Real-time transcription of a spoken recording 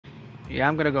Yeah,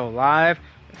 I'm gonna go live,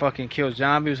 fucking kill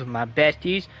zombies with my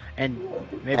besties, and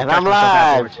maybe And catch I'm myself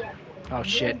live. afterwards. Oh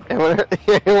shit.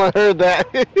 Anyone heard that?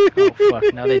 Oh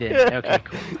fuck. No, they didn't. Okay,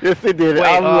 cool. Yes, they did. Wait,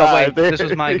 I'm live. wait. This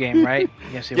was my game, right?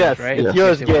 Yes, it was, Yes, right? it's Yeah.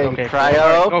 yours Yes, it was. game, Okay, cool. All right.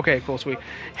 Cryo. Okay, cool, sweet.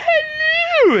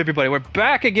 Hello, everybody. We're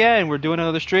back again. We're doing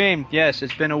another stream. Yes,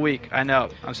 it's been a week. I know.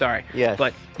 I'm sorry. Yes.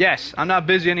 But yes, I'm not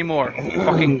busy anymore.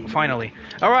 Fucking finally.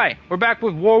 All right, we're back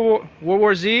with World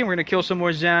War Z. We're gonna kill some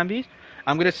more zombies.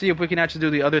 I'm gonna see if we can actually do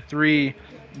the other 3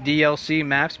 DLC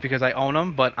maps because I own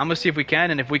them. But I'm gonna see if we can,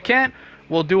 and if we can't,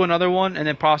 we'll do another one, and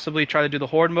then possibly try to do the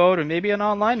Horde mode, or maybe an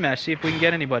online match, see if we can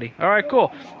get anybody. Alright,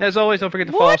 cool. As always, don't forget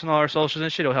to follow us on all our socials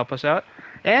and shit, it'll help us out.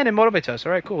 And it motivates us.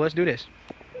 Alright, cool, let's do this.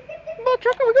 Well,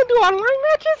 Trucker, we gonna do online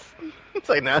matches? It's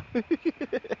like, no.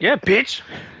 Yeah, bitch!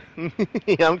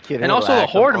 Yeah, I'm kidding. And also the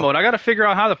Relax, Horde I'm- mode, I gotta figure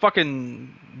out how to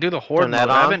fucking do the Horde Turn that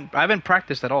mode. on? I haven't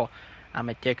practiced at all. I'm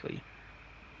a tickly.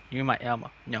 You my Elma.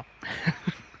 No.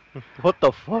 What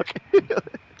the fuck?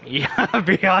 Yeah,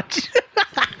 bitch.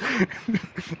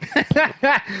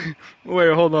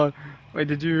 Wait, hold on. Wait,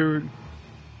 did you...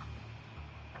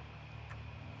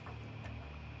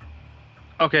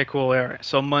 Okay, cool, alright.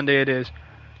 So Monday it is.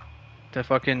 To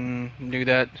fucking do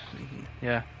that.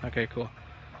 Yeah, okay, cool.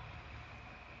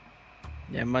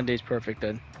 Yeah, Monday's perfect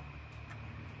then.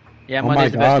 Yeah, Oh my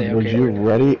Monday's the best god, day. was Okay, you wait.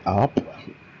 ready up?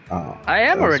 Oh, I am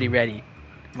awesome. already ready.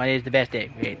 Monday's the best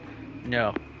day. Wait.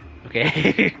 No.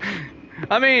 Okay.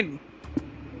 I mean,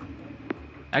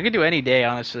 I could do any day,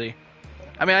 honestly.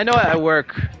 I mean, I know I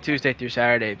work Tuesday through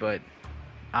Saturday, but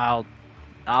I'll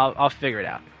figure it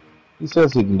out. He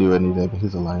says he can do any day, but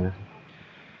he's a liar.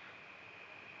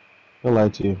 He'll lie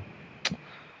to you.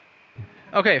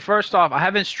 Okay, first off, I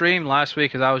haven't streamed last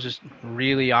week because I was just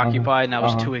really occupied and I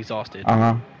was too exhausted.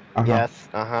 Yes,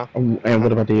 uh-huh. And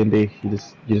what about D&D? You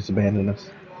just abandoned us.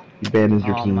 You abandoned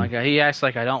your Oh team. my god, he acts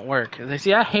like I don't work.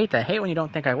 See, I hate that. I hate when you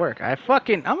don't think I work. I'm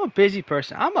a busy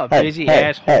person. I'm a busy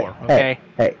ass whore, okay?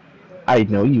 Hey, I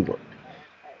know you work.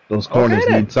 Those corners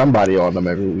then. need somebody on them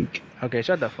every week. Okay,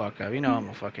 shut the fuck up. You know I'm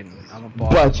a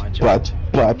boss of my job.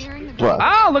 But.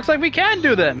 Oh, looks like we can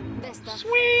do them. Vesta,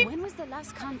 Sweet. when was the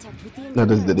last contact with the No,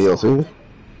 this is the DLC.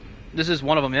 This is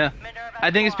one of them, yeah.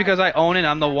 I think it's because I own it.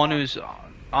 I'm the one who's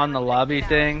on the lobby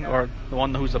thing, or the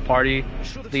one who's the party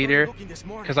leader.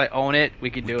 Because I own it,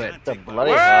 we can do it. The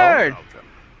bloody hell. Word!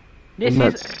 This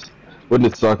is...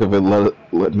 Wouldn't it suck if it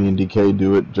let me and DK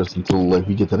do it just until like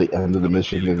we get to the end of the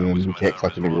mission and then we can't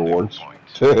collect any rewards?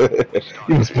 You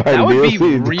must buy That the would be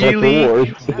DLC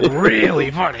to collect rewards.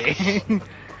 really funny.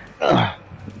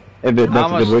 And then How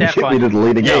much nothing would step get me on- to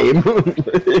delete a Yo.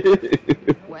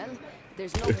 game. Well,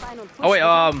 there's no final push Oh wait,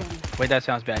 without them. wait, that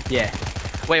sounds bad. Yeah.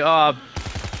 Wait, My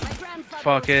grandfather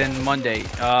fucking was Monday.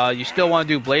 You still want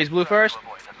to do Blaze Blue first?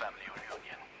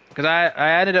 Because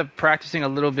I ended up practicing a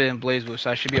little bit in Blaze Blue, so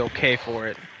I should be okay for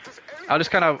it. I'll just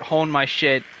kind of hone my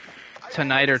shit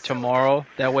tonight or tomorrow.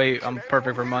 That way I'm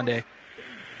perfect for Monday.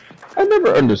 I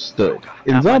never understood.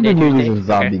 In Not zombie Monday, movies Tuesday? and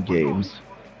zombie Okay. games,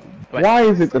 What? why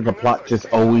is it that the plot just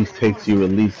always takes you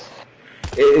at least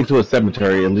into a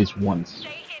cemetery at least once?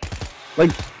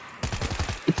 Like,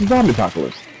 it's a zombie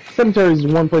apocalypse. Cemetery is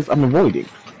one place I'm avoiding.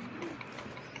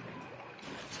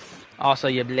 Also,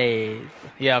 you Blaze.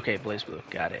 Yeah, okay, Blaze Blue.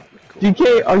 Got it. Cool.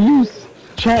 DK, are you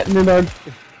chatting in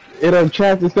our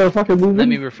chat instead of fucking moving? Let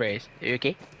me rephrase. Are you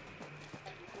okay?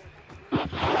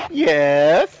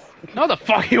 Yes. No, the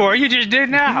fuck you are. You just did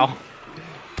now.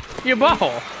 Your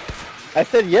butthole. I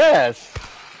said yes.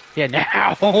 Yeah,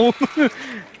 now.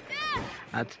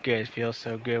 That's good. It feels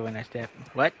so good when I step.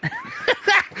 What?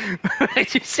 What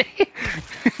did you say?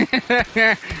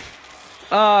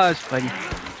 Oh, it's funny.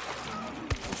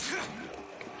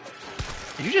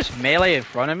 Did you just melee in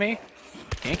front of me?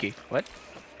 Kinky. What?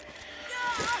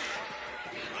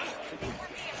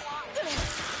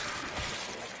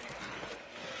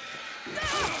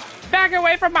 Back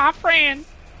away from my friend.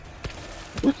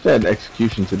 What's that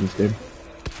executions in this game?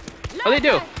 Oh, they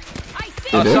do.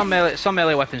 They do? Some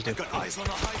melee weapons do.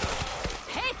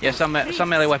 Yeah, some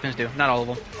melee weapons do. Not all of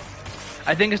them.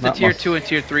 I think it's the Not tier most. 2 and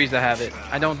tier 3s that have it.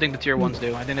 I don't think the tier 1s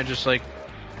do. I think they're just like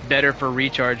better for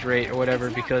recharge rate or whatever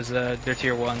because they're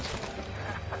tier 1s.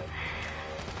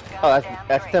 Oh,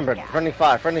 that's Timber. Friendly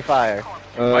fire.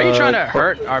 Why are you trying to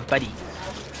hurt our buddy?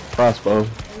 Crossbow.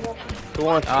 Who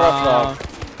wants crossbow?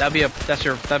 That'd be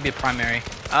a primary.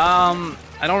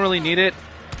 I don't really need it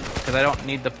because I don't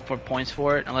need the points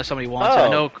for it unless somebody wants it. I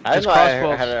know I because didn't know I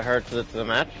crossbows. had it hurt to the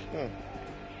match.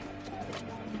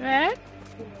 What?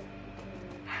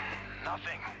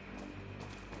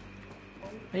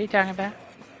 What are you talking about?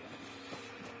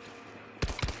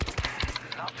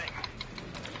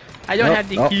 I don't Nope, have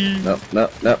the nope, key.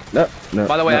 No.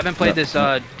 By the way, I no, haven't played no, this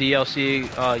no.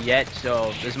 DLC yet,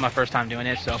 so this is my first time doing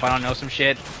it. So if I don't know some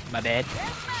shit, my bad.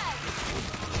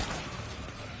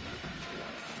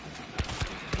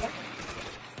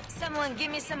 Someone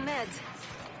give me some meds.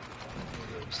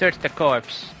 Search the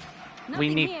corpse. We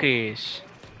Nothing need here. keys.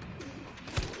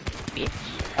 Bitch.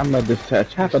 I'm a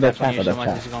detach. Half of that, Step on half you of so that.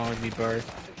 much, it's going to be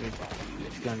birth.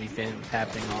 It's going to be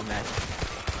happening all that.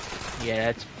 Yeah,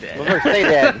 that's bad. We'll never say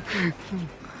that.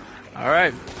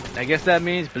 Alright, I guess that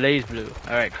means Blaze Blue.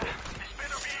 Alright.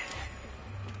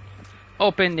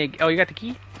 Open the... Oh, you got the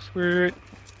key? Sweet.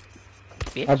 I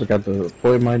Bitch. forgot to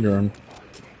deploy my drone.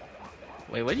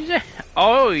 Wait, what did you say?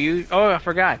 Oh, you... Oh, I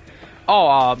forgot. Oh,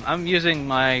 I'm using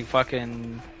my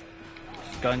fucking...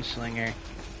 Gunslinger.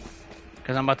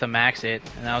 Because I'm about to max it,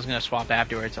 and I was going to swap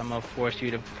afterwards. I'm going to force you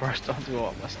to first don't do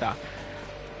all my stuff.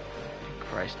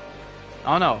 Christ.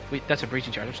 Oh no, wait, that's a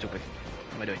breaching charge. I'm stupid.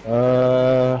 What am I doing?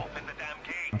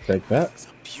 I'll take that.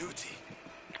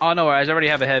 Oh no, I already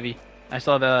have a heavy. I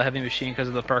still have a heavy machine because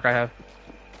of the perk I have.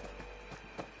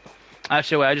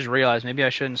 Actually, wait, I just realized maybe I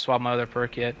shouldn't swap my other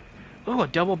perk yet. Ooh, a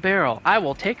double barrel. I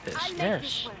will take this. I like Yes.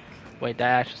 this work. Wait, that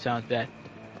actually sounds bad.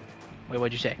 Wait,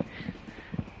 what'd you say?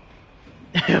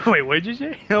 Wait, what'd you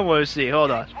say? I want to see. Hold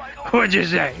on. What'd you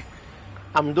say?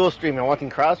 I'm dual streaming. I'm watching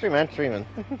cross stream and streaming.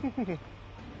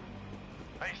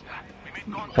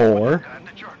 Whore.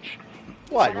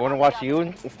 What? You want to watch you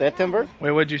instead, Timber?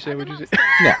 Wait, what'd you say? What'd you say?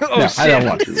 No, Oh, no, I shit. don't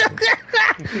want you.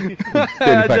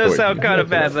 That does sound kind of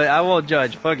bad, but I won't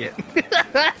judge. Fuck it.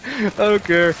 I don't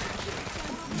care.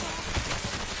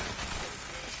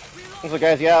 So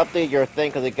guys, you gotta update your thing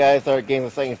because the guys are getting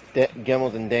the same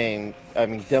demos and games. I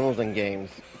mean, demos and games.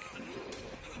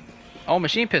 Oh,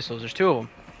 machine pistols. There's two of them.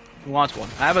 Who wants one?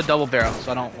 I have a double barrel,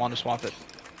 so I don't want to swap it.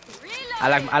 I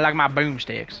like my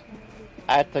boomsticks.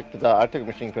 I took a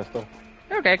machine pistol.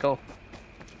 Okay, cool.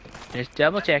 Just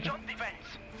double checking.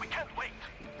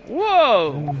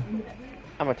 Whoa!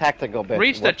 I'm a tactical bitch.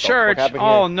 Reach the What church. fuck happened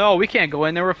Oh here? no, we can't go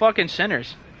in there. We're fucking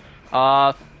sinners.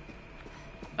 Assault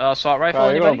rifle. Oh,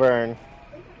 you're gonna Anybody? burn.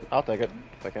 I'll take it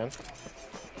if I can.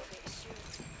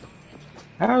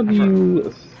 How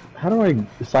do I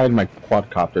assign my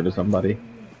quadcopter to somebody?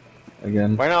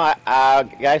 Again. Right now,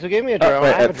 guys, who gave me a drone?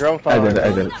 wait, I have a drone I following.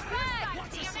 did it.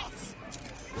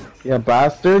 Yeah,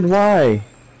 bastard, why?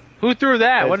 Who threw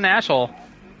that? What an asshole!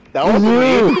 That was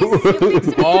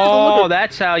me. Oh,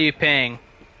 that's how you ping.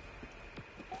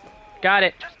 Got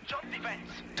it.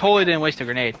 Totally didn't waste a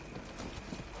grenade.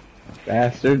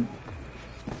 Bastard.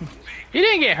 You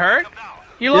didn't get hurt.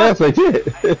 You lost. Yes, I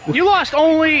did. You lost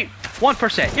only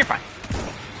 1%. You're fine.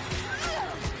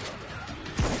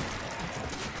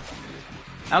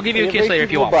 I'll give you a kiss later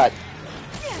if you want. Butt.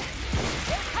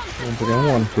 I don't think I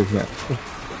want to, man.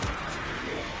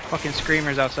 Fucking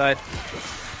screamers outside.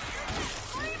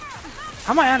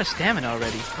 How am I out of stamina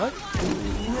already? What?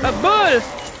 A bull!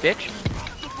 Bitch.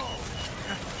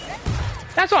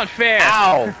 That's unfair.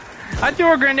 Ow! I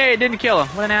threw a grenade, didn't kill him.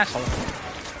 What an asshole.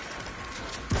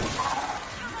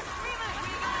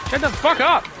 Shut the fuck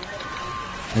up.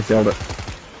 I killed it.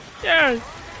 Yeah.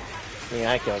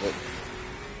 Yeah, I killed it.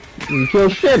 You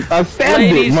killed shit. I stabbed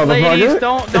Ladies, it, motherfucker. ladies,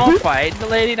 don't fight. The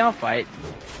lady, don't fight.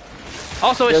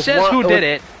 Also, it There's says one- who did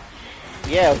it.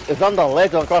 Yeah, it's on the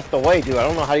ledge across the way, dude. I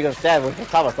don't know how you're gonna stab it. It's on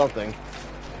top of something.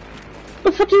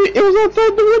 The fuck you? It was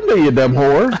outside the window, you dumb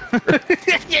whore.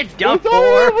 You dumb It's all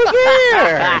over whore.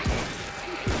 there!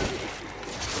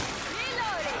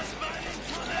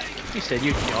 He said,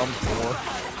 you dumb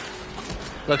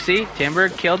whore. Look, see? Timber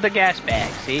killed the gas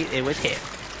bag. See? It was him.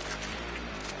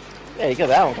 Yeah, you killed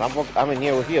that one. I'm in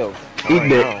here with you. Eat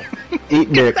dick.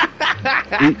 Eat dick.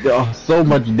 Eat so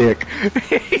much dick.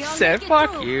 He said,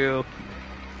 fuck you.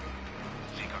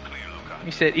 He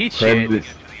said, eat shit.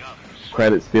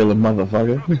 Credit stealing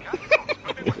motherfucker.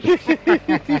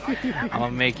 I'm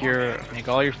gonna make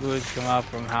all your fluids come out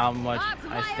from how much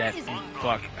I step and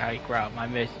fuck I crowd my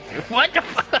miss. What the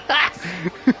fuck?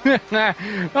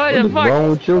 What the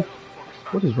fuck?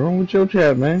 What is wrong with your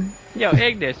chat, man? Yo,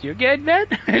 Ignis, you good, man?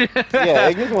 Yeah,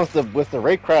 it just wants to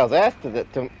rape crowd's ass to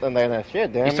that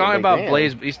shit, damn. He's talking about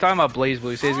Blaze. He's talking about Blaze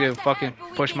Blue. He says he's gonna fucking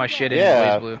push my shit in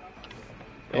Yeah. Blaze Blue.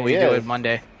 Yeah, What we he do is. it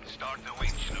Monday.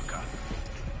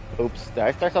 Oops, did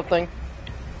I start something?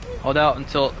 Hold out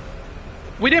until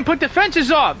we didn't put the fences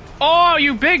up. Oh,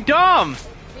 you big dumb!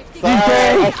 Sorry,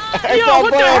 I Yo, saw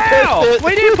what the Brian hell? pushed it.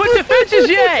 We didn't put the fences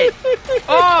yet.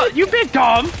 Oh, you big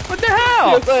dumb! What the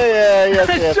hell?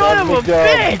 Yes, Son I'm of a big dumb.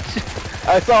 bitch!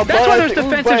 I saw That's why Brian, there's I said, "Ooh,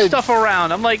 defensive Brian." stuff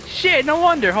around. I'm like, shit, no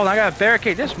wonder. Hold on, I gotta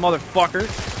barricade this motherfucker.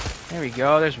 There we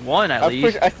go, there's one at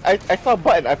least. I saw a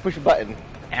button. I pushed a button.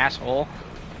 asshole.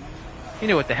 You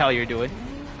knew what the hell you're doing.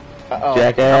 Uh-oh. I'm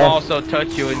Jackass. also touch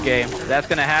you in game. That's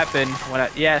gonna happen when I.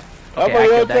 Yeah. I'm Okay, I gonna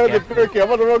killed that rotate the guy. barricade. I'm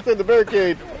gonna rotate the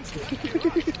barricade.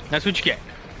 That's what you get.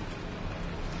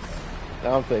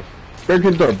 Now I'm safe.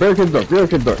 Barricade door, barricade door,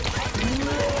 barricade door.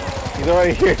 He's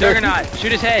already here. Juggernaut,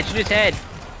 shoot his head, shoot his head.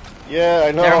 Yeah,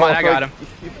 I know. Never mind, I got him.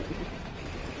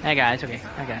 I got it, it's okay.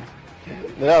 I got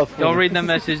it. That was Don't funny. read the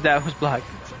message that was blocked.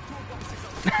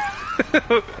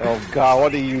 Oh God,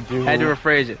 what do you do? Had to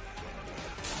rephrase it.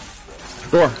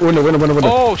 Door, window, window, window, window.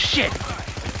 Oh shit!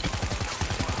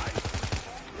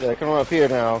 Yeah, come on up here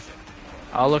now.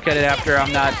 I'll look at it after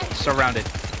I'm not surrounded.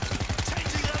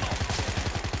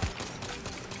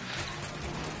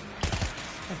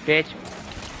 Bitch.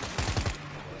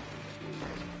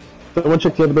 Someone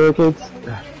check the other barricades.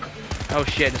 Oh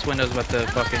shit, this window's about to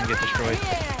fucking get destroyed.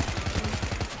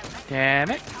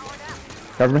 Damn it.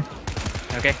 Cover me.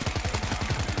 Okay.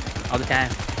 All the time.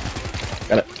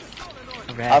 Got it.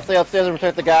 I'll Alright. stay upstairs and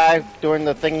protect the guy doing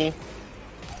the thingy.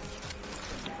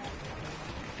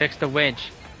 Fix the winch.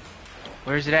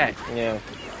 Where's it at? Yeah.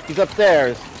 He's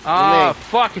upstairs. Oh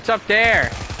fuck, it's up there!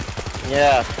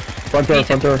 Yeah. Front door,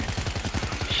 front door.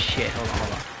 Shit, hold on.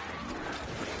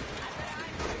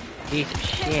 Piece of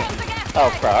shit. Oh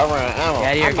crap, I ran out of ammo. Get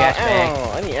out of here, I'm gas out of bag.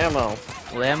 ammo. I need ammo.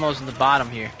 Well, ammo's in the bottom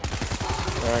here.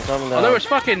 Alright, coming down. Oh, there was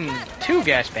fucking 2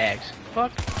 gas bags.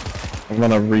 Fuck. I'm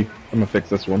gonna fix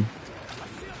this one.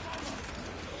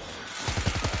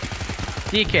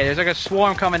 DK, there's like a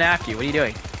swarm coming after you. What are you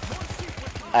doing?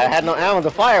 I had no ammo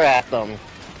to fire at them.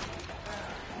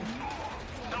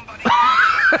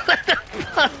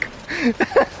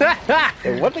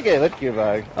 Hey, what the game hit you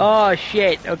bag? Oh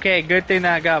shit. Okay, good thing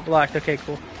that got blocked. Okay,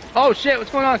 cool. Oh shit,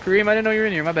 what's going on, Kareem? I didn't know you were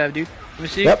in here. My bad, dude. Let me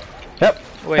see. Yep, yep.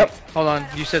 Wait, yep. hold on.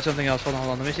 You said something else. Hold on.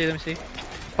 Let me see.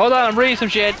 Hold on, I'm reading some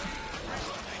shit.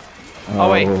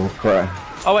 Oh, wait. Crap.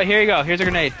 Oh wait, here you go. Here's a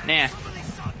grenade. Nah.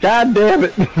 God damn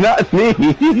it, not me.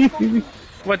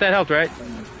 What, that helped, right?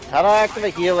 How do I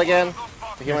activate heal again?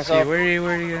 To heal Let's see, myself? where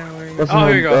are you go? What's Oh,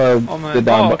 here you go. the, Oh, my. the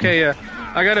down Oh, button? okay, yeah.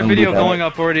 I got a Undo video that. going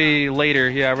up already later.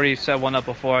 Yeah, I already set one up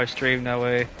before I streamed that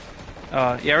way.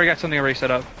 Yeah, I already got something already set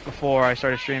up before I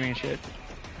started streaming and shit.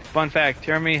 Fun fact,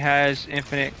 Jeremy has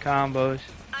infinite combos.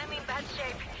 I'm in bad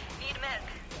shape. Need med.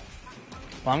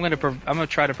 Well, I'm gonna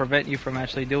try to prevent you from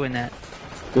actually doing that.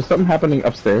 There's something happening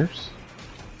upstairs.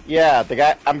 Yeah, the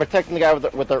guy. I'm protecting the guy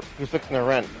with the who's fixing the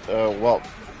rent. Well.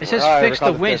 It says I fix the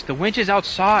recall winch. The winch is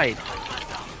outside.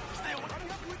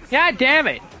 God damn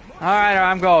it! Alright,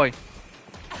 I'm going.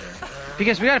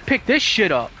 Because we gotta pick this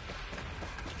shit up.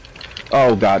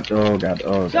 Oh god, oh god,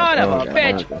 oh god. Son of oh a god,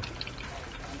 bitch. oh god.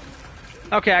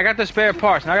 Okay, I got the spare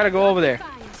parts. Now I gotta go over there. Fine.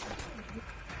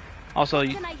 Also,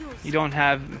 Can I use? you don't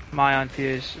have my on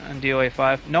PS on DOA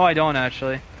 5. No, I don't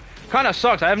actually. Kinda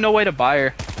sucks. I have no way to buy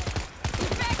her.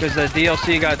 Because the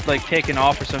DLC got like taken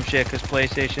off or some shit because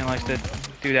PlayStation likes to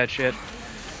do that shit.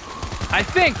 I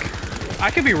think,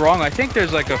 I could be wrong, I think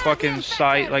there's like a fucking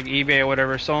site like eBay or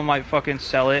whatever, someone might fucking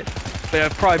sell it. But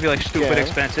it'd probably be like stupid Yeah.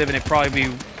 expensive and it probably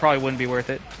wouldn't be worth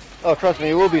it. Oh, trust me,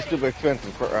 it will be super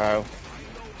expensive.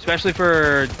 Especially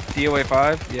for DOA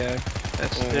 5, yeah.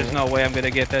 There's Mhm. no way I'm gonna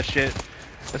get that shit.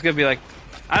 It's gonna be like,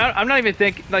 I'm not even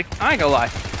thinking, like, I ain't gonna lie.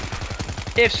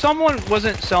 If someone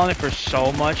wasn't selling it for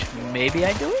so much, maybe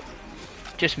I'd do it.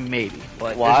 Just maybe.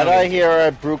 But Why there's did no I way. hear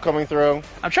a brew coming through?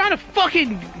 I'm trying to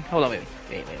fucking, hold on, wait.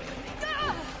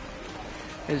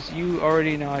 Because you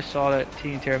already know I saw that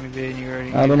Teen Terror video and you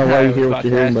already. I don't know why you hear was what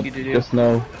you're about hearing, to but ask you to do. just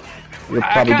know you're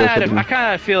I probably kind doing of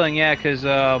had a feeling, yeah, because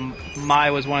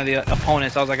Mai was one of the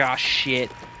opponents. I was like, oh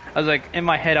shit. I was like, in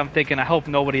my head, I'm thinking, I hope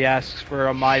nobody asks for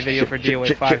a Mai video for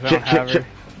DOA 5 if I don't have her.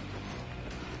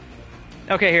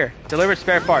 Okay, here. Delivered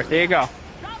spare parts. There you go.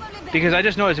 Because I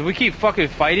just noticed, if we keep fucking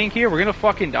fighting here, we're gonna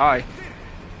fucking die.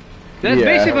 That's Yeah,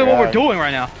 basically what we're right. doing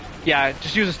right now. Yeah,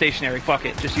 just use a stationary. Fuck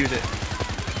it. Just use it.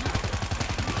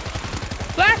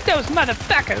 Blast those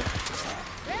motherfuckers!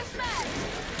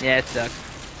 Yeah, it sucks.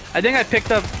 I think I picked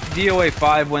up DOA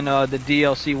 5 when the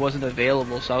DLC wasn't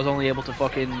available, so I was only able to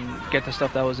fucking get the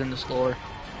stuff that was in the store.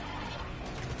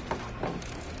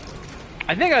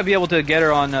 I think I'd be able to get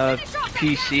her on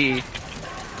PC.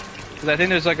 Because I think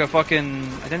there's like a fucking...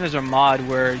 I think there's a mod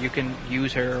where you can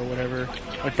use her or whatever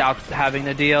without having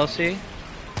the DLC.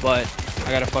 But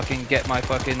I gotta fucking get my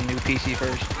fucking new PC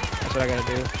first. That's what I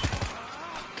gotta do.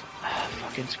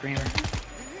 Fucking screamer.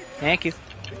 Thank you.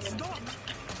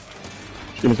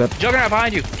 Give me that. Juggernaut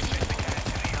behind you.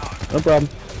 No problem.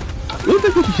 Leave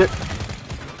that piece of shit.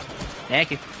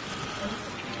 Thank you.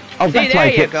 Oh, See, that's why I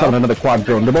there you can't go. summon another quad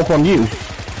drone. They're both on you.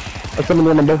 I summoned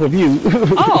one on both of you.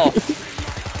 Oh!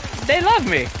 They love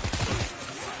me.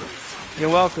 You're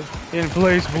welcome. In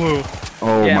Blaze Blue.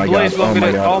 Oh Yeah, my Blaze god. Blue. Oh I'm my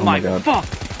gonna. god. Oh Oh my my god. fuck.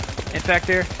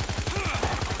 Infector.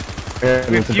 Yeah,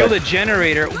 Refuel the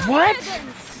generator. What?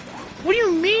 What do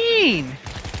you mean?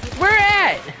 Where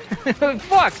at?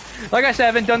 Fuck. Like I said, I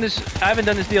haven't done this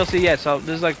DLC yet, so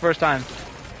this is like first time.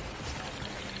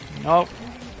 Nope.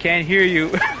 Can't hear you.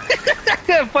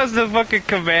 Plus the fucking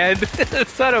command.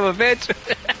 Son of a bitch.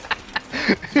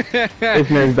 It's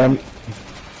nearly done.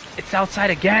 It's outside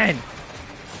again.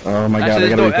 Oh my god. Actually, I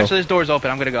gotta refill. this door's open.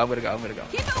 I'm gonna go. Keep away from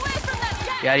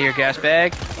that Get out of here, gas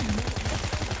bag.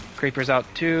 Creeper's out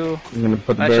too. I'm gonna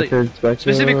put the Actually, barricades back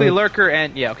Specifically, there. Lurker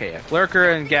and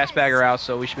Lurker and gas bag are out,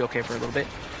 so we should be okay for a little bit.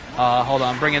 Hold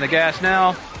on, bring in the gas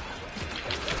now.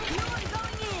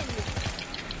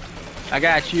 I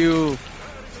got you.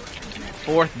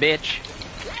 Fourth bitch.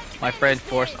 My friend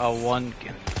forced on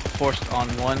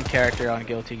one character on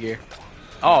Guilty Gear.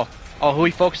 Oh, who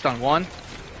he focused on? One?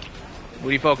 What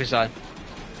do you focus on?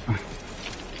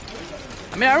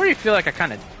 I mean, I already feel like I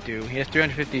kind of do. He has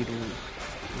 350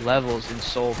 levels in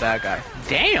Soul Bad Guy.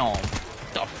 Damn! What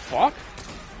the fuck?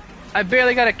 I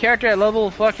barely got a character at level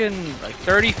fucking like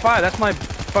 35. That's my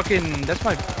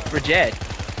Bridget.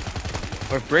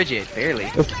 Or Bridget, barely.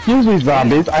 Excuse me,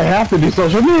 zombies. I have to do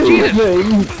social media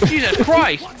things. Jesus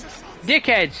Christ!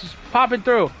 Dickheads, just popping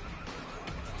through.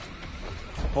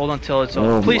 Hold until it's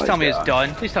over. Oh Please my tell me God. it's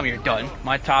done. Please tell me you're done.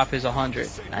 My top is 100.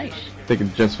 Nice. I think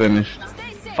it just finished.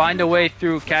 Find a way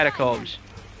through catacombs.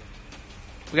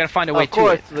 We gotta find a way Of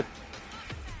course. to it.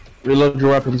 Reload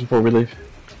your weapons before we leave.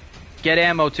 Get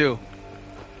ammo too.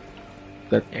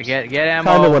 That's Yeah, get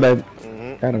ammo.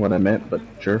 kind of what I meant, but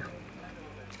sure.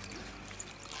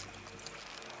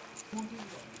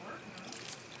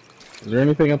 Is there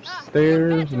anything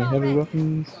upstairs? Any heavy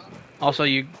weapons? Also,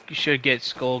 you should get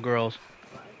Skullgirls.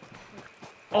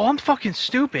 Oh, I'm fucking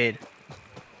stupid.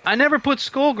 I never put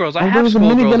Skullgirls. I have there's a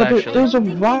minigun Skullgirls up here. actually. There's a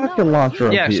rocket launcher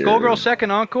up Yeah, here. Skullgirl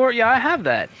second encore. Yeah, I have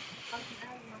that.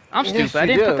 I'm Yes, stupid. I you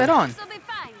didn't put do. that on. This'll be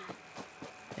fine.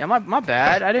 Yeah, my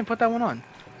bad. I didn't put that one on.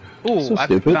 Ooh, So I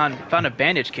stupid. found a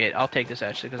bandage kit. I'll take this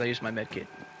actually because I used my med kit.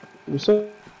 You're so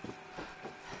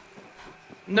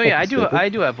No, yeah, I do. Stupid. I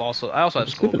do have also. I also have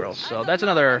Stupid. Skullgirls, so that's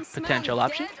another potential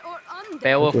option. Dead or undead?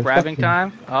 Beowulf Okay, grabbing fucking-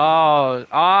 time.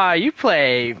 You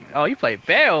play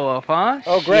Beowulf, huh?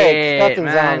 Oh great, Shit, Skeleton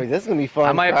man. zombies. This is gonna be fun.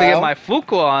 I might have to get Kyle. my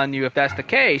Fuku on you if that's the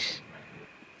case.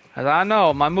 Cause I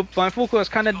know my Fuku is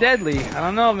kind of deadly. I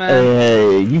don't know, man.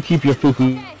 Hey, you keep your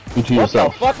fuku to What the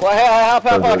yourself. fuck? Well, help,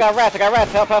 I Okay. got rats,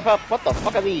 Help. What the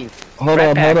fuck are these? Hold Rat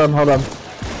on. pack.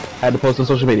 Had to post on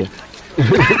social media.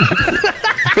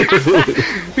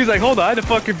 He's like, hold on, I had to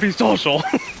fucking be social.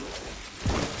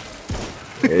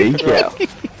 There you go.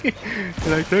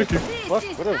 like, thank you. What?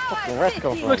 Where the fucking rats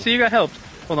come from? Look, so you got helped.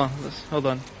 Hold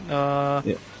on. Yeah.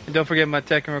 And don't forget my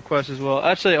Tekken request as well.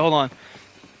 Actually, hold on.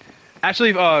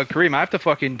 Actually, Kareem, I have to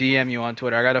fucking DM you on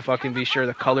Twitter. I gotta fucking be sure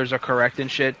the colors are correct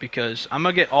and shit because I'm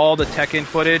gonna get all the Tekken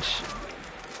footage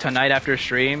tonight after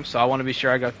stream, so I want to be sure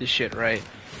I got this shit right.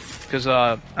 Because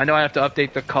I know I have to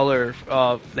update the color,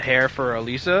 the hair for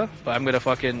Elisa, but I'm gonna just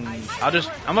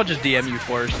DM you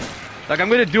first. Like I'm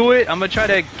gonna do it. I'm gonna try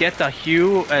to get the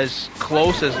hue as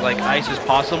close as like ice as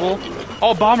possible.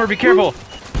 Oh, Bomber, be careful!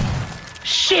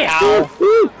 Shit!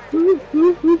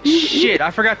 Shit!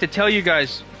 I forgot to tell you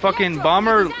guys. Fucking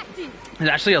Bomber is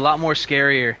actually a lot more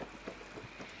scarier.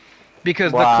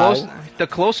 Because Why? the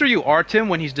closer you are to him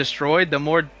when he's destroyed, the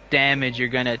more damage you're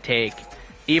gonna take,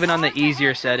 even on the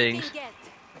easier settings.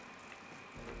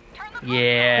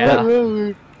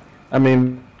 Yeah, I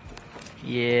mean,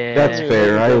 yeah. that's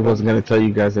fair. I wasn't gonna tell you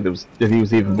guys that he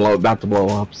was even about to blow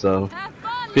up. So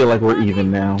I feel like we're even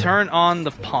now. Turn on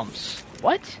the pumps.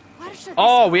 What? Where should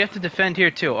Oh, we have to defend here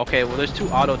too. Okay, well there's two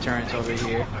auto turrets over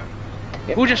here.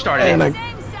 Who just started And it?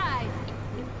 Same side.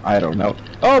 I don't know.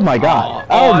 Oh my god.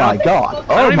 Oh, Oh I my don't- god.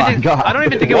 I Oh don't even my think, god. I don't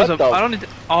even think it was a. What the-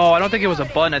 I don't think it was a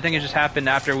button. I think it just happened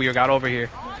after we got over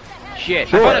here. Shit.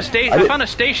 Sure. I I found a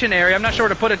station area. I'm not sure where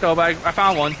to put it though, but I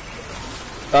found one.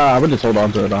 I would just hold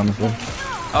on to it, honestly.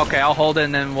 Okay, I'll hold it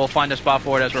and then we'll find a spot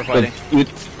for it as we're fighting.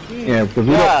 Yeah, because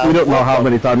we Yeah, don't know what how the-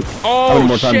 many times, Oh, how many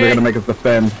more times shit. they're gonna make us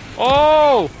defend.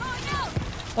 Oh!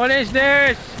 What is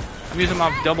this? I'm using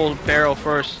my double barrel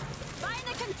first. Find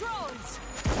the controls.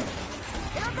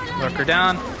 Lurker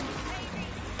down.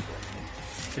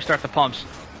 Restart the pumps.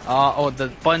 Oh, the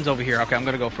button's over here. Okay, I'm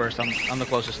gonna go first. I'm the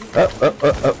closest.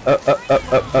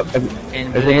 In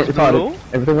Everything Blaze retarded. Blue?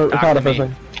 Everything Talk to retarded for a me.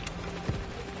 second.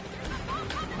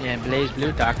 Yeah, in Blaze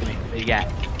Blue, talk to me. What you got?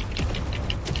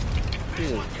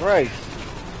 Jesus Christ.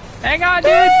 Hang on,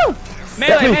 dude!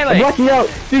 Melee, I'm melee! blocking out!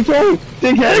 DK!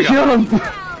 There we DK, go. kill him!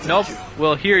 Nope,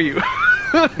 we'll hear you.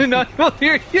 No one will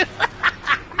hear you.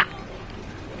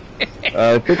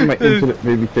 I think my internet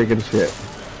may be taking a shit.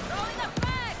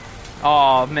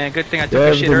 Oh man, good thing I took Yeah,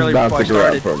 a shit early before I bouncing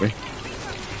around started. for me.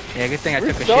 Yeah, good thing I took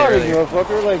a shit Started, earlier.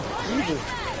 motherfucker. Like, Jesus.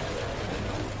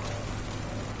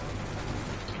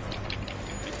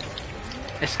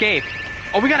 Escape.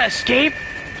 Oh, we gotta escape?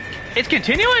 It's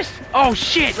continuous? Oh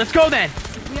shit, let's go then.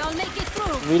 We all make it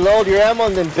through. Reload your ammo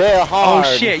and then bail hard.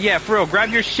 Oh shit, yeah, for real. Grab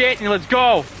your shit and let's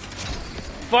go.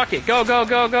 Fuck it. Go, go,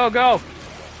 go, go, go.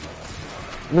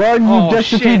 Run, you Oh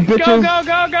destitute shit. Go, bitches! go,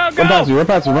 go, go, Run past me, go. run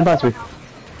past me, run past me.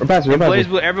 Run past me, run past Blaze,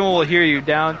 me. everyone will hear you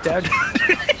down.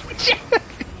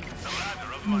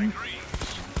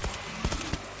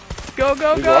 Go,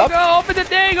 go, We go, go go. Open the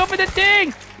thing, open the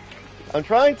thing. I'm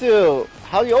trying to.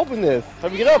 How do you open this? How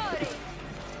do you get up?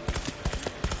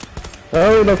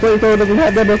 Oh, the flamethrower doesn't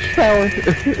have that much power.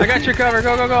 I got your cover.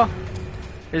 Go, go, go.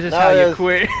 This is Now how you there's-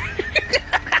 quit.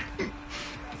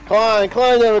 Climb,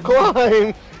 climb, never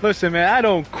climb. Listen, man, I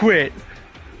don't quit.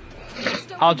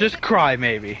 I'll just cry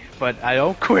maybe, but I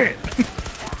don't quit.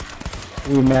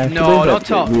 We mastered No, it, don't but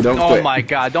tell. we don't Oh quit. my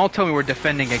god, don't tell me we're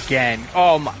defending again.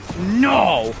 Oh my.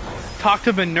 No! Talk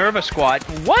to Minerva Squad.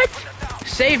 What?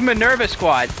 Save Minerva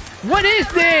Squad. What is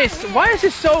this? Why is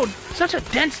this such a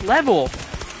dense level?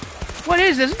 What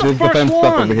is this? This is the There's first defense stuff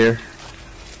over one. here.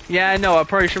 Yeah, I know. I'm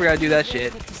pretty sure we gotta do that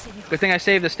shit. Good thing I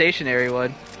saved the stationary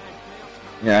one.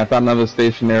 Yeah, I found another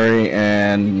stationary,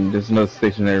 and there's another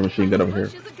stationary machine gun over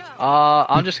here.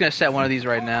 I'm just gonna set one of these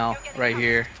right now, right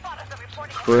here.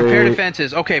 Prepare Great.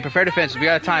 defenses. Okay, prepare defenses. We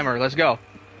got a timer. Let's go.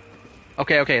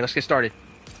 Okay, okay, let's get started.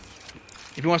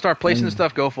 If you want to start placing the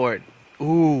stuff, go for it.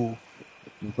 Ooh,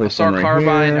 Place assault one right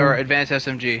carbine here. or advanced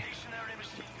SMG.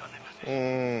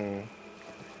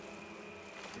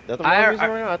 That's what I- I'm using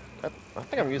right now. I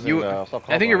think I'm using You, assault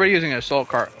I think you're carbine. already using an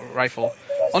assault rifle.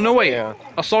 Oh no, wait. Yeah.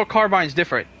 Assault carbine's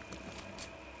different.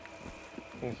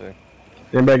 Let me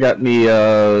see. Anybody got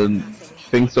any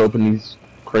things to open these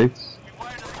crates?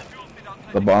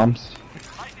 The bombs?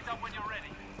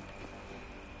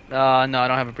 No, I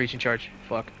don't have a breaching charge.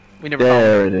 Fuck. We never found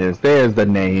There it is. There's the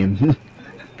name.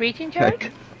 breaching I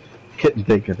couldn't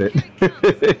think of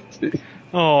it.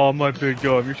 Oh, my big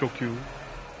dog, you're so cute.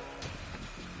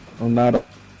 I'm not.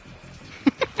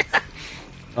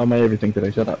 Oh my everything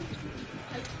today. Shut up.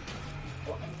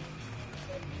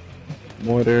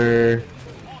 Mortar.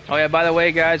 Oh yeah, by the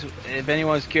way, guys, if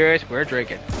anyone's curious, we're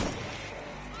drinking.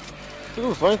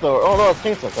 Ooh, flamethrower. Oh no, it's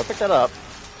King Six. I picked that up.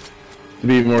 To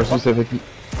be more specific,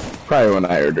 Cryo and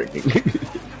I are drinking.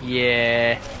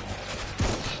 Yeah.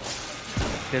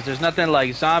 Because there's nothing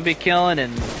like zombie killing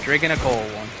and drinking a cold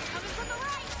one.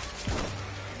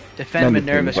 Defend None of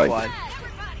Minerva things like- Squad.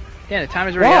 Yeah, the time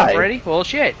is already Why? up already? Well,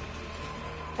 shit.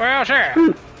 Well,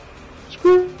 shit.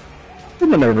 Screw the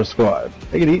Minerva Squad.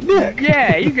 They can eat dick.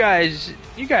 Yeah, you guys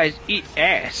eat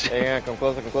ass. Yeah, come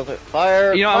closer, come closer.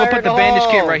 Fire! You know, I'm fire gonna put in the bandage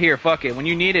kit hole! right here. Fuck it. When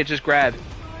you need it, just grab.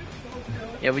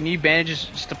 Yeah, when you need bandages,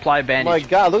 just apply Oh my bandage.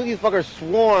 god, look at these fuckers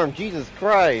swarm! Jesus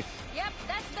Christ! Yep,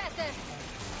 that's better.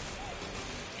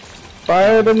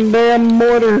 Fire them damn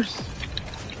mortars.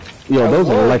 Yo, those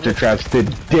whoa. electric traps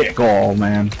did dick all,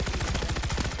 man.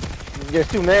 There's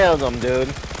too many of them, dude.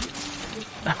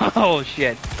 Oh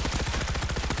shit.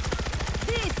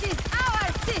 This is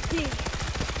our city.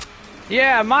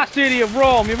 Yeah, my city of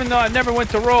Rome. Even though I never went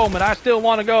to Rome, and I still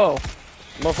want to go.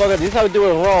 Motherfucker, this is how we do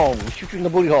it in Rome. We shoot you in the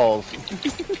booty holes.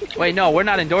 Wait, no, we're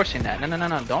not endorsing that. No,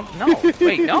 don't. No,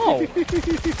 wait, no.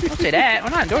 Don't say that. We're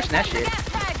not endorsing that shit. Gas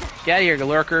bag. Get out of here,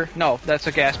 lurker. No, that's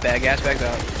a gas bag. Gas bag's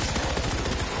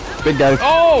out. Big guys.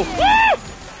 Oh! Woo!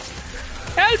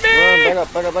 Help Run,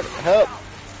 me! back up, help!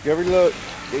 You ever look?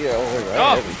 Yeah, over here,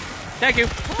 right? Oh, thank you.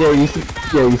 Yo, you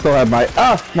still have my.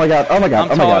 Oh my god! Oh my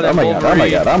god! I'm Oh my taller god! Oh than my god! Oh my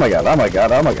Wolverine. god! Oh my god! Oh my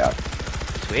god! Oh my god!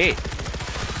 Sweet.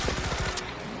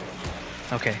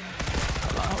 Okay.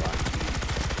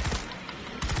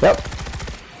 Yep.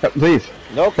 Yep, please.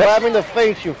 No crab in the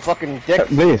face, you fucking dick! Yep,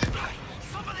 please.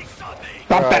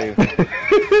 Stop Where are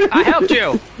that. I helped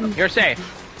you. You're safe.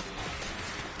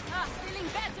 Ah, feeling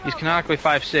better. He's canonically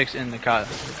 5'6" in the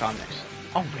comics.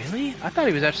 Oh, really? I thought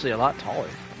he was actually a lot taller.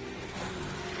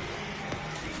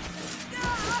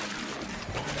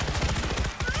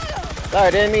 Sorry,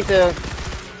 I didn't mean to.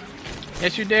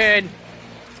 Yes, you did.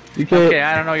 You can't. Okay,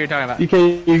 I don't know what you're talking about. You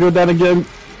can't. You go down again.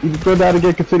 You go down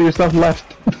again. Consider yourself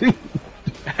left.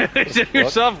 Consider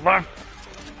yourself.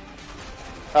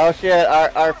 Oh shit,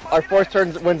 our force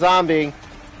turns when zombie.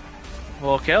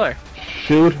 We'll kill her.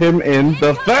 Shoot him in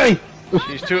the face.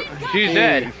 She's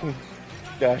dead.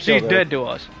 Yeah, She's killed her. dead to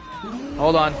us.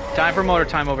 Hold on. Time for motor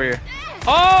time over here.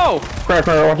 Oh! Crack,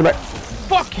 watch your back.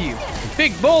 Fuck you!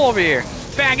 Big bull over here.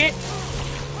 faggot.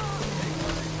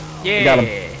 Yeah. Got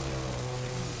him.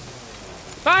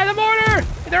 Fire the mortar!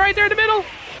 They're right there in the middle.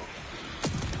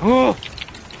 Oh.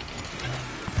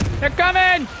 They're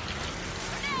coming.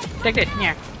 Take this.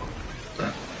 Yeah.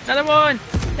 Another one.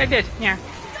 Take this. Yeah.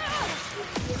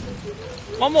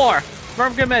 One more. For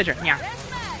good measure. Yeah.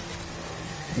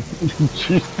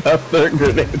 She stuffed their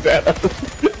grenades at us.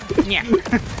 Yeah.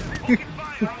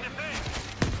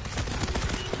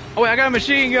 Oh wait, I got a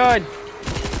machine gun.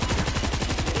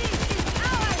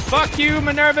 Fuck you,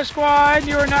 Minerva Squad.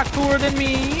 You are not cooler than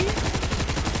me.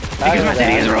 Because my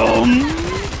city is Rome.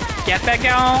 Get back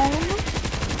down.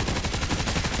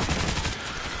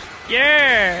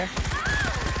 Yeah.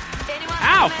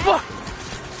 Ow, fuck.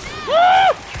 Woo!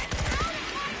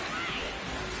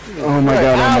 Oh my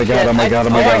god, oh my god, oh my god, oh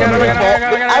my god, oh my god.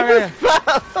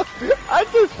 I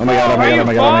just Oh my god, oh my god, oh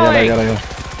my god, oh my god, oh my god.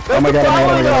 Oh my god, oh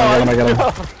my god, oh my god, oh my god, oh my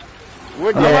god.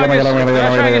 We're Oh my god, oh my god, oh my god,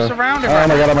 oh my god, Trying to oh get my surrounded god. by Oh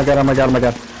my god, oh my god, oh my god, oh my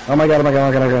god. Oh my god, oh my god,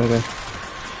 oh my god, oh my god.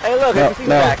 Hey, look, No, I can see no.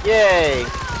 back. Yay.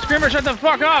 Screamer, shut the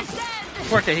fuck up!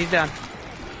 Worked it, he's down.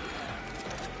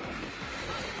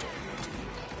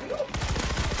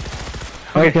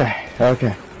 Okay,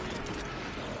 okay.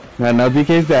 Now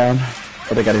DK's down,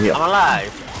 but I gotta heal. I'm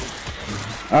alive.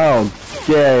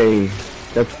 Okay.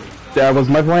 That was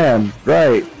my plan.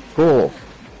 Right. Cool.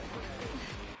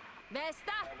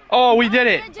 Vesta. Oh, we did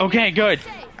it! Okay, good.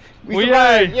 We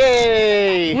survived.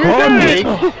 Yay. We did it!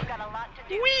 Got a lot to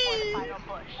do before the final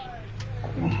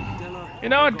push. You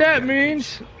know what that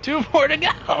means? 2 more to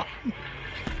go.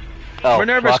 Oh,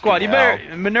 Minerva Squad, you hell.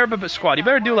 better Minerva Squad, you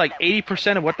better do like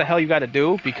 80% of what the hell you got to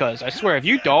do, because I swear if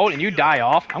you don't and you die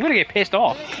off, I'm gonna get pissed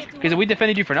off because we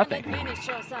defended you for nothing. Minute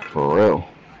shows up. For real.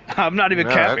 I'm not even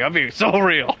Yeah. capping. I'm being so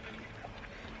real.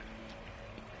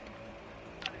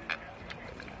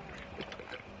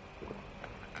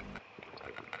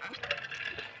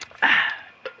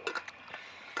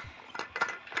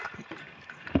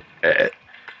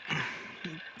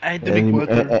 I had to be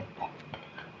quicker.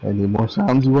 Any more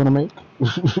sounds you want to make?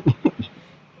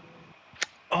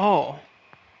 Oh,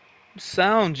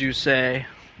 sounds you say?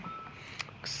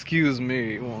 Excuse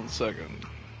me, 1 second.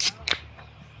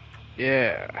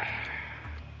 Yeah.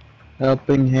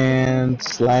 Helping hand,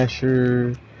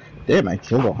 slasher. Damn, I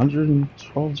killed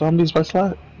 112 zombies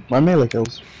by melee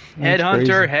kills. That's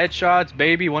Headhunter, crazy. headshots,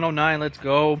 baby, 109, let's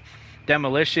go.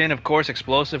 Demolition, of course,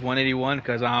 explosive, 181,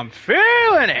 because I'm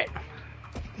feeling it.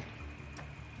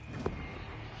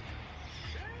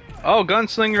 Oh,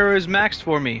 Gunslinger is maxed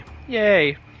for me.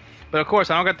 Yay. But of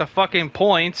course, I don't got the fucking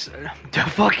points to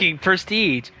fucking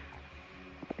prestige.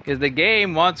 Because the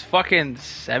game wants fucking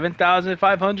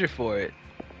 7,500 for it.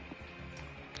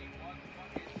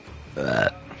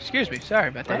 Excuse me, sorry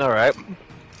about I that. know, right?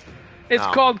 It's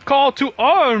No. called Call to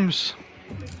Arms.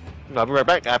 I'll be right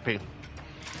back, Happy.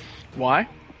 Why?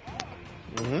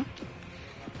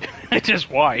 Mm-hmm.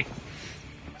 Just why?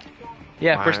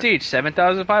 Yeah, Why? prestige,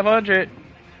 7,500.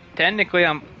 Technically,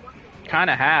 I'm kind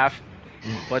of half,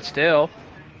 but still.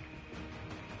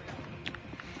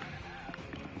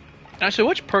 Actually,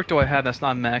 which perk do I have that's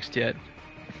not maxed yet?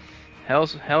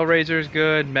 Hellraiser's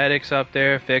good, Medic's up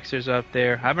there, Fixer's up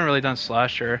there. I haven't really done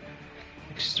Slasher.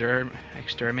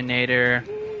 Exterminator.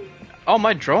 Oh,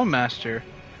 my Drone Master.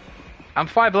 I'm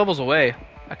 5 levels away.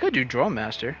 I could do Drone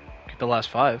Master. Get the last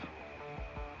 5.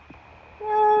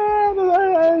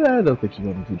 I don't think you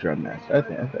want to do Drum Master.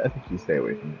 I think you stay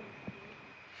away from it.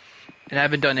 And I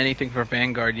haven't done anything for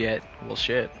Vanguard yet. Well,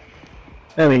 shit.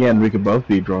 And again, we could both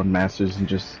be drone masters and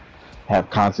just have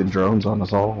constant drones on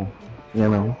us all. You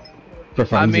know? For I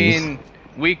funsies. mean,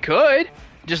 we could.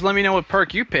 Just let me know what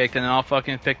perk you picked, and then I'll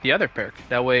fucking pick the other perk.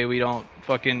 That way we don't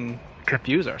fucking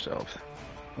confuse ourselves.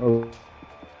 Oh,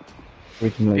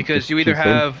 we can, like, Because just you either choose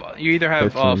them. have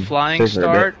Put some flying safer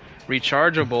start,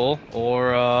 rechargeable,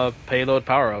 or payload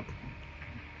power up.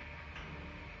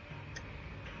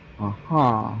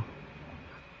 Uh-huh.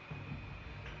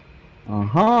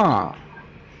 Uh-huh.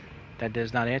 That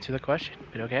does not answer the question,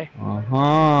 but okay. Uh-huh.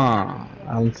 I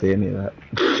don't see any of that.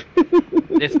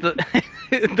 It's the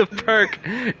the perk.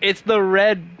 It's the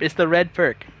red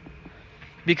perk.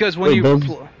 Because when Wait, you those-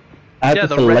 I have Yeah, to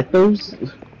the select those?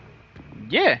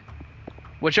 yeah,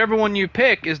 whichever one you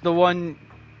pick is the one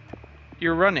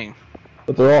you're running.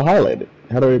 But they're all highlighted.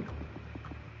 How do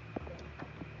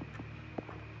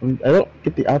I don't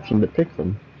get the option to pick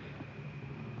them.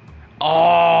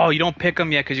 Oh, you don't pick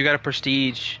them yet because you got a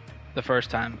prestige the first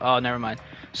time. Oh, never mind.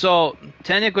 So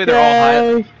technically they're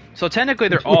all Yay! So technically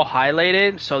they're all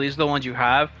highlighted. So these are the ones you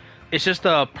have. It's just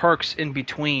the perks in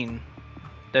between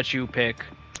that you pick.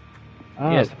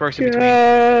 Yes, the perks in between.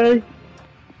 Yay!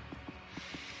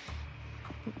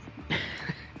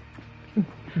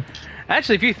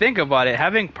 Actually, if you think about it,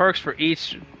 having perks for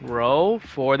each row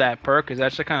for that perk is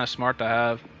actually kind of smart to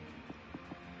have.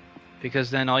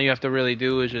 Because then all you have to really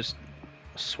do is just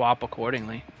swap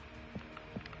accordingly.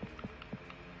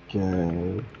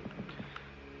 Okay.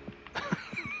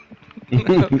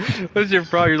 What's your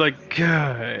problem? You're like,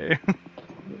 guy.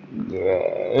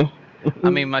 Yeah. I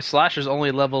mean, my slasher's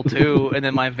only level 2, and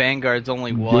then my vanguard's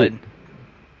only 1.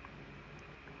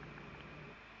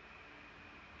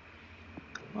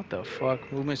 What the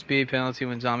fuck? Movement speed penalty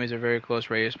when zombies are very close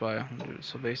radius by 100.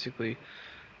 So basically,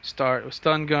 start with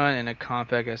stun gun and a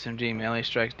compact SMG. Melee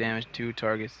strikes damage 2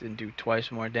 targets and do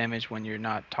twice more damage when you're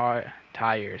not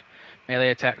tired. Melee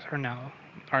attacks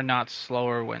are not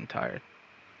slower when tired.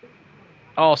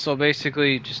 Oh, so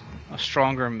basically just a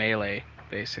stronger melee,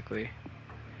 basically.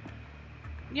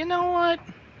 You know what?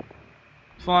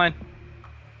 Fine.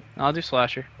 I'll do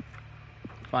slasher.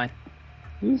 Fine.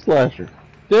 You slasher.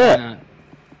 Why Yeah. not?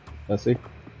 Let's see.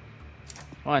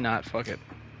 Why not? Fuck it.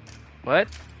 What?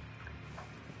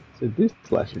 So this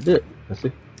slasher did. Let's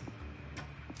see.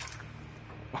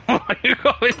 Why you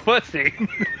calling pussy?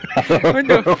 What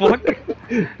the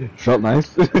fuck? Felt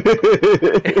nice.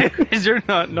 Is there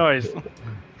not noise?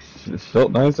 It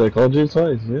felt nice. I called you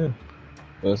twice. Yeah.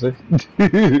 Let's see.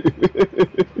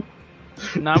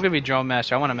 No, I'm gonna be drone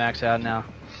master. I want to max out now.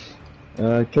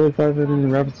 Killer 5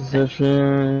 in rapid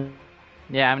succession.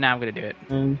 Yeah, I'm gonna do it.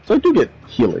 So I do get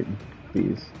healing,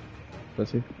 please.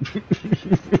 Let's see.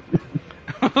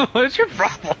 What's your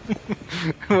problem?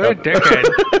 What a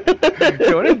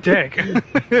dickhead. What a dick. I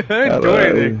didn't do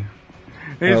anything.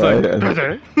 And he's like,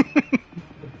 brother.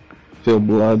 Feel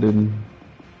blood in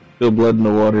the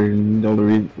water, and the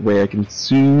only way I can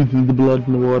soothe the blood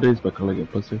in the water is by calling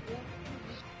it pussy.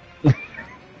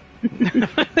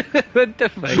 What the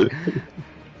fuck?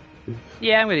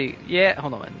 Yeah, I'm gonna. Yeah,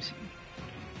 hold on. Let me see.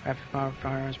 Rapid fire,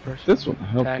 firearms, person. This one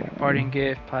helps. Attack, parting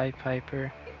gift,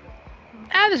 piper.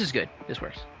 Ah, this is good. This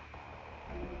works.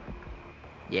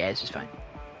 Yeah, this is fine.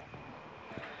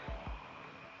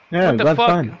 Yeah, What the that's fuck?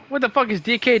 fine. What the fuck is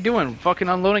DK doing? Fucking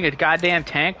unloading a goddamn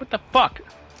tank? What the fuck?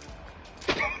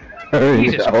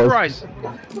 Jesus Christ!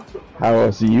 How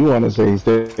else do you want to say he's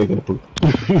taking a poop?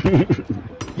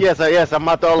 Yes, I'm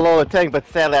about to unload a tank, but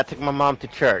sadly I took my mom to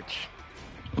church.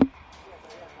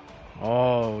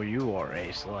 Oh, you are a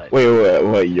slut.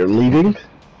 Wait, you're leaving?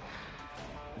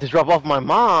 To drop off my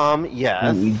mom,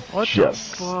 yes. What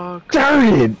Just the fuck?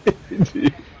 Darn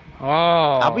it! Oh.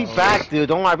 I'll be back, dude.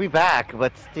 Don't worry, I'll be back.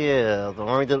 But still, don't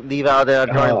worry to leave out there,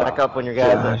 join back up when you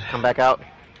guys come back out.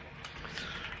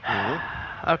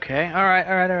 Okay, alright.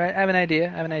 I have an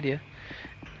idea.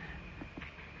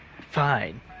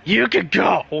 Fine. You can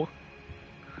go!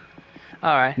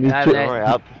 Alright, Me I have too. an Don't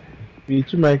idea. worry,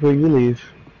 Meet you, Mike, when you leave.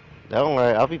 don't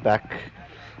worry, I'll be back.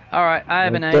 Alright, I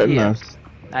have an Don't threaten idea. us.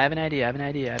 I have an idea.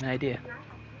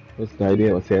 What's the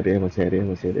idea? What's the idea?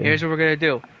 Here's what we're gonna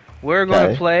do. We're gonna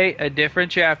Okay. play a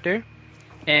different chapter,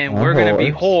 and A we're gonna be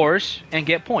horse. whores and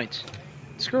get points.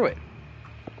 Screw it.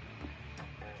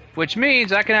 Which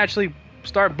means I can actually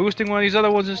start boosting one of these other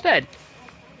ones instead.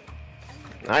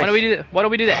 Nice. Why do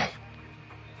we do that?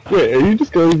 Wait, are you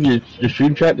just going to your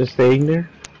stream chat just staying there?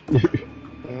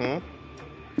 Mm-hmm.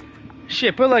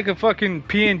 Shit, put like a fucking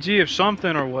PNG of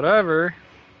something or whatever.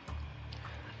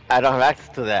 I don't have access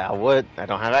to that. I would. I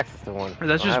don't have access to one. That's I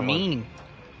don't just have one. mean.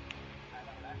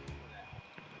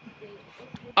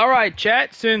 Alright,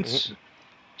 chat, since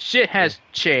shit has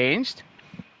changed,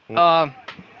 we're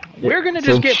gonna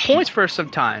just get points for some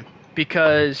time.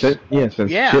 Because, Since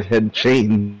Yeah. shit had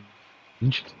changed.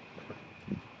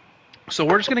 so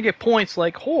we're just gonna get points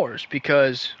like whores,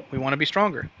 because we want to be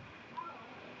stronger.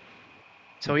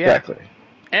 So yeah. Exactly.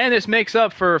 And this makes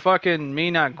up for fucking me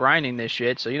not grinding this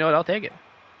shit, so you know what, I'll take it.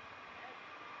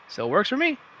 So it works for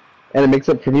me. And it makes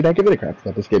up for me not giving a crap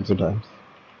about this game sometimes.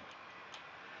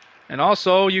 And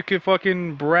also, you could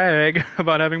fucking brag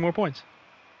about having more points.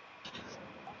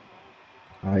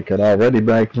 I could already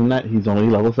brag from that. He's only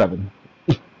level 7.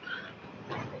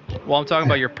 Well, I'm talking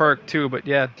about your perk too, but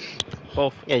yeah,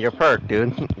 both. Yeah, your perk,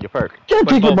 dude. Your perk. Can't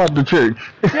But take both. him out the church.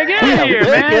 Yeah, get out of here, Yeah,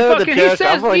 man! get out of the Fucking, church.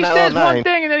 I'm only he not says level one 9.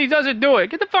 thing and then he doesn't do it.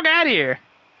 Get the fuck out of here,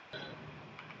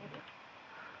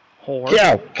 whore.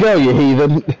 Go, you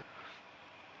heathen.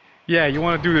 Yeah, you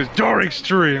want to do this during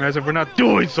stream as if we're not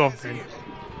doing something.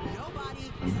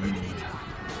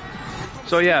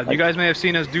 So yeah, you guys may have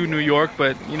seen us do New York,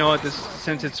 but you know what?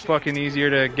 Since it's fucking easier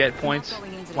to get points,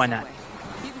 why not?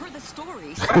 You've heard the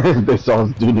stories. They saw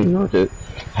us do New York. It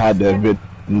had to have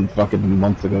been fucking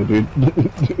months ago, dude.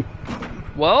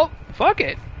 Well, fuck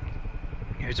it.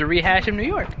 Here's a rehash of New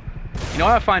York. You know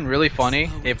what I find really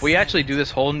funny? If we actually do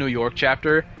this whole New York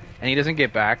chapter and he doesn't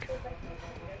get back,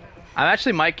 I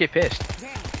actually might get pissed.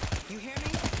 You hear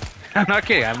me? I'm not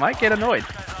kidding. I might get annoyed.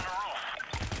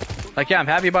 Like, yeah, I'm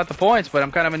happy about the points, but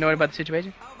I'm kind of annoyed about the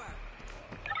situation.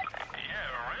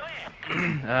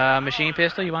 Machine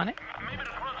pistol, you want it?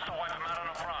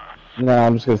 No,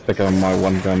 I'm just gonna stick on my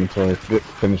one gun until I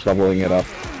finish leveling it up.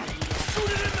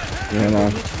 You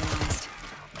know,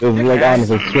 it was like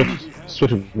honestly,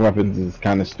 switching weapons is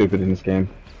kind of stupid in this game.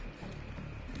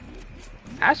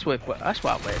 I swap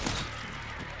weapons.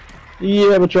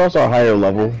 Yeah, but you're also a higher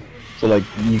level, so like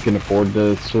you can afford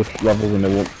to switch levels and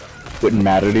it wouldn't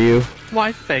matter to you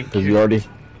Why, thank because you already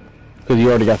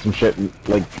got some shit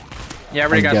like. Yeah, I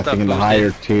already I'm got stuff guessing in the boosted.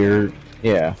 higher tier.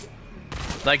 Yeah.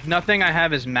 Like, nothing I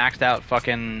have is maxed out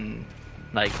fucking,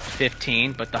 like,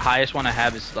 15, but the highest one I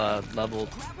have is level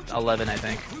 11, I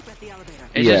think.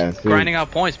 It's just grinding out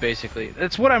points, basically.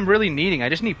 That's what I'm really needing. I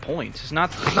just need points. It's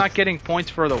not getting points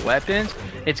for the weapons,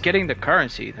 it's getting the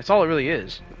currency. That's all it really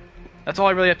is. That's all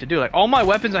I really have to do. Like, all my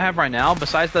weapons I have right now,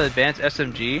 besides the advanced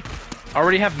SMG, I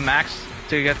already have max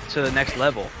to get to the next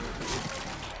level.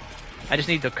 I just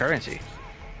need the currency.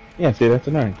 Yeah, see, that's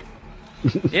annoying.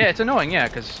 Yeah, it's annoying, yeah,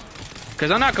 because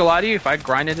I'm not gonna lie to you, if I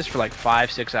grinded this for like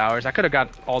 5-6 hours, I could have got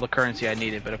all the currency I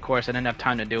needed, but of course I didn't have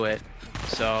time to do it.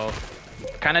 So,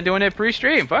 kind of doing it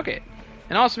pre-stream, fuck it.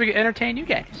 And also we can entertain you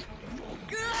guys.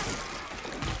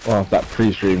 Well, it's not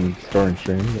pre-stream, it's during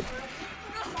stream. But...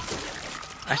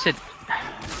 I said...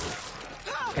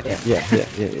 Yeah.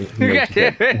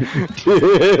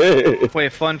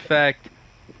 Wait, fun fact.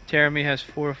 Jeremy has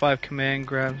 4 or 5 command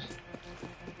grabs.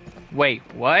 Wait,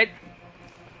 what?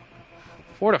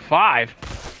 4 to 5?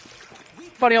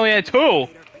 Thought he only had 2.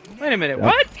 Wait a minute,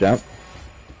 what? Jump.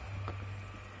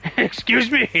 Excuse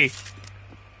me. Is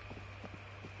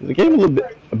the game a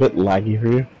bit laggy for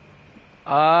you?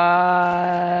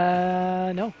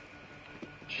 No.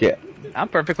 Shit. I'm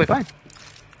perfectly fine.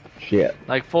 Shit.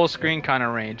 Like full screen kind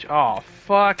of range. Oh,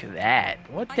 fuck that.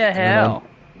 What the hell?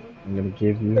 I'm gonna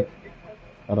give you...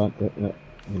 I'm gonna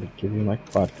give you my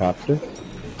quadcopter.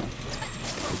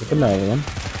 Look at another one.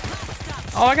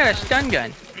 Oh, I got a stun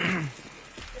gun.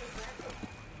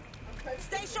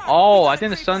 Oh, I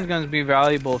think the stun gun's be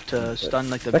valuable to stun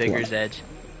like the Second Vigor's one. edge.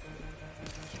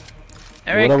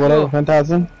 Alright, Whatever, cool.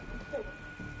 Phantasm.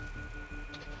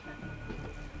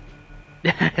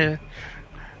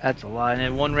 That's a lot. And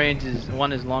then one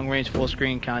is long range, full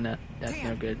screen, kinda. That's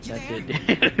no good. That's it.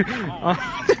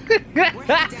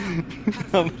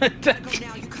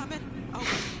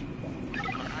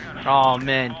 Oh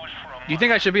man, do you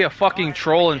think I should be a fucking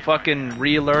troll and fucking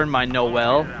relearn my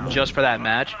Noel just for that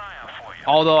match?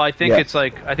 Although I think it's a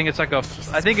either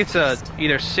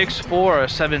 6-4 or a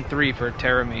 7-3 for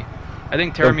Terami. I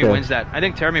think Terami wins that. I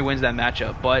think Terami wins that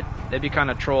matchup, but it'd be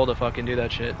kind of troll to fucking do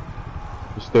that shit.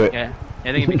 Just do it. Yeah, I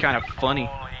think it'd be kind of funny.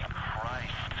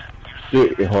 Do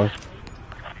it, you whore.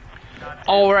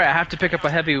 Oh right, I have to pick up a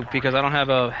heavy because I don't have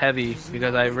a heavy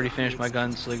because I already finished my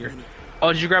gunslinger.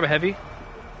 Oh, did you grab a heavy?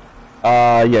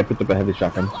 Yeah, I picked up a heavy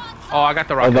shotgun. Oh, I got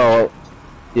the rocket. Although,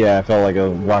 yeah, I felt like a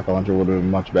rocket launcher would have been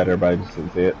much better, but I just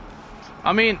didn't see it.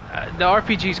 I mean, the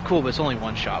RPG's cool, but it's only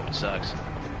one shot, which sucks.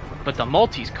 But the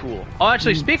multi's cool. Oh,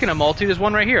 actually, speaking of multi, there's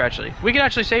one right here, actually. We can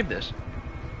actually save this.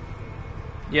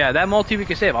 Yeah, that multi we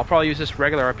can save. I'll probably use this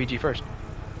regular RPG first.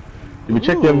 Did we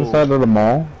check the other side of the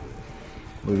mall?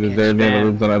 Is there any other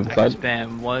rooms on the other side?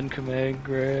 Spam one command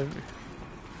grab.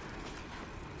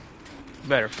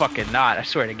 Better fucking not, I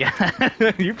swear to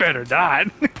God. You better not.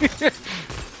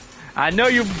 I know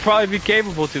you'll probably be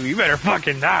capable to. You better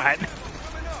fucking not.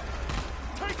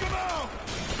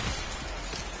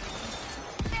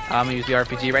 I'm gonna use the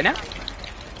RPG right now.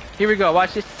 Here we go,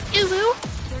 watch this.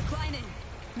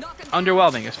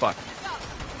 Underwhelming as fuck.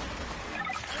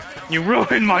 You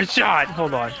ruined my shot!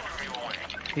 Hold on.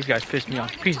 These guys pissed me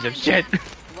off. Pieces of shit.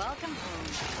 Welcome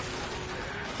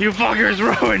home. You fuckers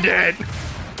ruined it!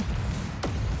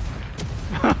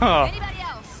 Anybody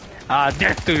else?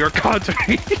 Death to your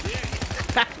country!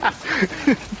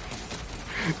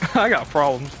 I got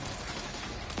problems.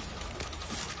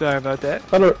 Sorry about that.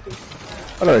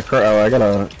 I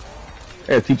gotta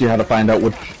teach you how to find out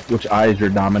which eye is your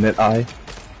dominant eye.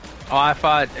 Oh, I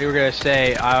thought you were gonna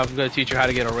say, I'm gonna teach you how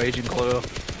to get a raging glow.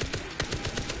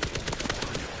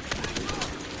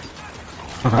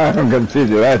 I'm gonna teach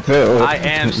you that too. I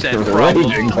am said problem.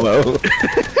 Raging glow.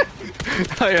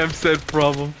 I am said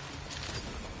problem.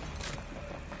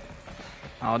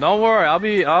 Oh, don't worry,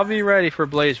 I'll be ready for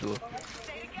BlazBlue.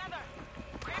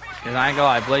 Cause I ain't gonna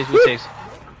lie, BlazBlue takes.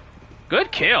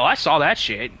 Good kill, I saw that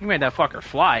shit. You made that fucker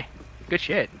fly. Good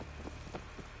shit.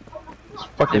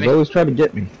 Fuckers always try to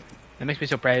get me. That makes me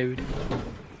so proud.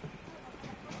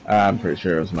 I'm pretty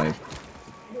sure it was my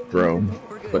drone.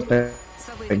 We're good. But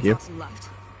Subway thank the you. Thompson left.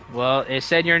 Well, it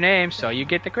said your name, so you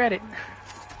get the credit.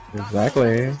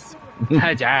 Exactly.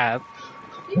 Good job.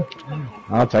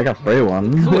 I'll take a free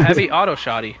one. Ooh, heavy auto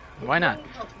shotty. Why not?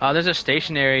 There's a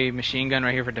stationary machine gun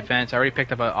right here for defense. I already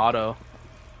picked up an auto.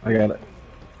 I got it.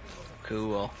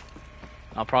 Cool.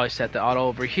 I'll probably set the auto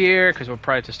over here because we'll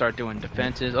probably have to start doing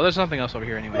defenses. Oh, there's something else over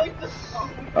here anyway.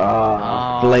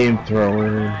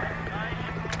 Flamethrower.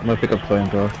 I'm gonna pick up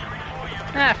flamethrower.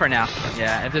 For now.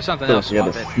 Yeah, if there's something So else, you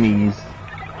swap gotta it. sneeze.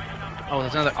 Oh,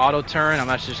 there's another auto turn. I'm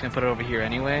actually just gonna put it over here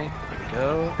anyway. There we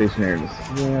go. Stationary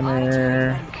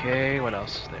scanner. Okay, what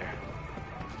else is there?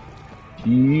 Do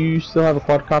you still have a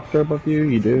quadcopter above you?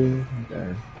 You do?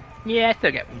 Okay. Yeah, I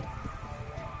still get one.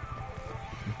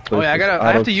 So Oh yeah, it's just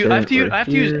I have to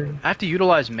auto-turn use right I have to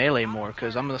utilize melee more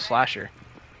because I'm the slasher.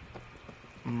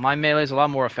 My melee is a lot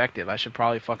more effective. I should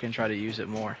probably fucking try to use it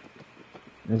more.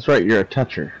 here. That's right, you're a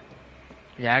toucher.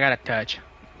 Yeah, I gotta touch.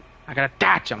 I gotta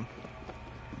touch them.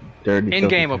 Dirty. In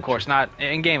game, filthy of course, not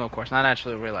in game, of course, not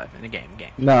actually real life. In the game,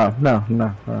 game. No.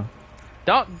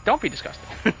 Don't be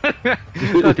disgusting.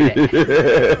 Don't do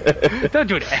that. Don't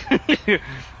do that.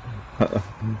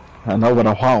 I know what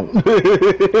I want.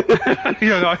 You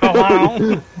know,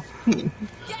 oh, Get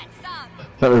some.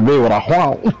 That would be what I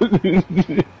want.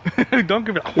 wow. Don't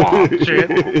give me a wow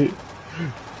shit.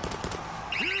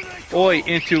 Oi,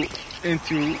 into.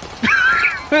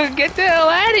 Get the hell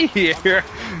out of here.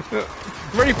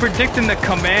 I'm already predicting the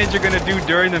commands you're gonna do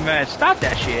during the match. Stop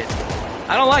that shit.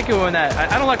 I don't like it when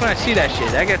I don't like when I see that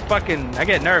shit. I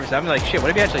get nervous. I'm like, shit, what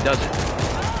if he actually does it?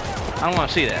 I don't want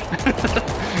to see that.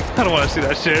 I don't want to see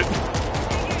that shit.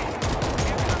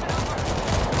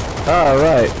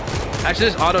 Alright. Actually,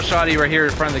 this auto shotty right here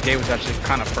in front of the gate was actually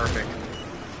kind of perfect.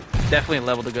 Definitely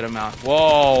leveled a good amount.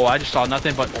 Whoa, I just saw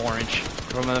nothing but orange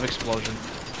from an explosion.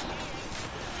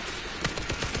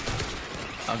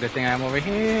 Oh, good thing I'm over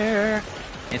here.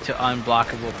 Into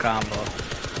unblockable combo.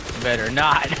 Better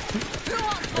not.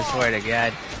 I swear to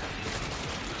God.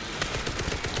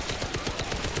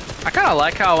 I kind of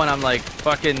like how when I'm like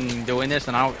fucking doing this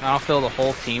and I don't fill the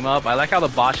whole team up. I like how the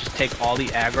bots just take all the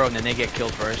aggro and then they get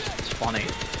killed first. It's funny.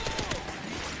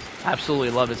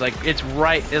 Absolutely love it. It's like it's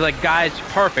right. It's like guys,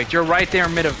 perfect. You're right there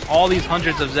in mid of all these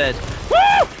hundreds of Zeds.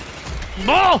 Woo!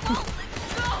 Ball!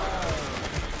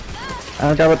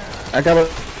 I got it. That's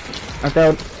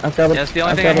the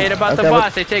only thing I hate about the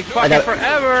bots. They take fucking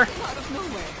forever.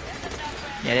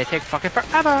 Yeah, they take fucking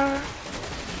forever.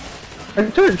 I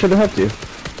should have helped you.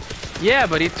 Yeah,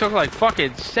 but he took like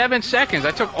fucking 7 seconds.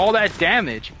 I took all that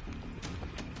damage.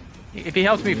 If he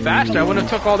helped me faster, I wouldn't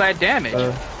have took all that damage.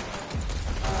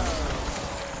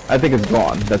 I think it's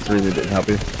gone. That's the reason it didn't help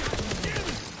you.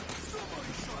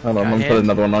 Hold on, I'm gonna put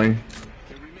another one on you.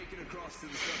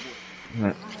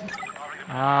 Alright.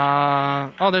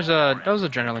 Oh, there's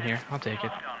adrenaline here. I'll take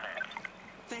it.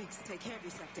 Thanks. Take care of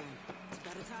yourself, Dan. It's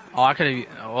better time. Oh, I could have.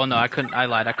 Oh no, I couldn't. I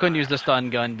lied. I couldn't use the stun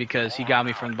gun because he got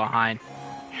me from behind.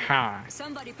 Huh.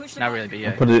 Somebody push the Not button. really, but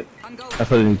I yeah. put it. I'm going. I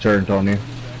put it in turret on you.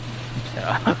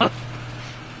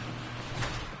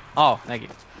 Oh, thank you.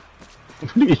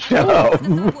 Shut up.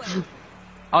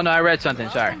 Oh no, I read something.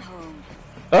 Sorry. Home.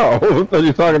 Oh, I thought you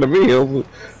were talking to me. I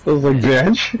was like,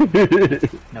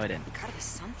 bitch. No, I didn't. Gotta be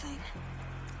something.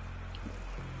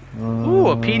 Ooh,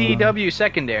 a PDW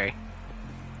secondary.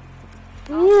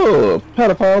 Ooh,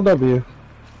 pedophile W.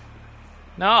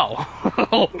 No.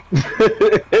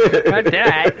 Not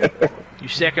that. You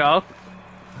sicko.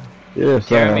 Yes,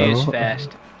 Jeremy is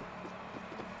fast.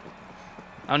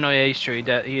 Oh no, yeah, he's true.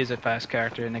 He is a fast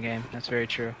character in the game. That's very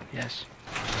true. Yes.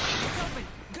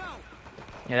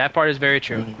 Yeah, that part is very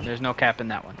true. There's no cap in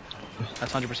that one.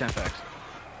 That's 100% facts.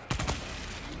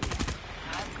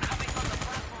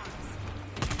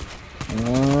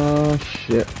 Oh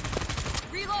shit.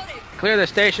 Reloading. Clear the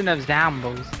station of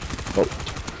Zambos.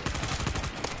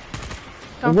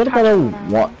 And what if I don't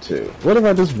want to? What if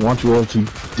I just want you all to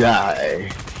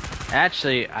die?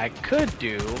 Actually, I could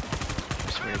do. I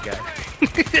swear to God.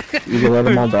 You can let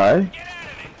them all die?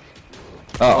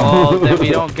 Oh, then we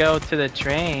Oh. don't go to the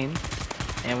train,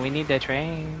 and we need the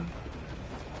train.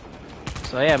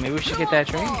 So yeah, maybe we should get that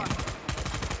train.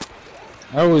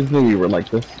 I always knew you were like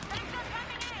this.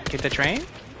 Get the train?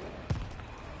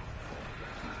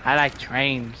 I like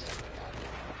trains.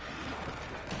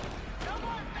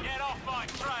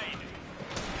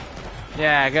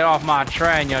 Yeah, get off my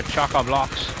train, you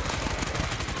choco-blocks.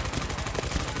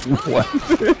 What?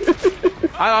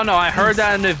 I don't know, I heard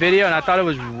that in the video and I thought it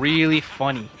was really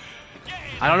funny.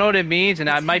 I don't know what it means, and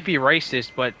I might be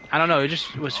racist, but I don't know. It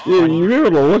just was Yeah, funny. you're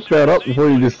able to look that up before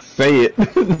you just say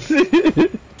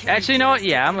it. Actually, you know what?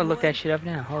 Yeah, I'm gonna look that shit up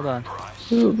now. Hold on.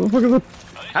 What the fuck is it?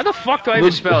 How the fuck do I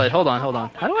even spell it? Hold on, hold on.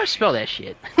 How do I spell that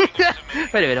shit? Wait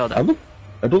a minute, hold on.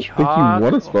 I don't think you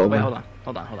want to spell Wait, that. hold on,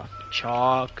 hold on, hold on.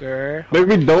 Chalker.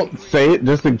 Maybe don't say it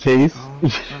just in case.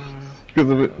 Because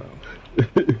of it.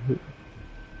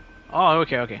 Oh,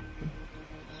 okay, okay.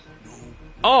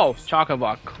 Oh,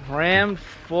 chocolate crammed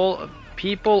full of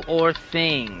people or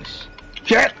things.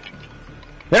 Shit!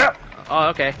 Yep! Oh,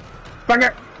 okay. Fuck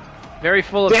it! Very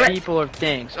full of Damn it. people or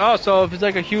things. Oh, so if it's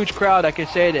like a huge crowd, I can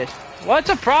say this. What's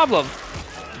a problem?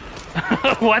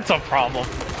 What's a problem?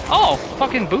 Oh,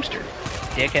 fucking booster.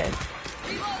 Dickhead.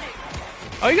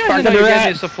 Oh, you guys Fucking didn't know you rats.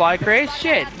 guys did supply crates?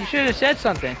 Shit, you should have said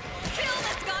something. Kill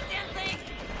this goddamn thing!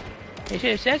 You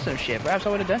should have said some shit. Perhaps I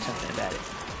would have done something about it.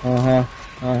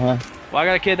 Uh-huh. Well, I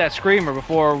gotta kill that screamer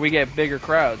before we get bigger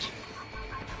crowds.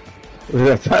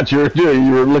 That's not your doing.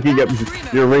 You were looking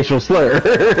at your racial slur.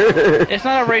 It's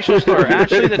not a racial slur.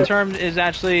 Actually, the term is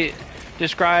actually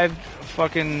described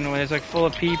fucking when it's like full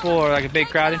of people or like a big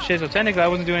crowd and shit. So technically, I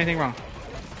wasn't doing anything wrong.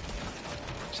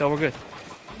 So we're good.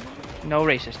 No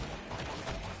racist.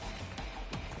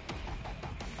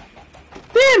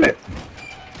 Damn it!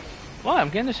 What? I'm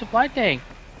getting the supply thing.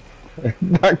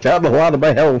 Knocked out a lot of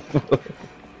my health.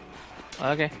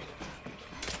 Okay.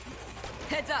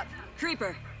 Heads up!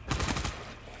 Creeper!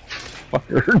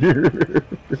 Fucker.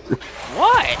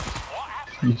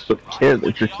 What? You don't care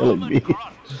that you're killing me.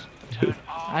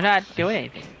 I'm not doing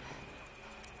anything.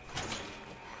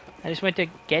 I just went to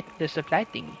get the supply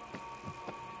thingy.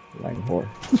 Lying whore.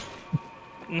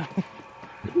 No.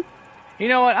 You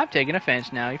know what? I'm taking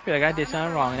offense now. You feel like I did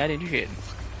something wrong and I didn't do shit.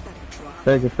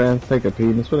 Take a fence, take a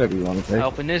penis, whatever you want to take.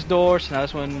 Open this door, so now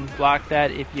this one block that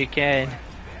if you can.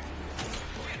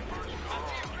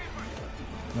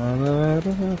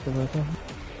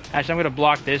 Actually, I'm gonna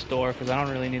block this door because I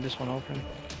don't really need this one open.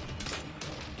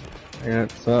 I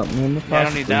got something in the Yeah, I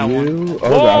don't box need for that you. one. Oh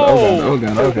god, oh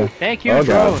god, oh god. Thank you, Oh,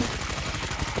 God. drone.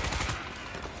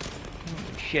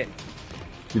 Shit.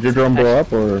 Did your drone blow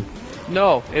up or?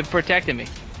 No, it protected me.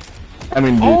 I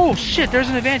mean, Oh shit! There's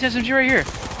an advanced SMG right here.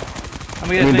 I'm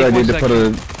gonna I make need one to put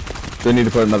second. they need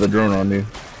to put another drone on you.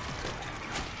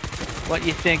 What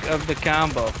you think of the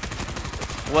combo?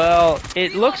 Well,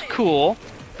 it looks cool,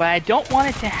 but I don't want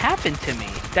it to happen to me.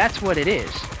 That's what it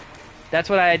is. That's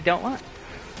what I don't want.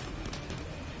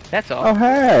 That's all. Oh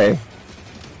hey!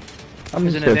 I'm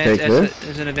There's just an gonna take advanced this.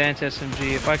 there's an advanced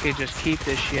SMG. If I could just keep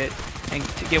this shit and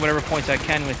to get whatever points I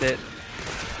can with it.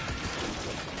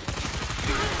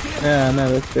 Yeah,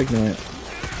 no, that's ignorant.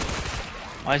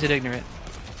 Why is it ignorant?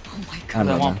 Oh my I Does don't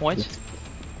I want know. points?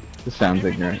 This sounds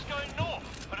ignorant.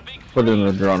 Put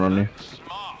another drone on you.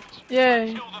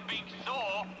 Yay!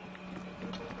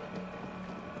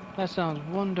 That sounds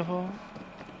wonderful.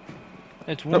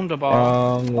 It's wonderful.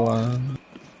 Wrong one.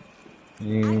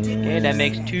 Okay, that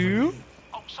makes 2.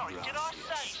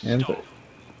 And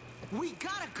We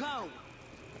gotta go.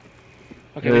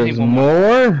 Okay, we just there's need one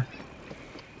more. more.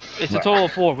 It's a total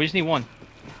of 4. We just need 1.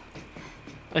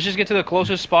 Let's just get to the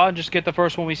closest spot and just get the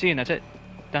first one we see, and that's it.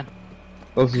 Done.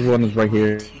 Closest one is right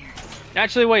here.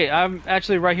 Actually, wait. I'm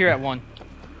actually right here at 1.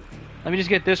 Let me just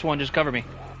get this one. Just cover me.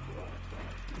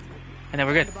 And then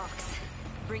we're good. The box.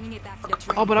 Bringing it back to the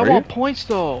train. Oh, but I Are want you? points,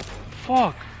 though.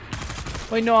 Fuck.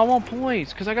 Wait, no, I want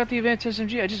points. Because I got the advanced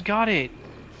SMG. I just got it.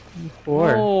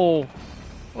 Four. Oh.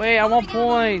 Wait, I want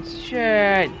points.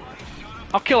 Shit.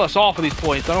 I'll kill us all for these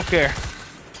points. I don't care.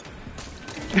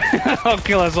 I'll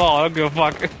kill us all. I don't give a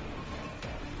fuck.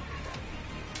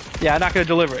 Yeah, I'm not gonna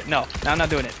deliver it. No, I'm not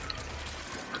doing it.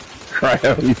 Cry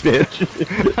out, you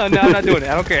bitch. No, I'm not doing it.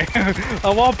 I don't care. I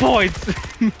want points.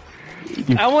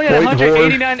 I only had Point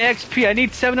 189 XP. I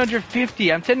need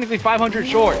 750. I'm technically 500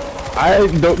 short. I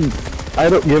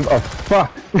don't give a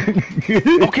fuck.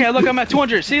 Okay, look, I'm at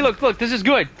 200. See, look, this is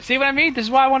good. See what I mean? This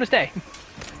is why I want to stay.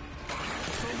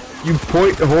 You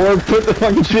point whore, put the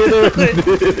fucking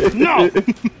shit in. No.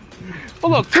 Oh,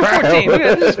 look, 214. Look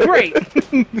at this. This is great.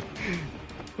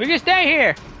 We can stay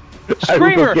here. I will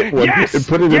go Screamer. get one Yes. and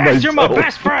put it in Yes, you're my myself.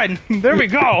 best friend. There we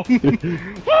go.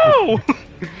 Woo.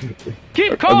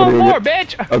 Keep I'm calling gonna more, go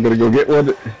bitch. I'm gonna go get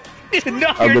one. No,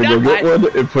 I'm you're gonna go get not.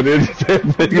 one and put it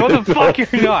in. No, the fuck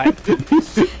you're not.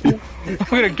 I'm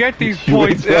gonna get these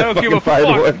points. And I don't give a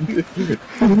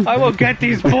fuck. I will get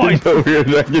these points. No, you're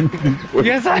not getting these points.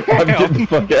 Yes, I I'm getting the am.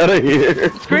 fuck out of here.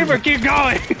 Screamer, keep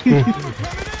going.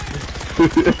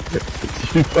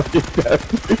 You fucking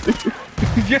bastard.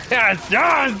 Yes,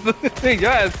 yes,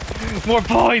 yes. More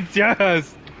points.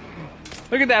 Yes.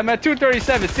 Look at that. I'm at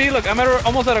 237. See, look, I'm at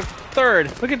almost at a third.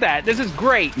 Look at that. This is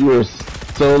great. You're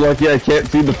so lucky I can't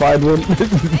see the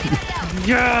 5-1.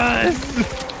 Yes.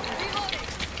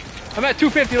 I'm at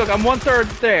 250. Look, I'm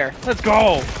 1/3 there. Let's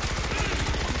go.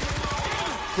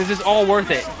 This is all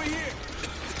worth it.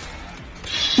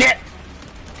 Shit!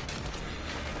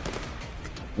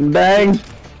 Bang!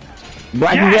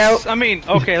 Blacking Yes. out. I mean,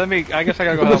 okay. I guess I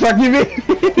gotta go What the help. fuck you mean?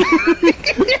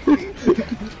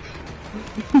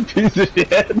 Piece of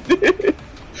shit.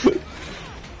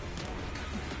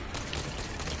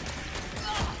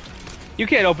 You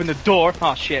can't open the door.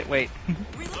 Oh shit! Wait.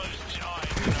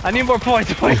 I need more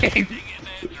points. Wait.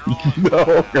 No,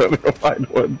 I'm gonna go find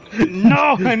one.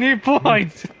 No, I need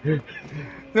points.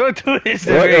 Don't do this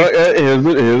to me. Here's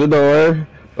the door.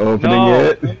 Opening No.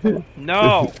 it.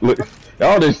 No. Look.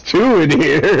 Oh, there's 2 in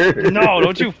here. No,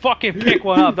 don't you fucking pick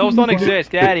one up. Those don't exist.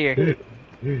 Get out of here.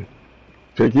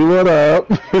 Picking one up.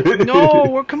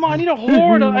 No, come on. I need a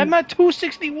horde. I'm at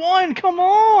 261. Come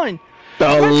on.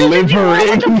 Delivering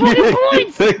fucking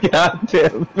points. the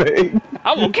goddamn thing.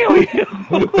 I will kill you.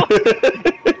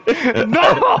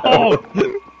 No.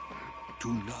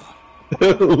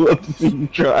 Let's see you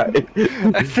try.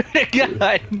 I swear to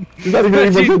God. Not even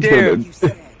Don't you able to dare. do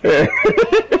it.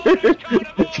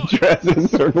 Dress in a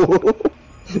circle.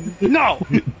 No.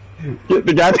 Get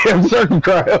the goddamn circle,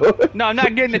 cryo. No, I'm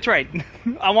not getting the trait.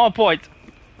 I want points.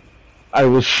 I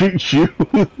will shoot you.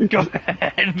 Go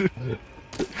ahead.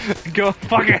 Go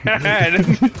fucking ahead.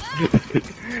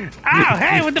 Ow,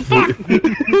 hey, what the fuck?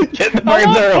 Get the I brains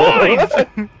want arrow. points.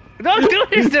 Don't do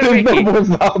this to There's no me. more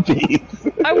zombies.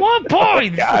 I want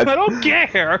points. God. I don't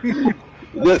care.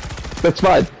 That's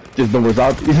fine. There's no more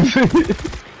zombies.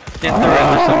 Get the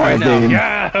rest of right now. Dane.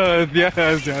 Yes.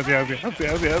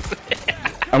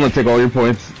 I'm gonna take all your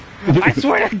points. I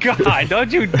swear to God,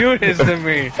 don't you do this to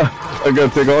me. I'm gonna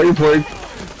take all your points.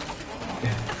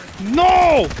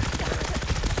 No!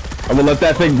 I'm gonna let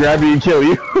that thing grab you and kill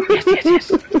you.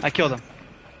 Yes. I killed him.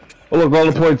 Oh look, all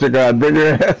the points are gone. Bring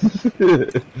your ass.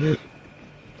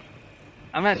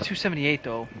 I'm at 278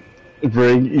 though.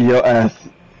 Bring your ass.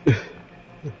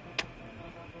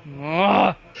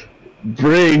 Ugh.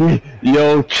 Bring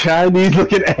your Chinese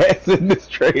looking ass in this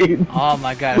train. Oh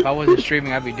my God, if I wasn't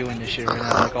streaming, I'd be doing this shit right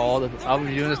now. Like I would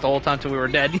be doing this the whole time till we were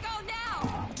dead. Do you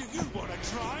want to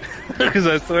try? Because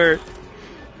I swear.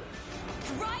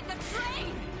 Drive the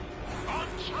train! I'm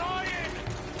trying.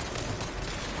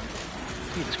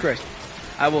 Jesus Christ.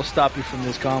 I will stop you from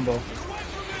this combo.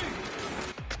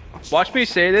 Watch me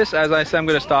say this as I say I'm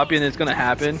gonna stop you and it's gonna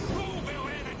happen.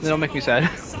 Then it'll make me sad.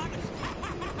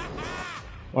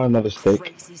 Or another steak.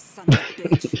 Crazy son of a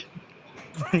bitch.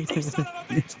 Crazy son of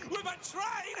a bitch with a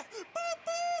train. Boop,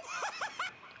 boop.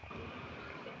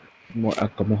 More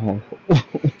alcohol.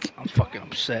 I'm fucking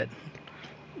upset.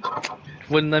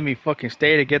 Wouldn't let me fucking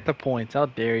stay to get the points. How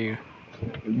dare you?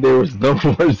 There was no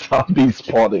more zombies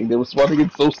spawning. They were spawning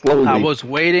it so slowly. I was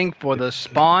waiting for the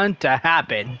spawn to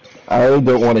happen. I really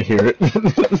don't want to hear it.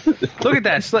 Look at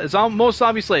that. Most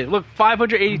zombie slave. Look,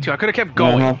 582. I could have kept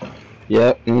going. Uh-huh.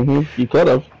 Yeah, You could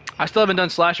have. I still haven't done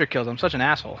slasher kills. I'm such an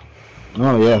asshole.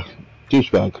 Oh, yeah.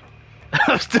 Douchebag.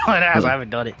 I'm still an ass. I haven't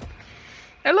done it.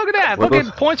 Hey, look at that. What Fucking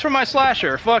else? points for my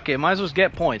slasher. Fuck it. Might as well just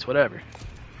get points. Whatever.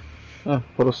 Oh,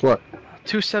 what a slut.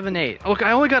 278. Look,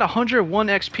 I only got 101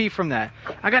 XP from that.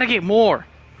 I gotta get more.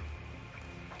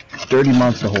 Dirty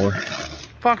monster whore.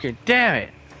 Fucking damn it.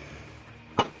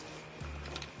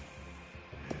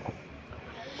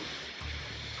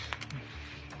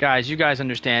 Guys, you guys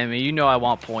understand me. You know I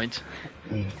want points.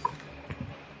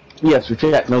 Yes, your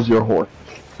chat knows you're a whore.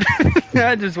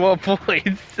 I just want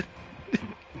points.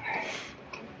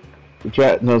 Your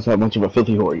chat knows how much of a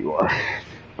filthy whore you are.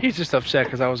 He's just upset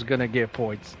because I was gonna get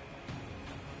points.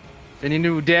 And he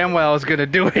knew damn well I was gonna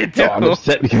do it too. No, I'm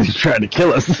upset because he's trying to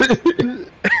kill us.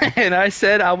 And I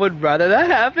said I would rather that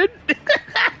happen.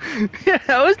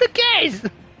 That was the case.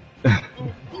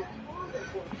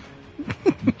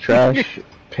 Trash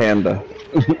panda.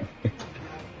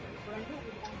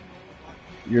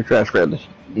 You're a trash panda.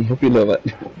 I hope you know that.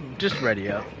 Just ready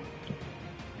up.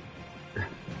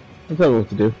 I'll tell you what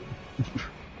to do.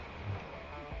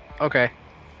 Okay.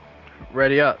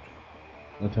 Ready up.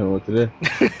 I'll tell you what to do.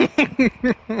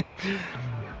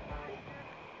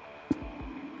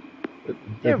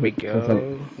 There we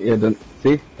go. Yeah,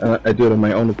 see? I do it on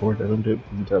my own accord. I don't do it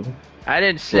because you tell me. I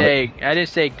didn't say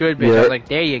good, bitch. I Yeah. was like,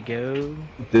 there you go.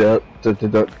 Don't tell me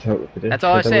what to do. That's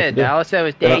all I Tell me what to said. do. All I said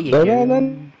was, there you No. go.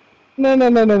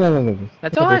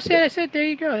 That's all I said. I Tell said, there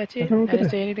you go. That's it. Tell me I what to didn't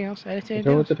do. say anything else. I didn't say me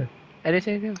anything what else. to do. I didn't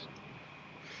say anything else.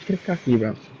 Get a cocky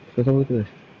about. Tell me what to do.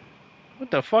 What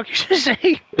the fuck you just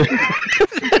say?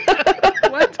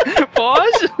 What?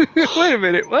 Pause? Wait a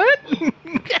minute, what?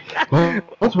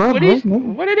 What's wrong?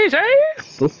 What did he say?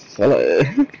 So silly.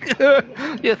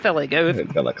 You fella goes.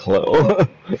 Got a clue.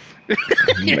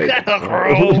 You got a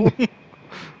crow.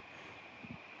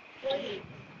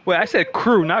 Wait, I said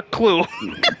crew, not clue.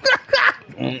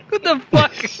 What the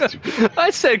fuck?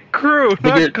 I said crew,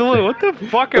 not clue. What the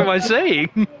fuck am I saying?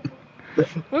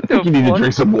 What the I think you need to fuck?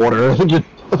 drink some water. I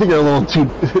think you're a little too.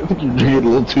 I think you're drinking a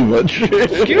little too much.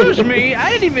 Excuse me,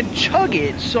 I didn't even chug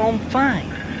it, so I'm fine.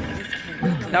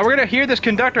 Now we're gonna hear this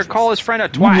conductor call his friend a You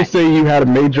just twat. say you had a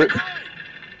major.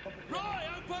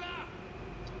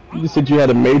 You just said you had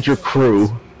a major crew.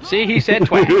 See, he said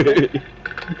twat.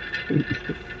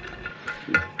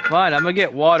 Fine, I'm gonna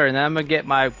get water, and then I'm gonna get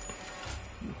my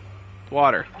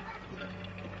water.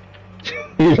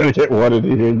 You're gonna get water to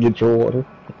here and get your water.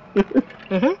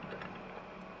 Mm-hmm.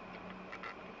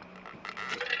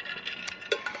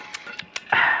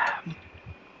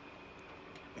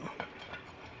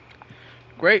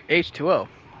 Great H2O.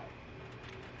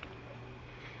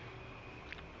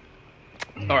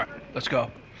 Alright, let's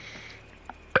go.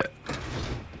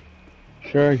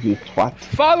 Sure, you twat.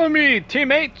 Follow me,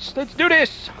 teammates! Let's do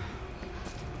this!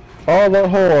 Oh, the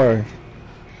whore.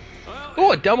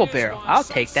 Oh, a double barrel. I'll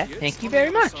take that. Thank you very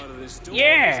much.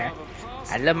 Yeah!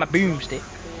 I love my boomstick.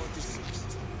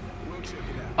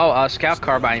 Oh, scout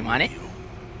carbine, you want it?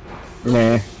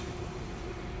 Nah.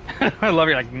 I love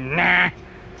you're like, nah. I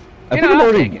You think know, I'm I'll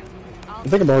already. take it. I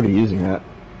think I'm already using that.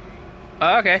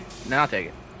 Oh, okay, then I'll take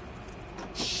it.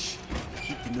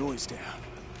 Keep the noise down.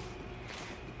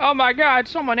 Oh my god,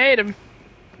 someone ate him.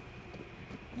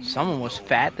 Someone was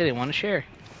fat, they didn't want to share.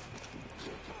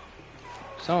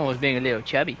 Someone was being a little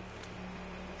chubby.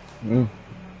 Mm.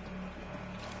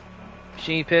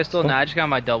 Machine pistol? Nah, I just got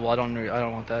my double. I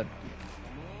don't want that.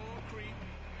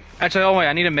 Actually, oh wait,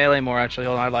 I need a melee more. Actually,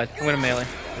 hold on, I lied. I'm gonna melee.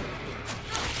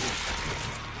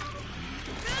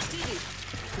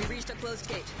 We reached a closed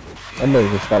gate. I know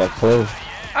just got a clue.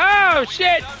 Oh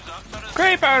shit!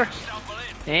 Creeper!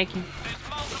 Thank you.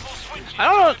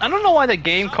 I don't know why the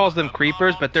game calls them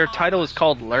creepers, but their title is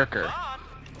called Lurker.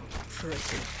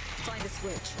 Find a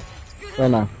switch. Oh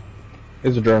no.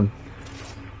 Here's a drone.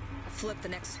 Flip the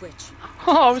next switch.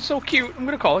 Oh, it's so cute. I'm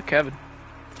gonna call it Kevin.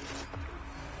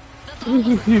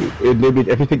 It named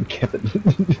everything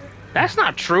Kevin. That's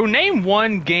not true. Name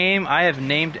one game I have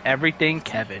named everything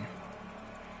Kevin.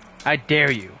 I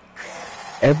dare you.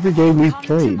 Every game we've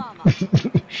played.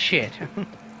 Shit.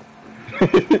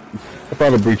 I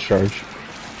found a breach charge.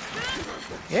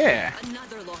 Yeah.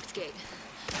 Another locked gate.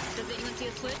 Does anyone see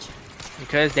a switch?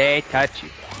 Because they touch you.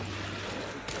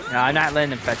 No, I'm not letting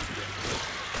them touch you.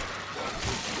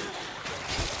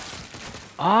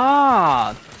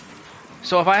 Ah.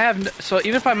 So if I have, so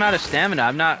even if I'm out of stamina,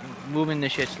 I'm not moving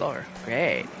this shit slower.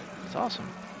 Great. That's awesome.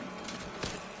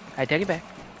 I take it back.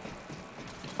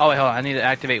 Oh wait, hold on. I need to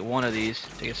activate one of these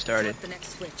to get started. Flip the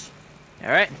next switch. All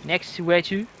right, next switch.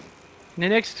 The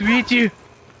next switch.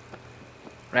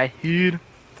 Right here.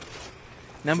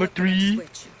 Number Flip the next 3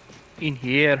 switch. in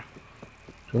here.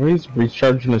 Can we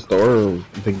recharge in the store or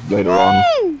I think later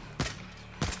on?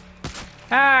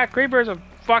 Ah, Creeper's a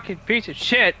fucking piece of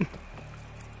shit.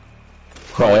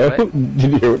 Quiet. What?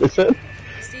 Did you hear what I said?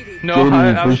 Stevie, No, Dude,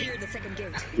 I was. clear the second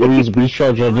gate. Will we use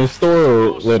recharge on this store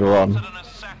or later on?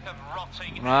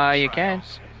 You can.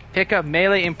 Pick up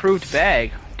melee improved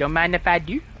bag. Don't mind if I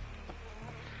do.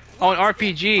 Oh, an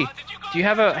RPG. Do you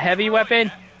have a heavy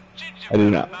weapon? I do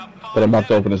not. But I'm about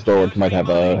to open this door, which might have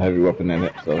a heavy weapon in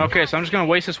it. So. Okay, so I'm just gonna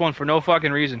waste this one for no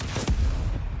fucking reason.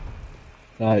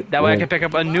 Alright, That way I can pick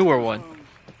up a newer one.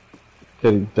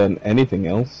 Could have done anything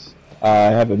else. I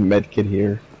have a med kit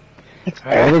here. That's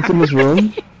all that's in this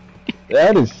room?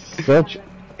 That is such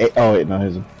a... Oh wait, no,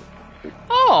 here's a...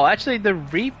 Oh, actually, the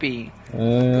Reapy.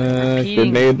 Repeating-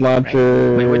 grenade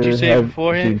launcher... Wait, what'd you say heavy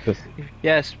beforehand? machine pistol.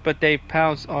 Yes, but they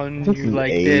pounce on This you is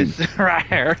like AIDS. this. Right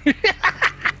here.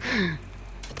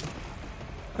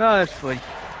 Oh, that's funny.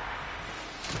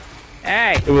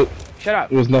 Hey, It was, shut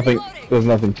up. it was nothing. It was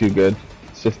nothing too good.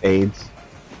 It's just AIDS.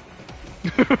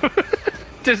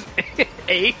 Just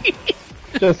AIDS?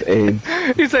 Just AIDS.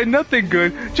 He said nothing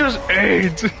good, just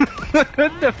AIDS.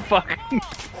 What the fuck?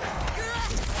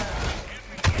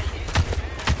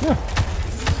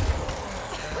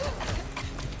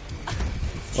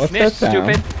 What's Missed, that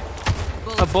sound?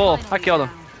 stupid. A bull. I killed him.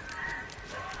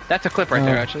 That's a clip right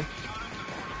there, Oh. actually.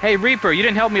 Hey, Reaper, you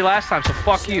didn't help me last time, so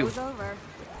fuck you. Show's over.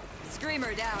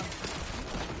 Screamer down.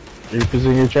 Are you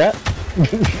in your chat?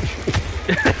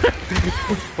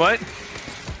 What?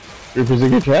 You're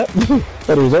in your chat?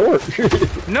 Thought it was at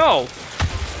work. No!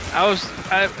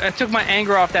 I took my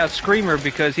anger off that screamer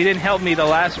because he didn't help me the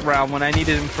last round when I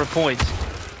needed him for points.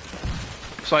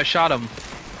 So I shot him.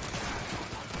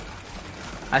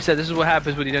 I said, this is what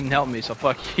happens when he didn't help me, so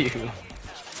fuck you.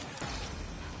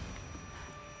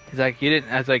 He's like, he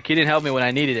didn't help me when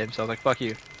I needed him, so I was like, fuck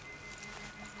you.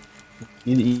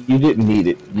 You didn't need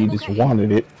it. You just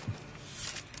wanted it.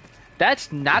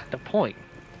 That's not the point.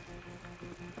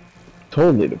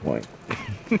 Totally the point.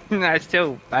 I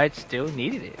still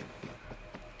needed it.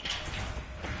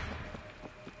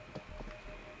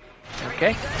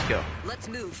 Okay, let's go. Let's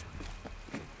move.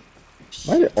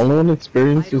 Am I the only one that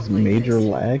experiences major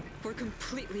lag? We're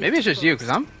completely Maybe it's just you, because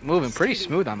exposed. I'm moving pretty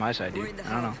smooth on my side, dude.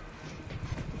 I don't know.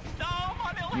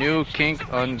 New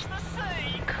kink uncooked.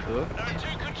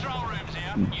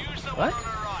 What?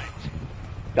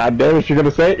 God damn it, you're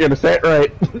gonna say it? You're gonna say it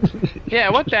right. Yeah,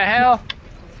 what the hell?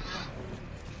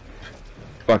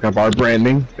 Fuck up our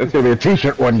branding. That's gonna be a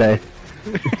t-shirt one day.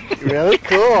 Really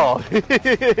cool.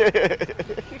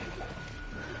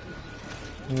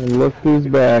 And look who's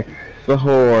back. The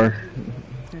whore.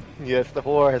 Yes, the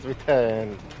whore has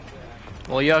returned.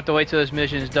 Well, you have to wait till this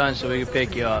mission's done so we can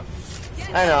pick you up.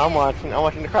 I know. I'm watching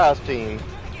the cross team.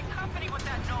 Get company with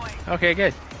that noise. Okay,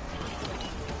 good.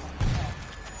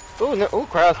 Ooh, no, ooh,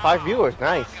 crowds, 5 viewers.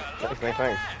 Nice.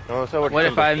 Nice. Oh, so What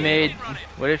if I made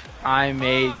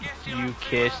you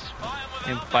kiss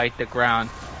and bite the ground?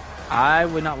 I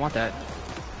would not want that.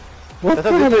 What That's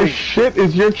kind what of they- shit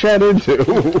is your chat into?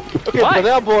 Okay, What?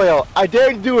 Banana Boyle, I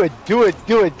dare you to do it.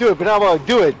 Do it. Banana Boyle,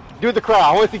 do it. Do it the crowd.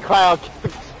 I want to see crowd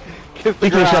kiss the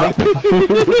You can shut ground. up.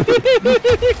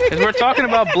 Because we're talking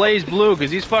about Blaze Blue, because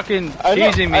he's fucking I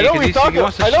know- teasing me I know what because he's talking- he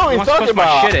wants to, I know what he he's wants to talking push my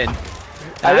about. shit in.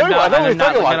 I know what he's I'm talking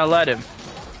not about. gonna let him.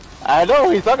 I know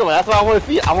what he's talking about. That's what I want to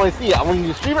see. I want to see it. I want you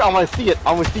to stream it. I want to see it.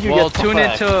 I want to see you We'll get tune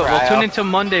fucked, into crowd.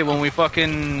 Monday when we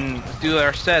fucking do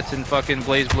our sets in fucking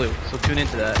Blaze Blue. So tune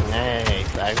into that.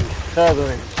 Nice.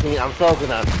 I'm so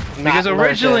gonna. Because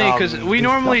originally, because we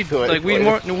normally like we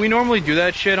more. normally do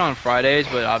that shit on Fridays,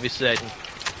 but obviously that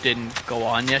didn't go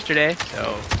on yesterday,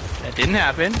 so that didn't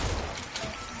happen.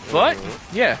 But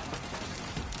yeah,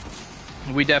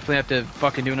 we definitely have to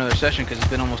fucking do another session because it's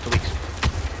been almost a week.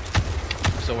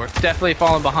 So we're definitely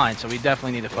falling behind. So we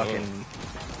definitely need to fucking.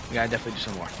 We gotta definitely do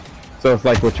some more. So it's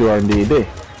like what you are in D&D.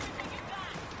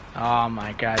 Oh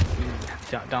my god!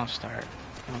 Don't start.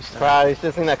 Don't start. Crowd, he's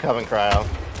just in that coming, crowd.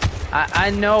 I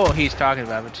know what he's talking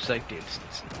about, but just like, dude,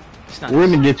 it's not. We're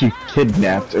gonna get you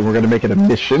kidnapped and we're gonna make it a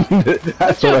mission.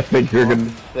 That's what I think you're gonna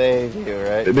Save you,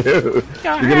 right? do. You're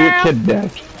gonna get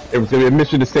kidnapped. It was gonna be a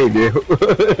mission to save you.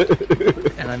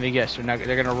 And let me guess,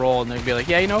 they're gonna roll and they'll be like,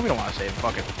 yeah, you know, we don't want to save him.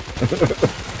 Fuck it.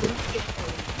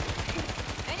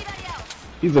 Anybody else?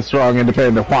 He's a strong,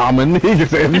 independent woman. He can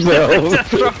save himself.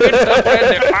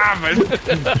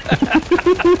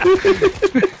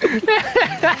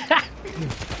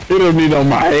 He don't need no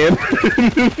man.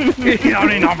 You don't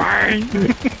need no mind.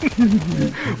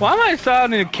 Why am I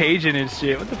sounding Cajun and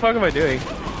shit? What the fuck am I doing?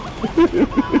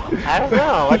 I don't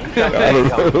know. What the fuck? I don't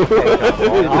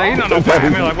know. Like, you don't know That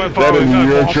Batman, is- like, what that fuck is is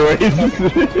your that?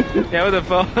 choice. Yeah, what the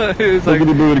fuck? It was Look like, at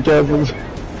the movie castles.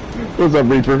 What's up,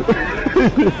 Reaper?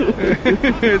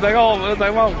 it's like, oh, it's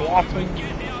like, well, waffling.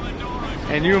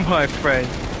 And you, my friend,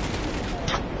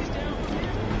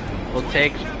 will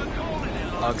take.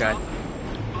 Oh god.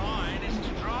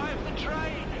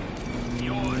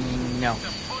 No.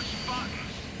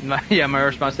 Yeah, my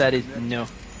response to that is no.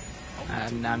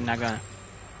 I'm not gonna.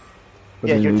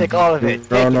 Yeah, you take all of it.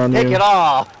 Thrown on Take you. it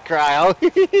all, crowd.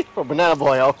 For Banana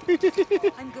Boyle.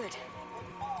 I'm good.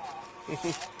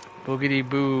 Boogity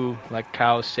boo, like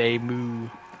cows say moo.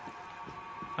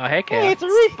 Oh, heck Hey, yeah. it's a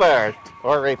Reaper.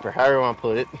 Or Reaper, however you want to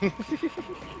put it.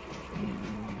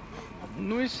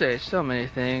 We say so many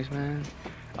things, man.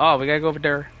 Oh, we gotta go over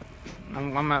there.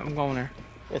 I'm going there.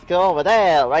 Let's go over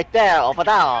there, right there, over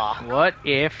there. What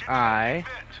if?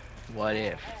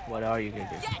 What are you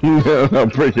gonna do? I'll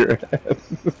break your ass.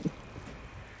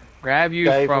 Grab you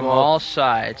Guy from from all all-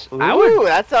 sides. Ooh, I would.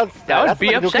 that sounds. that would that's be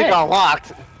like a new upset. kick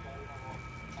unlocked.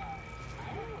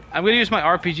 I'm gonna use my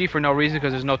RPG for no reason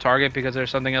because there's no target because there's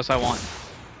something else I want.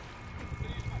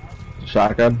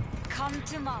 Shotgun. Come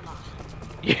to mama.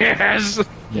 Yes.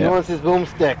 He wants his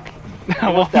boomstick. I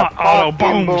want my That auto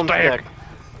fucking boomstick.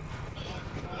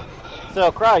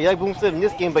 So, crowd, you like boomstick in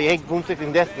this game, but you hate boomsticks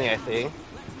in Destiny, I see.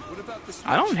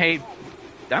 I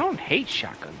don't hate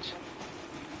shotguns.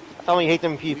 Tell me you hate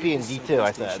them in PvP and D2,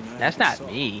 I said. That's not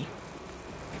me.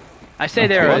 I say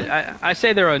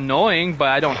they're annoying, but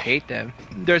I don't hate them.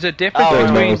 There's a difference Oh,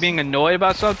 between nice. being annoyed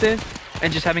about something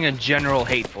and just having a general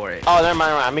hate for it. Oh, never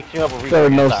mind, I'm mixing you up with There are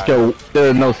Reaper. no sorry. skill. There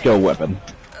are no skill weapon.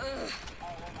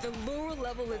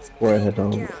 Before I head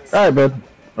home. Alright, bud.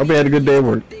 Hope you had a good day at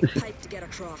work. Big pipe to get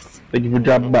across. Thank you for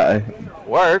dropping by.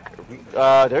 Work?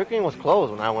 Dairy Queen was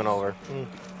closed when I went over.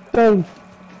 So,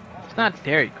 It's not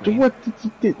Dairy Queen. what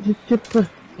did you get for...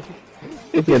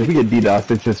 Again, if we get DDoS,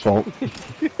 it's his fault. Why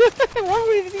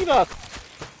would we do that?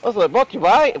 I was like, what you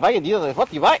buy? If I can do this,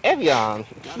 what you buy? Evian.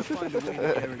 Gotta find a way to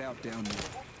get it out down there.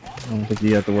 I don't think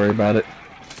you have to worry about it.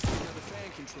 Another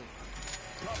fan control.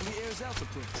 Probably airs out the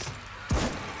place.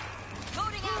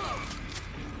 Loading ammo.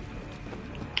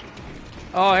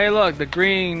 Oh, hey, look, the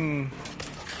green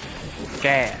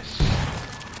gas.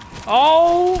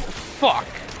 Oh, fuck.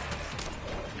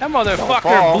 That fall.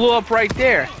 motherfucker blew up right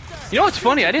there. You know what's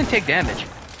funny? I didn't take damage.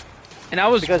 And I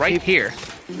was Because right here.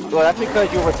 Well, that's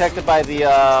because you were protected by the,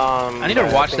 I need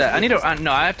to watch that. I need to,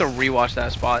 no, I have to rewatch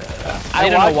that spot. I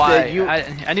need to know watched why.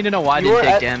 it. I need to know why I You didn't were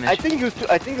take at- damage. I think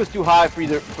it was too high for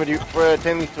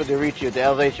attendance for to reach you. The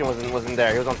elevation wasn't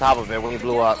there. He was on top of it when he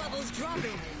blew up. Levels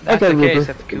dropping. That's Okay, the case. Rupert.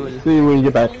 That's the case. See you when you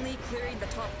get back. Only clearing the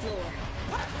top floor.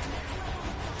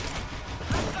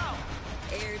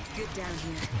 Air's good down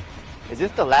here. Is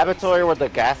this the laboratory where the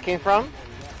gas came from?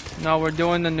 No, we're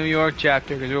doing the New York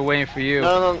chapter because we're waiting for you.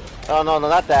 No,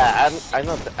 not that. I'm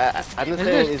not. I'm just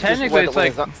saying. This technically it's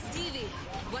like. Stevie,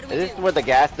 what do we Is this do? where the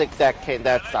gas stick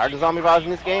that started zombie virus in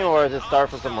this game, or does it start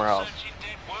from somewhere else?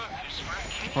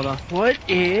 Hold on. What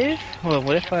if? Hold on.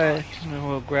 What if I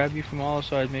will grab you from all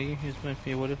sides, making his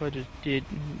me? What if I just did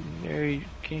very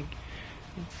kink?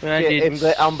 But I Yeah, did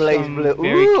on Blaze some Blue.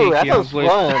 very Ooh, kinky that on sounds Blaze-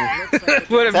 fun.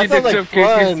 What if That you sounds did like some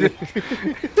fun. kinky?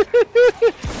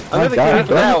 I'm My gonna God, keep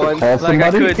that don't one. call Like I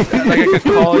somebody. could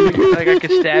call you, like I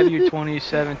could stab you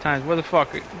 27 times. What the fuck?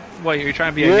 What, you're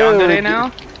trying to be a Yeah, yandere we-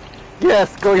 now?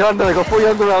 Yes, go yonder. Go for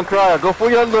yonder round cryo. Go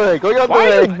for yonder. Go yonder.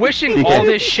 Why are you wishing all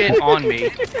this shit on me?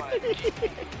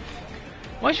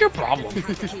 What's your problem?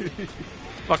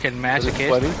 Fucking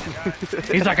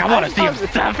masochist. He's like, I want to see him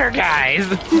suffer, guys.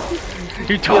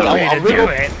 You told me to do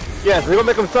it. Yes, we're gonna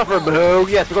make them suffer, boo.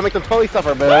 Yes, we're gonna make them totally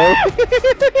suffer, boo.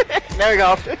 There we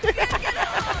go.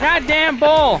 Goddamn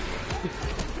bull.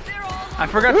 I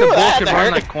forgot the Ooh, bull that could run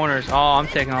hurt. like corners. Oh, I'm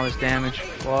taking all this damage.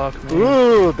 Fuck me.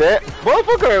 Ooh, that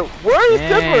motherfucker. Where is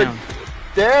Damn. Timber?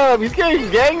 Damn, he's getting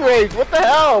gang raped. What the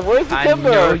hell? Where's the I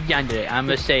know Timber? yandere. I'm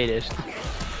a sadist.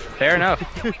 Fair enough.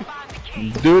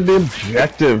 Doing the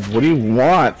objective. What do you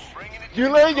want? You're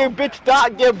letting your bitch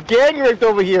dot get gang raped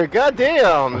over here. God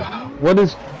damn. What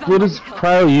does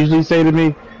Cryo usually say to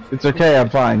me? It's okay, I'm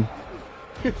fine.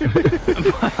 I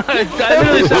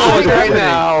literally said what was right happening.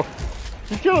 now.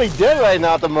 He's currently dead right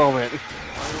now at the moment.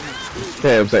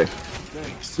 Okay, I'm safe.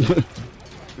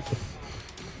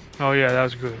 Oh yeah, that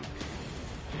was good.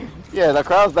 Yeah, the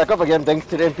crowd's back up again thanks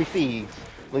to the NPCs.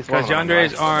 At least one Because of them,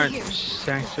 yanderes right? aren't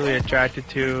sexually attracted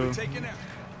to Taken out.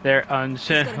 their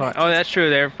Oh, that's true.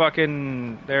 They're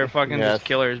fucking Yes. just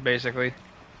killers, basically.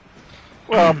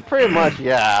 Well, pretty much,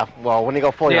 yeah. Well, when you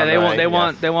go full Yeah, they yonder,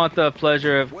 want they want the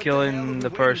pleasure of killing the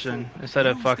person instead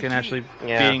of fucking actually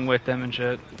Yeah. being with them and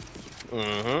shit.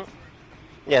 Mm-hmm.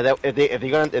 Yeah, if they're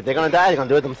gonna die, they're gonna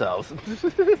do it themselves.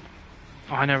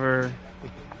 Oh, I never.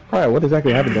 Cryo, what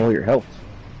exactly happened to all your health?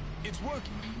 It's working.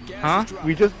 Gas Huh? is dropping.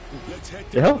 we just Let's head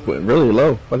Your health went really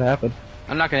low. What happened?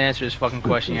 I'm not gonna answer this fucking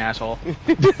question, you asshole.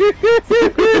 You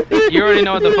already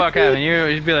know what the fuck happened.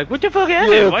 You'd be like, "What the fuck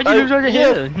happened? Yes, Why'd you lose all your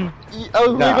yes. head?" I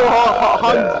was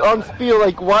legal on spiel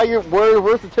like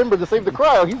where's the Timber to save the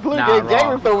crowd? He's literally Nah, getting gang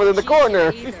wrong. raped over in the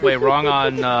corner. Wait, wrong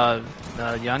on the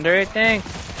yandere thing.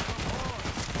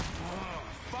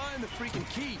 Find the freaking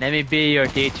key. Let me be your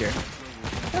teacher.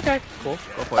 Okay, cool.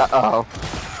 Go for it. Uh-oh.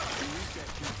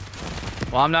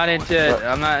 Well, I'm not into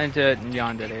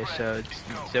yandere, so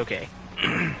it's okay.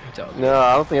 So No,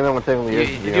 I don't think anyone technically is.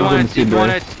 if you you know. want Didn't to, see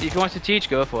if you want to teach,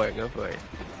 go for it. Go for it.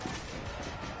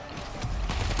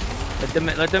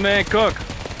 Let the man cook.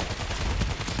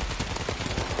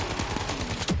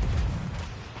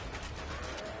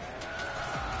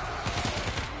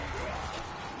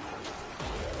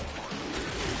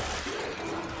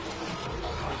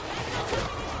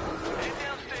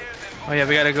 Oh yeah,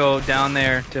 we gotta go down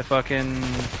there to fucking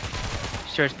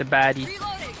search the baddie.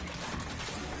 Reloading.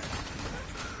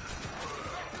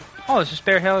 Oh, there's a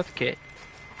spare health kit.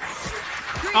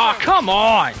 Oh, come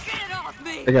on! Get it off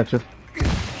me. I got you.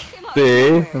 Come on.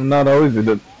 See, I'm not always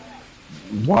into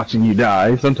watching you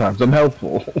die. Sometimes I'm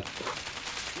helpful.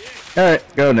 Alright,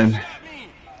 go then.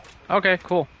 Okay,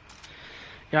 cool.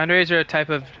 Yanderes are a type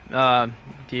of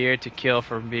deer to kill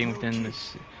for being within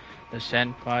the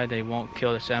senpai. They won't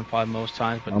kill the senpai most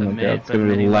times, but Oh the my God, mid, it's but gonna be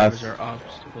many the levers last- are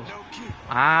obstacles. No key.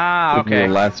 Ah, This is okay.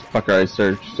 the last fucker I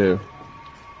searched too.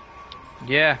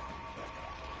 Yeah.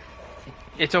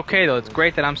 It's okay though. It's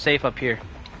great that I'm safe up here.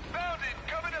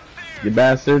 You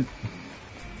bastard.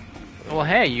 Well,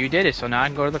 hey, you did it, so now I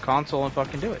can go to the console and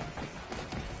fucking do it.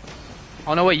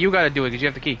 Oh no, wait, you gotta do it because you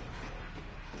have the key.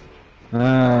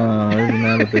 Oh, isn't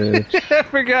that a bitch? I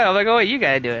forgot. I'm like, oh wait, you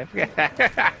gotta do it.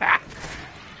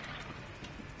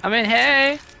 I mean,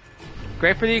 hey,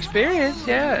 great for the experience,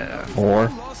 yeah. Or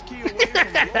Lost key away from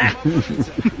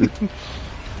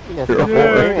Yeah,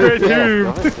 good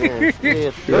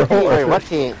Your team. Wait, what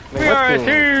team? Wait, We what are a team?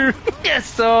 team. Yes,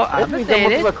 so I'm Let's meet them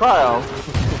with updated. the cryo.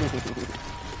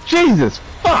 Jesus,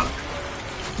 fuck!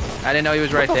 I didn't know he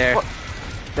was right there.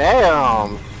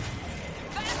 Damn.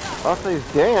 I'll say,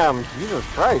 damn. Jesus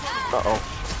Christ. Uh-oh.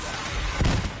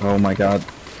 Oh my god.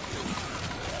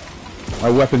 My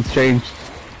weapon's changed.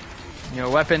 Your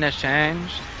weapon has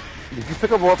changed. Did you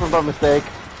pick up a weapon by mistake?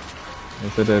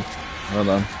 Yes, I did. Hold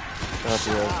on. That's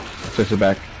good. Switch it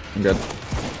back. I'm good.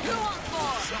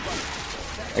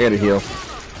 I gotta heal.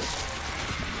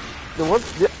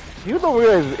 You don't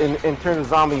realize in terms of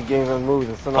zombie games and movies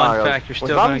and scenarios, Fun fact, you're when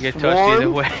still gonna zombies get touched either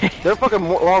swarm, way. They're fucking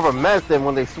more of a mess than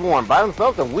when they swarm. By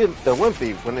themselves, they're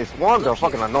wimpy. When they swarm, they're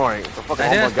fucking annoying. They're fucking, I oh think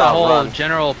my that's the god, whole run.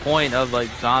 general point of like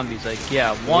zombies. Like,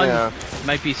 yeah, one Yeah.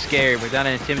 might be scary, but not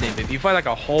intimidating. But if you fight like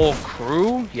a whole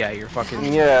crew, yeah, you're fucking.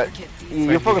 Yeah,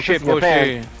 you're like, fucking shit pissing your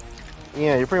pants. posted.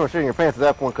 Yeah, you're pretty much shitting your pants at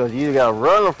that point because you either gotta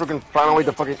run or freaking find a way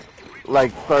to fucking,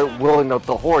 like, start willing the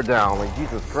horde down. Like,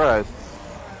 Jesus Christ.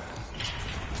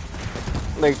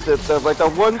 Like, the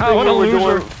one thing Oh, what a when we're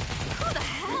loser. doing...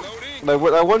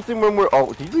 Like, that one thing when we're...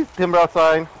 Oh, did you leave Timber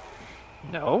outside?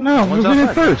 No, No, one's who's in it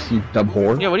outside. first, you dumb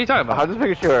whore? Yeah, what are you talking I'm about? just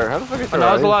making sure. I'm just making Oh, sure. no,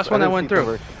 that was the I last one didn't that went see through.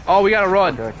 Timber. Oh, we gotta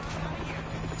run. Okay.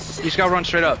 You just gotta run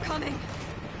straight up. Coming.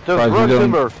 Just Surprised run, you don't-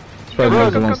 Timber. Surprised Go, you go,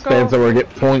 don't go, stand go. somewhere and get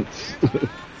points.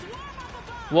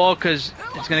 Well, because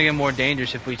it's gonna get more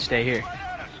dangerous if we stay here.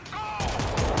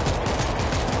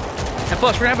 And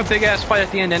plus, we're gonna have a big ass fight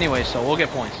at the end anyway, so we'll get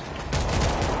points.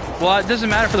 Well, it doesn't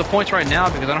matter for the points right now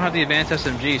because I don't have the advanced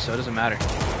SMG, so it doesn't matter.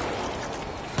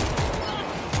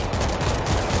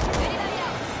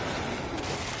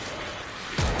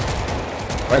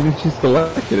 Why didn't you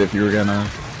select it if you were gonna,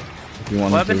 if you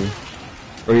wanted Weapon?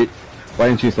 to? Or why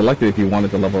didn't you select it if you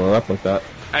wanted to level it up like that?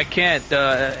 I can't.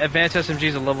 Advanced SMG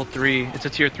is a level 3. It's a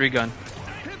tier 3 gun.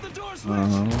 hit the doors.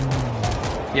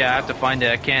 Yeah, I have to find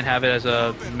it. I can't have it as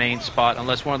a main spot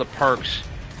unless one of the perks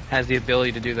has the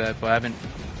ability to do that, but I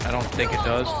don't think it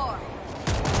does. Get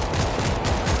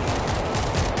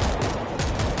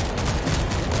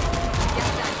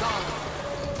that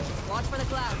gone. Watch for the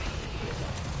cloud.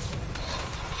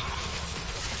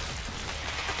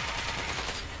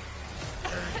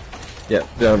 Yeah,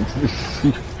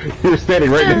 you're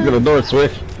standing right next to the door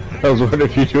switch. I was wondering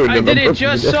if you were I did it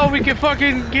just so we could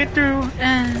fucking get through.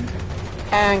 And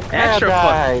Extra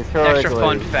paradise, fun. Extra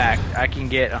fun heroically. fact. I can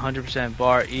get 100%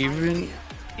 bar even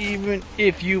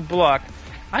if you block.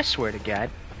 I swear to God.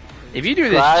 If you do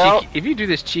this Trial? cheeky, if you do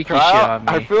this cheeky Kyle, shit on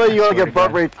me, I feel like you're I gonna swear get to God.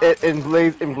 butt raped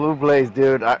in Blue Blaze,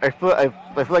 dude. I feel like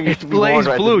you It's should be Blaze warned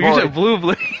right Blue. this You said point. Blue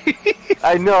Blaze.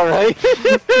 I know, right?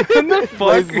 What the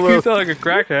Blaze fuck? Blue. You sound like a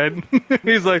crackhead.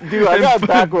 He's like, Dude, I got it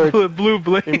backwards. Blue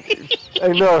Blaze. I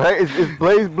know, right? It's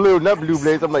Blaze Blue, not Blue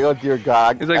Blaze. I'm like, oh dear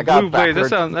God. It's I like got Blue Blaze.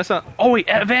 backwards. That sound. Oh wait,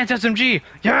 advanced SMG.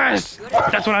 Yes,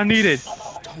 that's what I needed.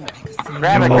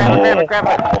 Grab it, grab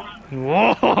it.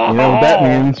 Whoa. You know what that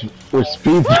means? We're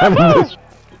speed running this.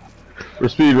 We're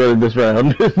speed running this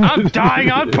round. I'm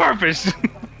dying on purpose.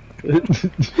 I will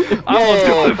Yay,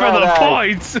 do it for the alright.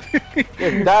 points.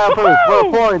 It's down for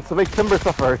 4 points to make Timber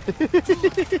suffer. I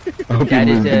hope That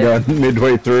you is moved the gun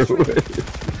midway through.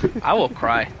 I will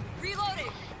cry.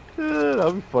 Reloading.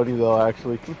 That'd be funny though,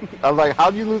 actually. I'm like,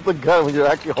 how do you lose the gun when you're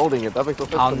actually holding it? That makes no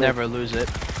sense. I'll to me. never lose it.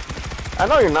 I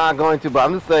know you're not going to, but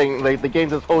I'm just saying, like, the game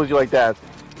just holds you like that.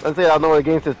 Let's say I know the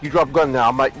game says you drop gun now.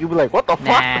 I'm like, you'll be like, what the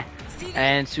Nah. fuck?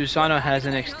 And Susano has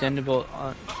an extendable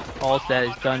ult that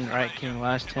is done right can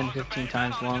last 10-15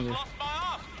 times longer.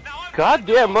 God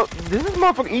damn, this is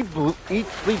motherfucker eat,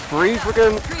 sleep, breathe,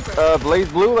 freaking Blaze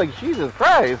Blue. Like, Jesus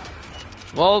Christ.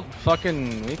 Well,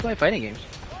 fucking, we play fighting games.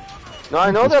 No, I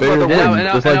know His that, but the favorite And win.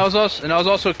 I, Just and I like- was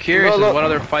also curious No, as look. what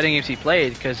other fighting games he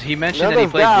played because he mentioned No, that he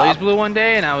there's played that. Blaze Blue one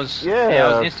day, and I was I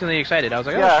Yeah. was instantly excited. I was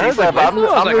like, Yeah, I oh, heard shit, he that, played but Blaze Blue?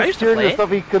 I was like, I I'm used just to hearing play the it.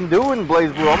 stuff he can do in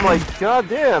Blaze Blue. I'm like, god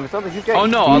damn, it sounds like he's getting... Oh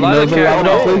no, You a lot know of the a lot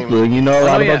characters. about no. Blaze Blue, and you know a Oh,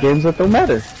 lot yeah. about games that don't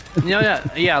matter.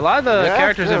 Yeah, a lot of the Yeah,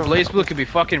 characters in sure. Blaze Blue could be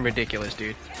fucking ridiculous,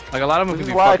 dude. Like a lot of them This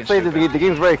could is be why I fucking say that stupid. the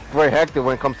game's very, very hectic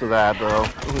when it comes to that, bro.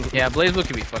 Yeah, Blaze Blue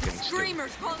could be fucking stupid.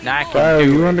 Screamers calling Nah, I you can't Are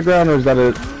do you it. underground or is that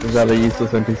a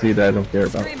useless NPC that I don't care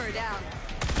about? Screamer down.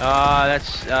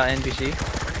 That's NPC.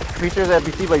 Features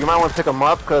NPC, but you might want to pick them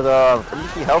up, because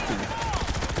NPC healthy.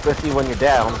 especially when you're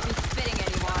down. Won't be spitting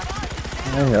anymore.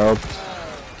 I helped.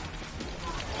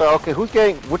 So okay, which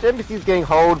NPC's getting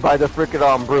holed by the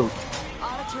frickin' brute?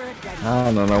 Auto turret ready.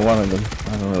 I don't know, one of them.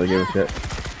 I don't really give a shit.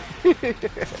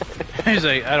 He's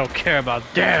like, I don't care about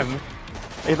them.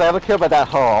 He's like, I don't care about that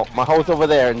hole. My hole's over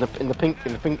there in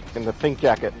the pink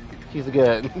jacket. She's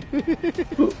good.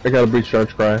 I got a breach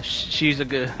charge cry. She's a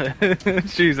good.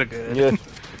 She's a good.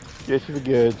 Yeah, she's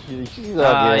good. She's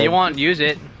good. You want use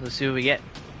it? Let's see what we get.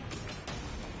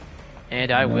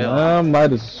 And I will.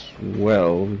 Might as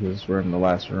well, because we're in the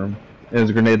last room. And there's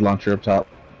a grenade launcher up top,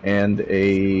 and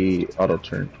a auto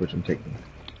turn, which I'm taking.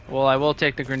 Well, I will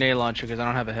take the grenade launcher because I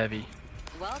don't have a heavy.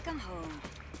 Welcome home.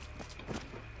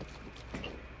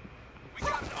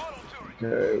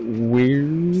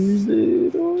 Where's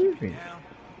it over here?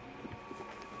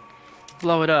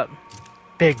 Blow it up,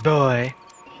 big boy.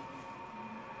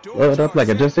 Blow it up like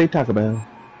I just ate Taco Bell.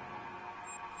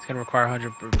 It's gonna require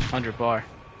 100 bar.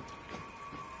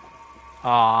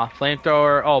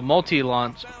 Flamethrower. Oh,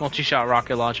 multi-shot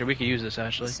rocket launcher. We could use this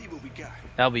actually. See what we got.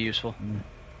 That'll be useful.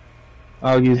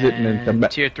 I'll use it and then come And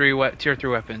back. tier 3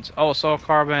 weapons. Oh, assault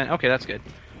carbine. Okay, that's good.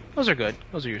 Those are good.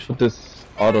 Those are useful. Put this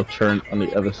auto turn on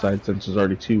the other side since there's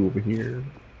already two over here.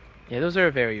 Yeah, those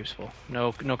are very useful.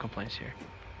 No complaints here.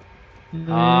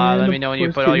 Let me know when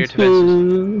you put all your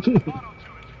defenses.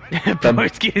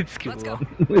 Boys get school. Let's go.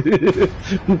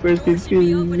 First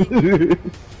kid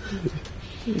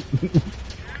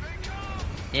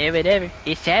Yeah, whatever.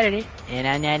 It's Saturday, and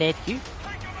I'm not at you.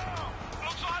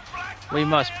 We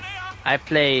must. I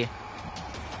play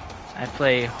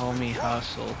Homie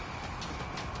Hustle.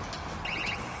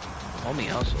 Homie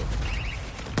Hustle.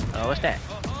 Oh, what's that?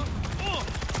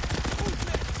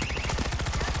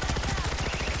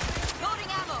 Loading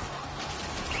ammo.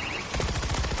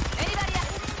 Anybody else?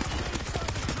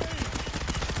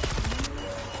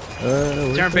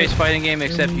 Turn-based fighting game,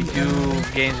 except you do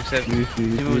games except you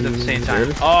moves at the same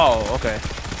time. Oh, okay.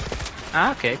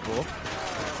 Ah, okay, cool.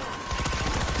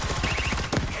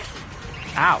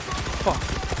 Ow! Fuck.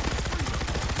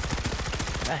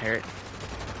 That hurt.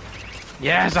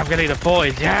 Yes, I'm getting the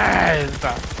points. Yes. Who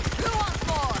wants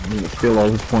more? I'm gonna steal all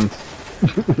his points.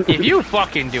 If you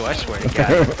fucking do, I swear to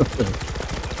God.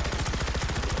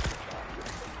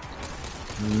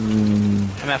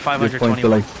 I'm at This points are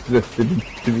 521. like listed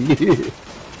to me.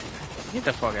 Get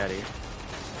the fuck out of here.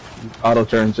 Auto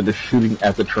turns are just shooting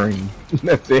at the train.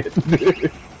 That's it.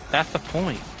 That's the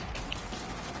point.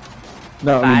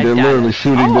 No, I mean they're literally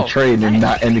shooting the Oh, train and nice.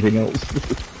 not anything else.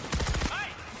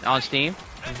 On Steam?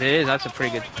 If it is, that's a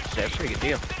pretty good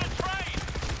deal.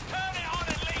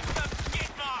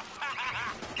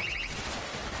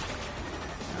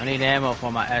 I need ammo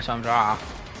for my SMG.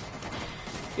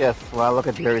 Yes, well, look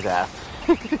at Jerry's ass.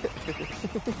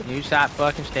 You stop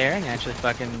fucking staring and actually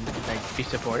fucking like be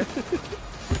supportive.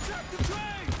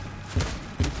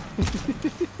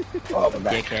 Oh, my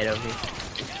back. Dickhead over here.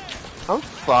 I'm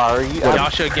sorry. Y'all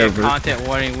should get Pervert. content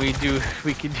warning. We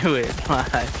can do it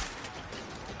live.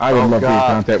 I would Oh, love God. your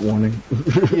content warning. Yeah,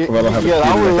 If I don't have a yeah, I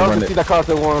computer, would can love run to it. see that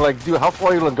concept one. Like, dude, how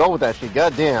far are you gonna go with that shit?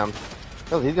 God damn.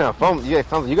 He's gonna have fun. Yeah,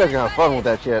 sounds like you guys are gonna have fun with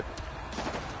that shit.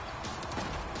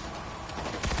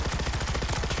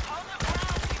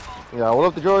 Yeah, I would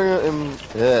love to join you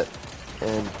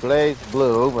in Blaze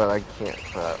Blue, but I can't.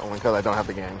 Only because I don't have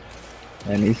the game.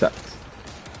 And he sucks.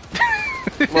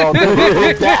 Well,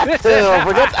 that too.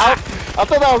 Forget. I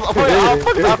thought that was. I thought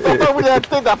that was that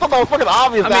thing. I thought that was fucking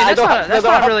obvious. I mean, that that's don't not have- that's I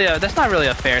don't not have- really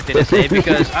a fair thing to say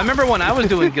because I remember when I was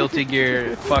doing Guilty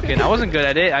Gear, fucking I wasn't good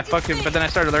at it. But then I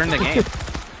started learning the game.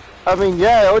 I mean,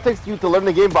 yeah, it always takes you to learn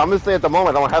the game, but I'm just saying at the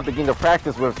moment I don't have the game to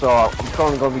practice with, so I'm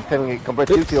still going to be telling it compared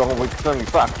to you two, which certainly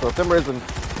sucks. So Simmer isn't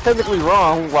technically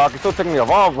wrong, while I can still technically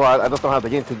evolve, but I just don't have the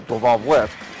game to evolve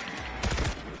with.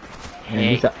 And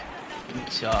Hey, he sucks.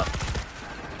 what's up?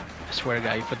 I swear to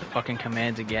God, you put the fucking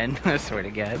commands again. I swear to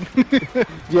God.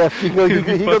 Yes, he goes do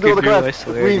Fucking the do, I class.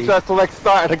 swear, We dude. try to select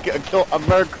start and kill a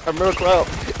miracle out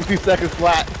in 2 seconds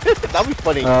flat. That'd be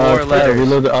funny. Four letters.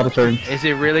 Reload the auto turn. Is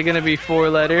it really gonna be 4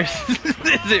 letters?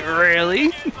 Is it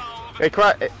really? Hey,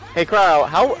 Cryo,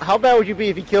 how bad would you be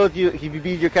if he killed you, if you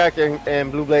beat your character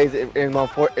in Blue Blaze in 2 He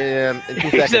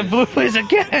seconds? said blue plays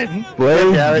again.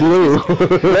 Blaze Yeah, blue.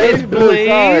 Blaze Blue,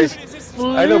 Blaze sorry.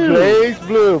 Blue. I know Blaze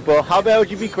Blue, but how bad would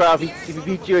you be, Crowd, if he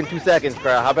beat you in 2 seconds,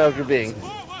 Crowd? How bad would you be? Whoa,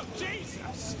 whoa,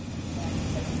 Jesus!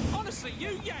 Honestly,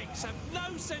 you Yanks have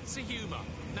no sense of humour.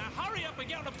 Now hurry up and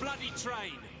get on a bloody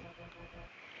train.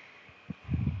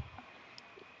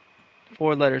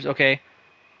 4 letters. Okay.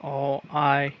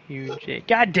 O-I-U-J.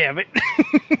 God damn it.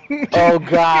 Oh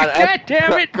God! God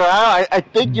damn it. Crowd, I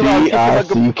think you might get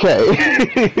to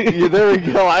D-I-C-K. Yeah, there we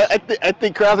go. I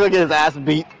think Crowd's gonna get his ass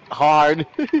beat hard.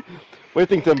 What do you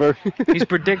think, Timber?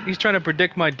 He's trying to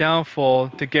predict my downfall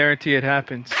to guarantee it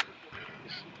happens.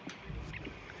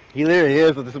 He literally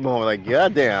is at this moment. Like,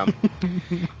 goddamn.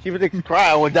 He predicts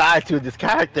Crowd will die to this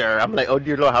character. I'm like, oh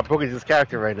dear Lord, how broken is this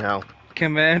character right now?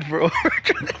 Command for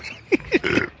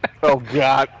overdrive. Oh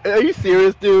God, are you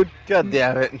serious, dude? God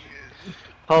damn it.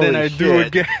 Holy Then I shit. do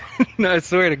again. No, I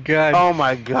swear to God. Oh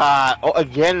my God. Oh,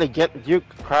 again, you,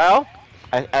 Crowd?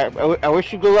 I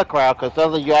wish you good luck, Crowd, because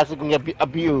sounds like you're actually gonna get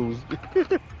abused.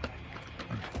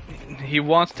 He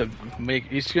wants to make.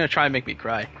 He's gonna try and make me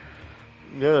cry.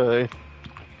 Really?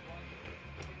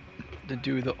 To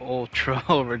do the ultra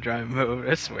overdrive move.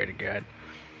 I swear to God.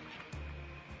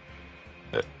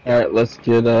 Alright, let's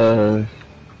get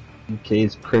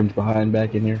K's cringe behind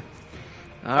back in here.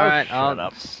 All right, shut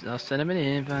up. I'll send him an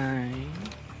invite.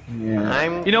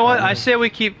 Yeah. You know what? I say we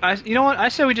keep. You know what? I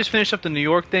say we just finish up the New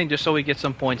York thing just so we get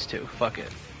some points too. Fuck it.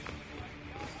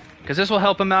 Because this will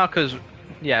help him out. Because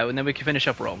yeah, and then we can finish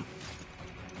up Rome.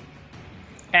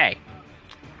 Hey,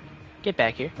 get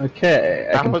back here. Okay,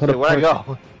 I can put a Where'd I perk.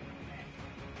 go?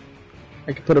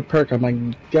 I can put a perk on my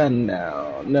gun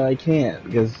now. No, I can't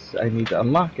because I need to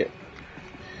unlock it.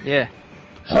 Yeah.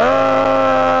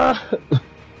 Ah! Which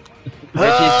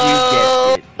is you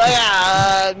guessed it. My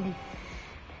God.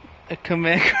 A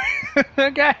command.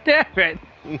 God damn it.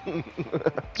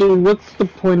 So what's the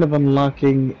point of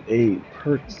unlocking a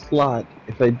perk slot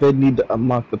if I then need to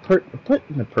unlock the perk to put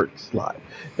in the perk slot?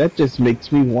 That just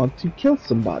makes me want to kill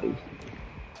somebody.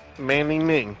 Mainly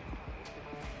me.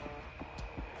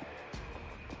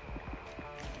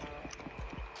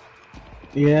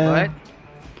 Yeah. What?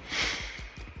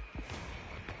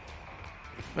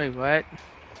 Wait, what?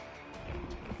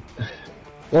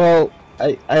 Well,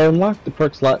 I unlocked the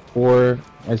perk slot for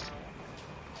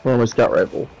my scout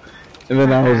rifle, and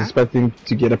then I was expecting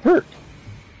to get a perk.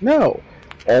 No,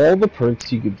 all the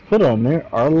perks you could put on there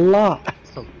are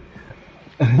locked.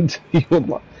 Until you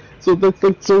unlock. So that's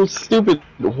like so stupid.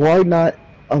 Why not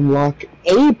unlock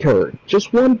a perk,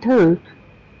 just one perk,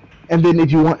 and then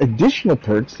if you want additional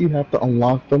perks, you have to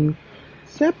unlock them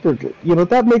separately. You know,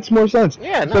 that makes more sense.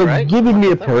 Yeah, no, so right? giving me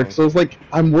a That's perk, right. so it's like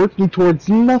I'm working towards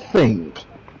nothing.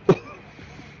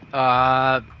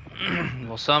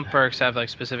 Well, some perks have like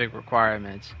specific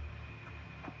requirements.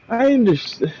 I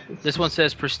understand. This one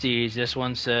says prestige. This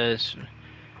one says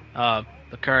the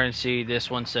currency. This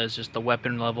one says just the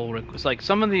weapon level. It's like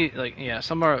some of the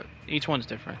some are each one's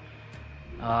different.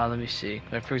 Let me see.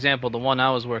 Like, for example, the one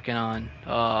I was working on,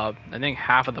 I think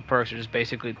half of the perks are just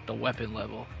basically the weapon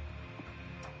level.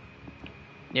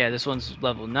 Yeah, this one's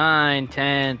level 9,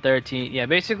 10, 13. Yeah,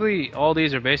 basically all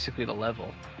these are basically the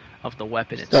level of the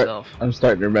weapon itself. I'm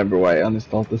starting to remember why I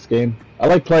uninstalled this game. I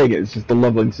like playing it. It's just the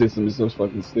leveling system is so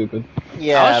fucking stupid.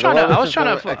 Yeah, I was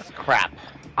trying to It's crap.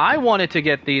 I wanted to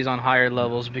get these on higher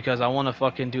levels because I want to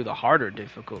fucking do the harder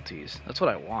difficulties. That's what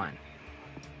I want.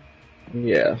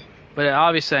 Yeah. But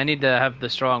obviously, I need to have the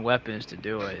strong weapons to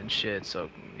do it and shit. So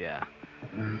yeah.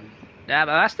 Yeah, but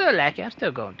I still like it. I'm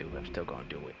still gonna do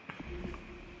it.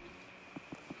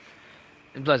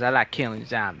 And plus, I like killing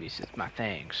zombies. It's my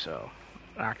thing, so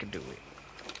I can do it.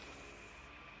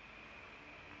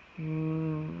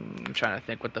 I'm trying to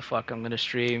think what the fuck I'm gonna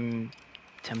stream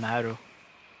tomorrow.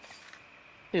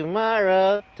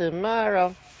 Tomorrow.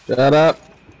 Shut up.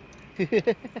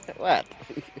 What?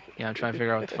 Yeah, I'm trying to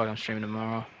figure out what the fuck I'm streaming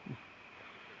tomorrow.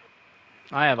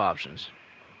 I have options.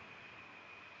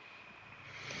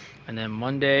 And then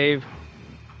Monday,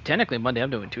 technically Monday, I'm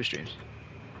doing 2 streams.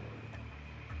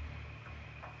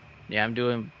 Yeah, I'm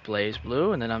doing Blaze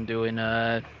Blue, and then I'm doing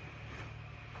Do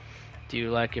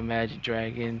You Like Imagine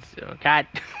Dragons? Oh, God.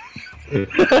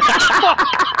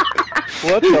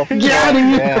 What the fuck? He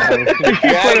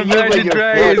put Imagine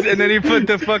Dragons, and then he put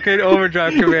the fucking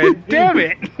overdrive command. Damn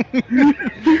it!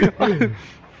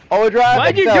 Overdrive.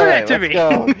 Why'd you do that to me?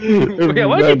 Yeah,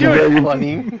 why'd you do it?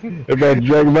 Funny. About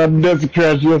dragging my death to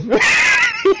crash your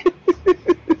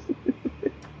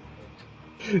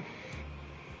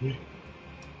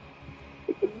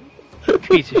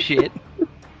Piece of shit.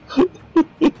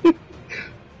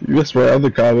 That's my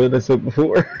other comment I said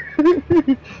before.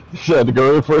 So I had to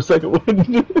go in for a second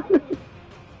one.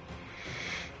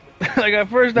 Like, at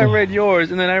first I read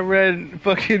yours, and then I read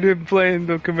fucking him playing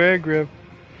the command grip.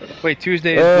 Wait,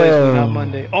 Tuesday is Blaze Blue, not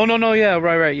Monday. Oh, no, yeah,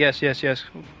 right, yes.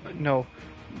 No.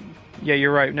 Yeah,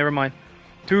 you're right, never mind.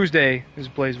 Tuesday is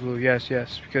Blaze Blue, yes,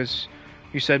 because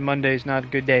you said Monday is not a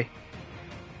good day.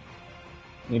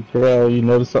 Hey, Pharrell, you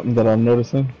notice something that I'm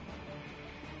noticing?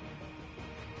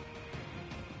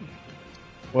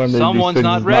 One of these Someone's things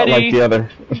not is not like ready. the other.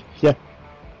 Yeah.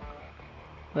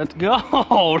 Let's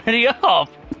go. Ready up.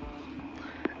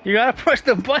 You gotta push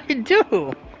the button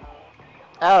too.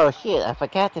 Oh shit, I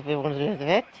forgot if it was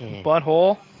resurrected.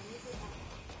 Butthole.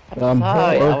 I'm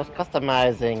sorry, I whore. was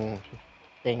customizing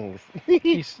things.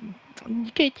 He's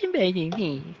getting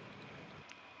me.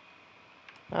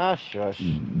 Oh, shush.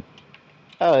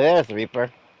 Oh, there's the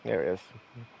Reaper. There it is.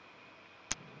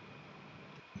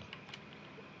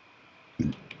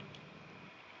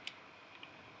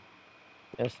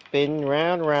 Just spin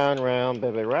round, round, round,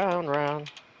 baby, round,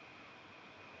 round.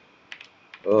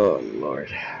 Oh,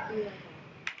 Lord.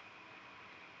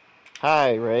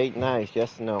 Hi, Ray. Nice.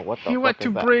 Yes, no. What the He fuck went is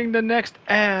to that? bring the next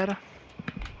ad.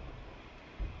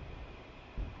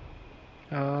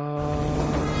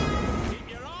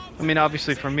 I mean,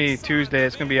 obviously for me, Tuesday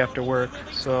it's gonna be after work,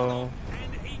 so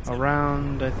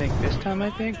around I think this time.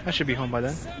 I should be home by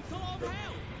then.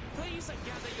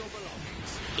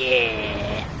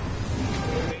 Yeah.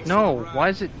 No, why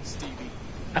is it?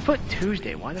 I put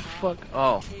Tuesday. Why the fuck?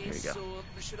 Oh, here we go.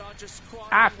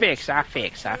 I fix.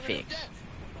 Silence suits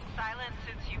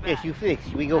you Yes, best. you fix.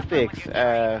 We go fix.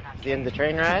 The end of the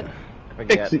train ride?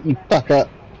 Forget. Fix it, you fuck up.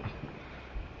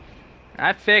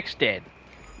 I fixed it.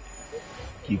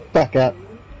 You fuck up.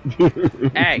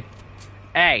 Hey,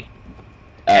 hey,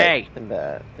 hey!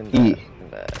 Timba, E. timba,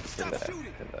 timba, timba,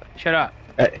 timba. Shut up.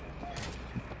 Hey.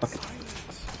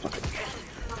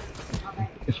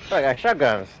 Oh, I got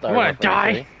shotguns. You wanna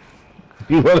die?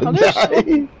 You wanna Oh, there's,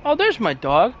 die? oh, there's my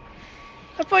dog.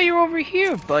 I thought you were over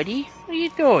here, buddy. What are you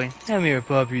doing? Come here,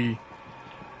 puppy.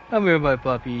 Come here, my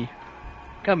puppy.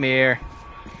 Come here.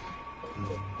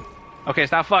 Okay,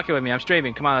 stop fucking with me. I'm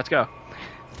streaming. Come on, let's go.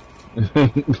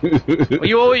 Well,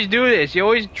 you always do this. You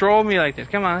always troll me like this.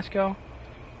 Come on, let's go.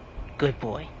 Good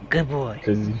boy. Good boy.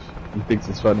 Because he thinks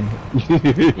it's funny.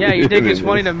 Yeah, you think it's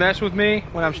funny to mess with me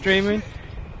when I'm streaming?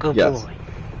 Good Yes. boy.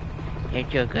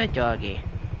 You're a good doggy.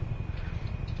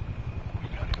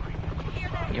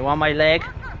 You want my leg?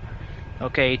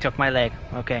 Okay, he took my leg.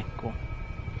 Okay, cool.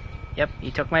 Yep,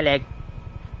 he took my leg.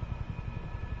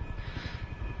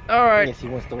 Alright. Yes, he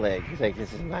wants the leg. He's like,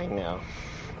 this is mine now.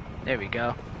 There we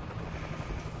go.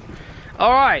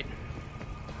 Alright.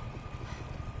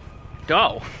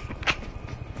 Go.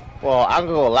 Well, I'm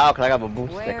gonna go loud because I got a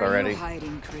boost stick Where are already. you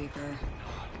hiding, creeper?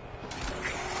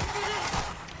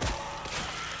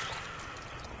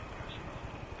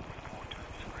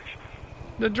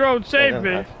 The drone saved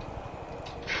me.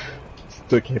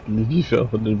 Still can't believe you fell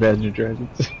for the Imagine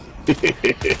Dragons.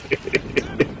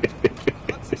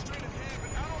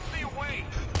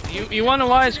 You wanna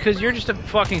why? It's because you're just a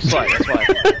fucking slut. That's why.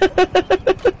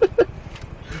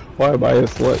 Why am I a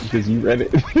slut? Because you read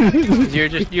it.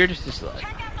 You're just a slut.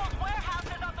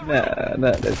 Nah,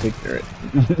 that's ignorant.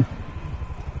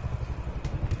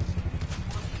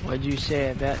 What'd you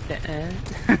say about that?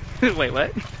 Wait,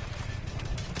 what?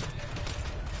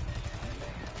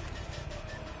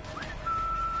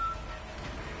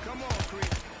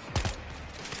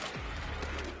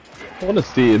 I want to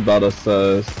see about us,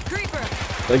 Creeper!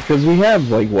 like, cause we have,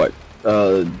 like, what,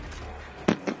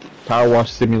 Power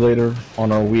Wash Simulator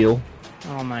on our wheel.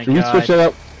 Oh my Should we god. switch it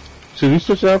up? Should we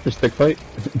switch it out for Stick Fight?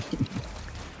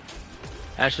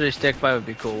 Actually, stick fight would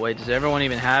be cool. Wait, does everyone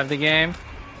even have the game?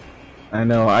 I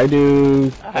know, I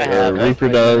do, I have it. Reaper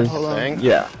does. Hold on.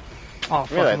 Yeah. Oh,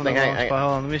 fuck, Really, I I'm on think the I- wrong spot.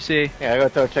 Hold on, let me see. Yeah, I gotta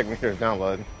go check my first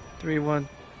download.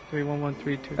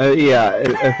 3-1-3-1-1-3-2. Yeah,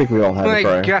 I think we all Oh have my it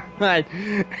prior. god.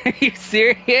 Are you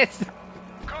serious?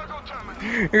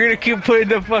 You're gonna keep putting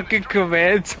the fucking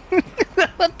commands?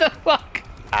 What the fuck?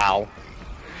 Ow.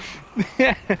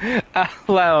 Out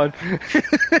loud.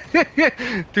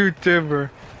 Dude, Timber.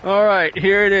 Alright,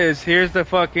 here it is. Here's the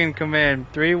fucking command.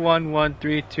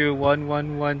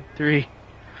 3-1-1-3-2-1-1-1-3.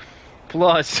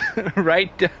 Plus,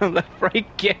 right down, left, right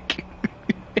kick.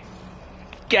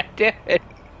 God damn it.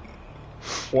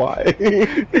 Why?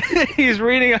 He's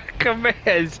reading our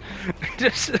commands.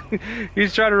 Just,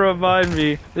 he's trying to remind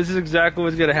me. This is exactly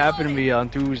what's gonna happen to me on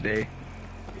Tuesday.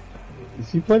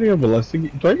 Is he planning on molesting you?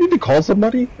 Do I need to call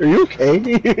somebody? Are you okay?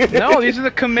 No, these are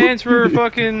the commands for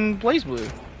fucking BlazBlue.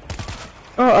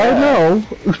 Oh, I know.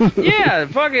 Yeah,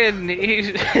 fucking. He's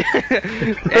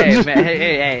hey man,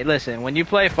 hey, listen. When you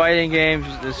play fighting games,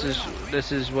 this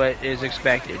is what is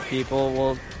expected. People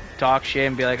will talk shit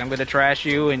and be like, "I'm gonna trash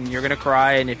you," and you're gonna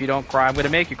cry, and if you don't cry, I'm gonna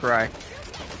make you cry.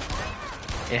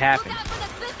 It happens.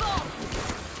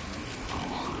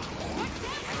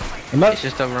 I'm not It's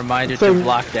just a reminder So- to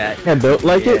block that. I don't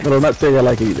like Yeah. it, but I'm not saying I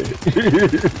like it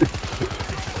either.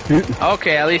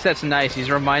 Okay, at least that's nice. He's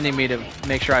reminding me to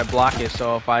make sure I block it,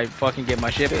 so if I fucking get my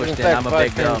shit pushed in, I'm a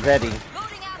big dumb. ready. Loading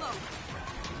ammo.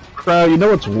 Crow, you know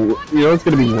what's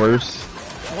gonna be worse?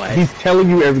 What? He's telling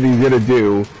you everything he's gonna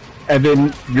do, and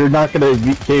then you're not gonna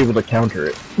be able to counter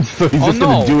it. So he's just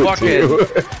gonna do it to you.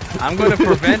 I'm gonna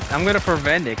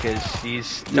prevent it because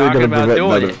he's You're talking gonna about prevent doing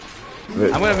none it. of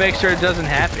it. I'm gonna make sure it doesn't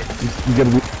happen. He's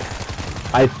gonna be.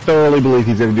 I thoroughly believe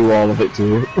he's gonna do all of it to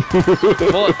you.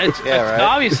 Well, it's right.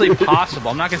 obviously possible.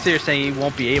 I'm not gonna sit here saying he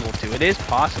won't be able to. It is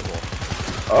possible.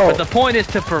 Oh, But the point is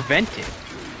to prevent it.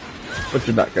 but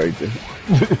you're not going to.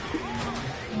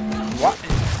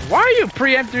 Why are you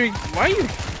preempting? Why are you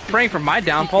praying for my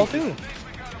downfall too?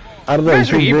 I don't know. You He guys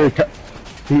are seems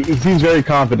evil. he seems very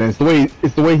confident.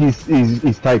 It's the way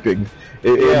he's typing.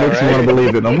 It Yeah, makes you right. want to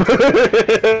believe in him.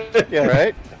 Yeah,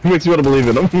 right? It makes you want to believe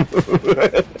in him.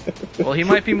 Well, he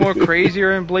might be more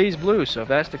crazier in Blaze Blue. So if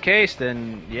that's the case,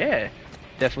 then yeah,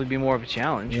 definitely be more of a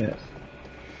challenge. Yeah.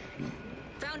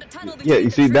 Found a tunnel Yeah, between you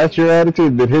the see, that's trees. your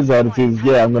attitude. But his attitude is,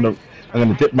 yeah, I'm gonna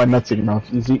dip my nuts in your mouth.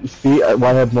 You see why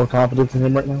I have more confidence in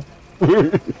him right now?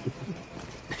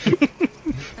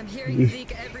 I'm hearing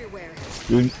Zeke everywhere.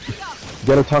 You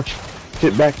gotta talk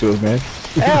shit back to him, man.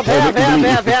 Help, help, help,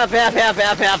 help, help, help, help,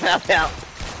 help, help, help, help.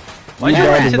 Why'd You you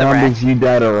died run to to the rat? zombies, you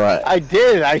died a rat. I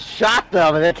did. I shot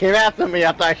them, and they came after me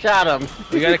after I shot them.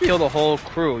 You gotta kill the whole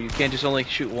crew. You can't just only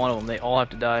shoot one of them. They all have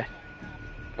to die.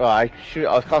 Well, I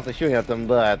was constantly shooting at them,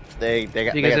 but they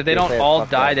got. Because if they don't got all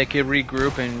fucked die, up. they could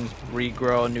regroup and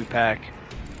regrow a new pack.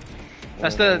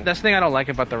 That's the thing I don't like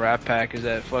about the rat pack is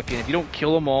that fucking if you don't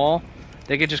kill them all,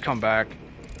 they could just come back.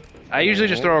 I usually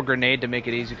just throw a grenade to make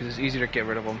it easy because it's easier to get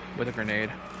rid of them with a grenade.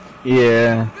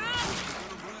 Yeah.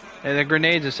 And the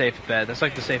grenade's a safe bet. That's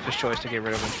like the safest choice to get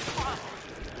rid of them.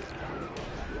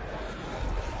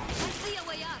 I see a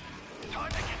way up.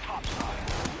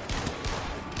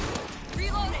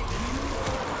 Reloading.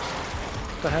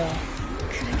 What the hell?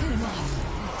 Could I get him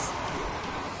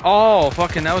off? Oh,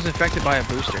 fucking! That was infected by a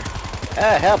booster.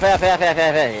 Help, help, help, help, help,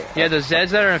 help. Yeah, the Zeds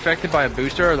that are infected by a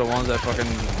booster are the ones that fucking,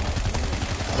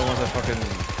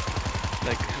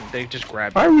 like, they just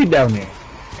grab Why you. are we down here?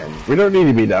 We don't need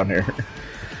to be down here.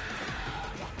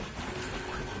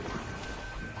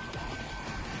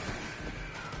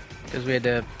 Because we had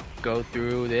to go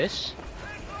through this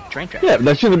train track. Yeah,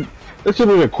 that should have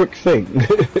been a quick thing.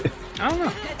 I don't know.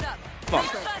 Heads up.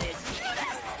 Fuck.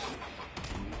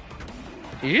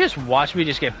 Did you just watch me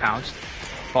just get pounced?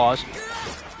 Pause.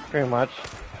 Pretty much.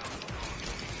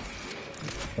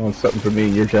 Oh, something for me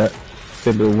in your chat.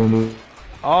 Timber, when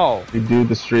Oh. we do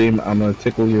the stream, I'm gonna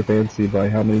tickle your fancy by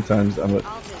how many times I'm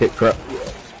gonna hit crap.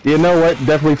 You know what?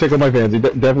 Definitely tickle my fancy.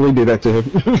 Definitely do that to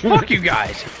him. Fuck you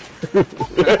guys.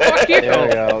 Fuck you. There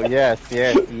we go. Yes,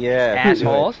 yes, yes.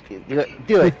 Assholes. Do it.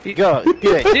 Do it. Go.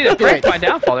 Do it. See, they Do break it. my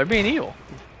downfall. They're being evil.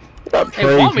 Stop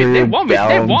They want me. praying They for want me.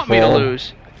 They want me to downfall.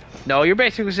 lose. No, you're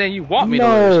basically saying you want me to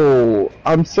lose. No,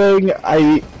 I'm saying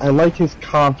I like his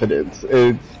confidence.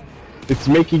 It's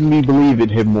making me believe in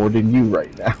him more than you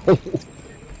right now.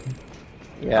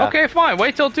 Yeah. Okay, fine.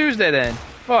 Wait till Tuesday then.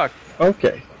 Fuck.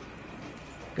 Okay.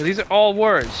 Because these are all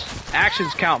words.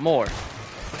 Actions count more.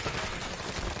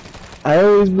 I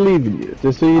always believe in you,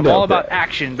 just so you I'm know. all about that.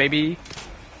 action, baby.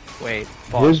 Wait.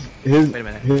 Pause. His, Wait a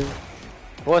minute. his,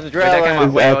 What's the Wait, that came out.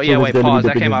 drill? Wait, oh, yeah, action wait. is gonna Pause. be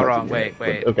That came out dipping wrong. his Wait, nuts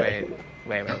wait, again. Okay.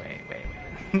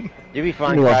 wait. You be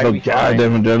fine, You guy. want You some be fine.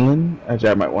 goddamn adrenaline? Actually,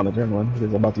 I might want adrenaline because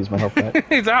I'm about to use my health pack.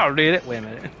 He's I don't need it. Wait a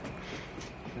minute.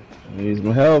 Use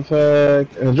my health pack.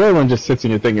 And adrenaline just sits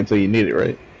in your thing until you need it,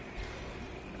 right?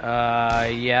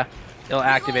 Yeah. It'll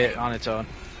activate it on its own.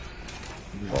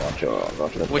 Gotcha.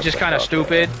 Which is kind of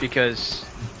stupid because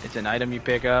it's an item you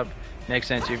pick up. Makes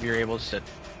sense if you're able to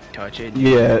touch it.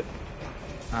 Yeah,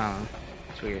 I don't know.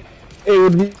 It's weird.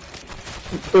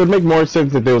 it would make more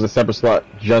sense if there was a separate slot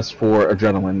just for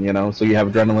adrenaline, you know? So you have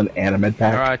adrenaline and a med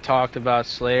pack. Remember I talked about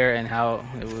Slayer and how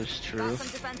it was true. Got some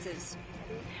defenses.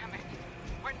 Damn it.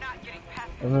 We're not getting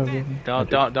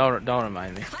past Don't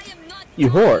remind me. I am not You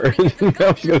whore.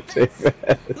 I was gonna say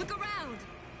that. Look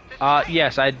around.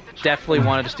 Yes, I definitely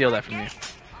wanted to steal that from you. All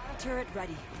turret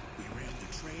ready.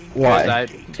 Why?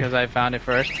 Because I found it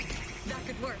first. That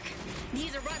could work.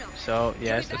 Needs a run up. So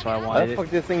yes, that's why I What wanted the it. fuck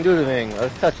did this thing do to me?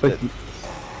 Let's touch Like,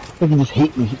 it. you just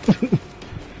hate me.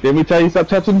 Didn't we tell you stop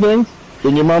touching things?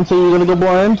 Didn't your mom say you were gonna go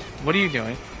blind? What are you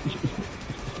doing?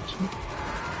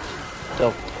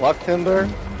 So, pluck timber.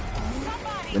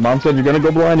 Your mom said you're gonna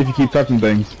go blind if you keep touching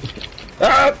things.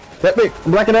 Ah! That me!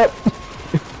 I'm blacking out!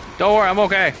 Don't worry, I'm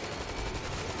okay.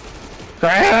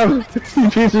 Crap! You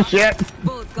piece of shit!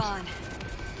 Bullet's gone.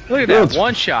 Look at Well, that it's-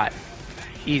 one shot.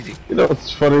 Easy. You know,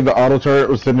 it's funny, the auto turret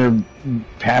was sitting there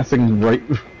passing right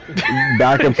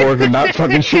back and forth and not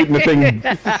fucking shooting the thing,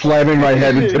 slamming my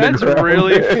head into That's the ground.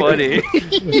 really funny.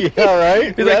 Yeah,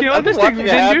 right? He's like, you know, this thing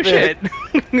didn't do shit. I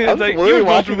It's was like, really you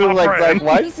watching go him my like, friend.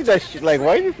 why do you see that shit? Like,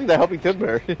 why do you see that helping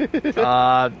Timber?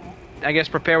 I guess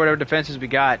prepare whatever defenses we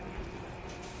got.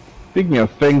 Speaking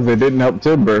of things that didn't help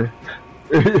Timber,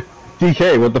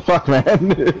 DK, what the fuck, man?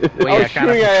 Well, I yeah, was kind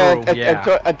of shooting true.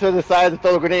 Yeah. to the side to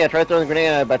throw the grenade. I tried throwing the grenade,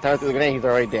 and by the time I threw the grenade, he's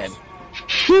already dead.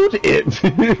 Shoot it!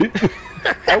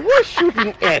 I was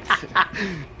shooting it.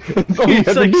 That's all you He's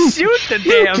had to like, do. shoot the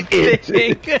damn it.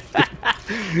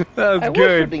 thing. That I was was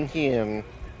good. shooting him.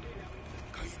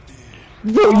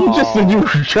 No, you just said you were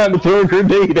trying to throw a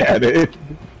grenade at it.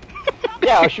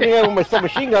 Yeah, I was shooting at him with my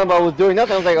submachine gun, but I was doing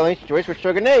nothing. I was like, only situation was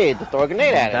throw a grenade. Just throw a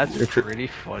grenade at it. That's You're pretty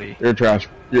funny. You're a trash.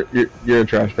 You're a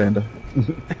trash panda.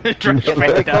 Trash Yeah, I'm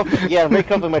very Panda. comfy. Yeah, I'm very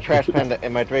comfy with my trash panda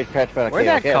and my trash panda. Where'd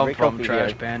that chaos. Yeah, I'm come very from, comfy Trash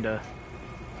here. Panda?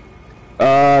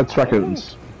 It's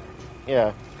raccoons.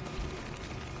 Yeah.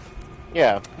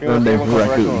 Yeah. They're named Everyone calls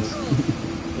raccoons.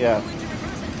 raccoons. Yeah.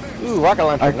 Ooh, rocket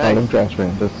launcher, I call them nice. trash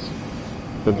pandas.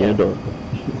 Because they're Yeah. adorable.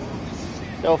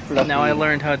 So fluffy. Now I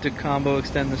learned how to combo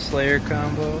extend the Slayer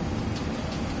combo.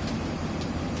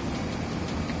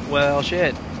 Well,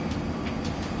 shit.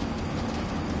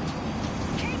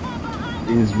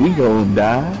 Is we gonna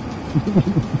die?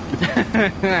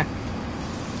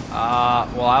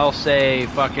 Well, I'll say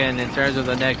fucking in terms of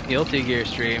the next Guilty Gear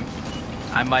stream,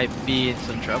 I might be in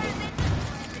some trouble.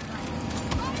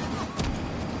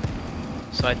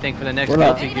 So I think for the next We're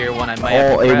not Guilty Gear one, I might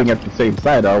have all to aiming prep. at the same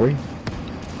side, are we?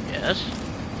 Yes.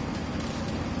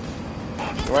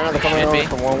 Right now they're coming Should over be.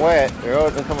 from one way. They're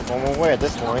coming from one way at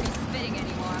this point. Spitting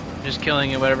anymore. Just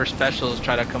killing whatever specials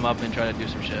try to come up and try to do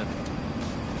some shit.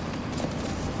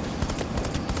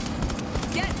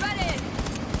 Get ready.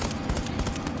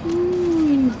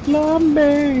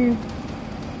 Flambe.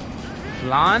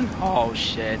 Flan? Oh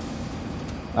shit.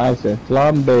 I said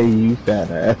flambe, you fat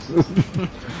ass.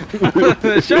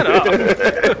 Shut up.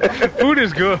 Food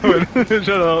is good.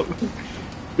 Shut up.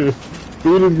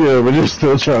 Food is good, but you're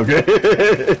still chunky.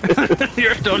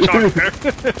 You're still chocolate.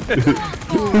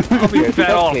 I'll be fat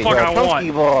all the fuck I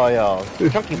Chunky want. boy, yo.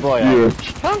 Chunky boy, yo. You're,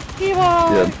 Chunky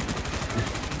boy.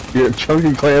 you're a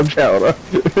chunky clam chowder.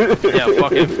 Yeah,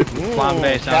 fucking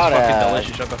flambe sounds chowder. fucking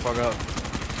delicious. Shut the fuck up.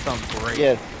 Sounds great.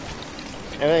 Yes.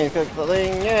 Everything's good.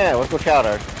 Something, yeah, let's go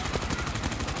chowder.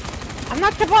 I'm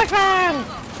not your boyfriend!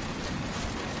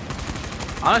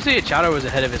 Honestly, Chowder was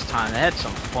ahead of his time. They had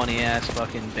some funny ass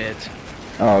fucking bits.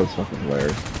 Oh, it's fucking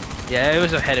hilarious. Yeah, it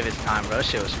was ahead of its time, bro. That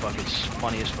shit was fucking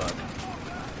funny as fuck.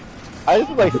 I just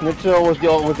feel like Snitcho was the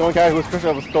only guy who was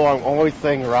Christian of the storm, always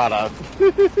saying Rada.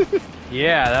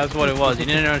 Yeah, that's what it was. You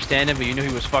didn't understand it, but you knew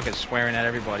he was fucking swearing at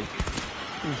everybody.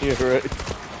 Yeah, right.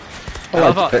 I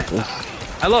love like how- pickles.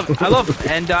 I love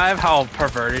Endive, how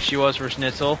perverted she was for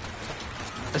Schnitzel.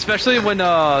 Especially when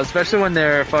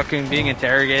they're fucking being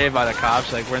interrogated by the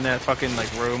cops, like we're in that fucking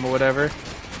like room or whatever.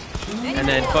 And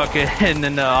then and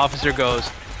then the officer goes,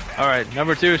 "Alright,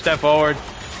 number 2, step forward."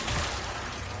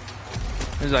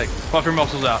 He's like, "Puff your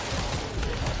muscles out."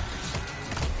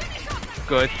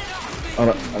 Good. Oh,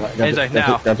 no, oh, no, And he's like,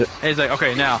 "Now." Got it. And he's like,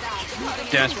 "Okay, now,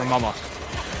 dance for mama."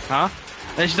 Huh?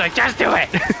 And she's like, "Just do it!"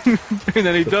 And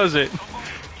then he does it.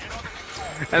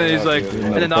 And then he's like,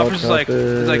 and then the officer's like,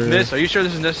 he's like, "Miss, are you sure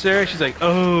this is necessary?" She's like,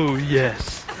 "Oh,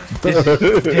 yes. This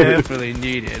is definitely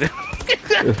needed."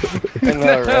 I know,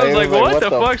 I right? was like, what the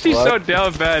fuck? She's so fuck?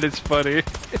 down bad, it's funny.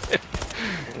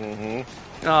 Mhm.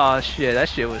 Oh shit, that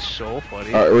shit was so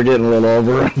funny. Alright, we're getting a little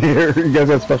over here. You guys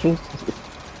got specials?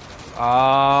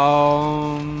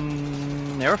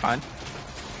 They were fine.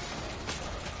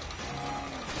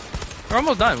 We're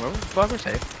almost done. We're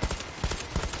safe.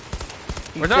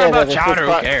 We're Yeah, talking about they're still Chowder, who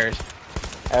try- cares?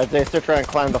 They still trying to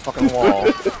climb the fucking wall.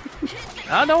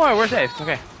 Oh, don't worry, we're safe.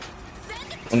 Okay.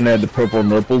 And they had the purple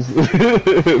nurples.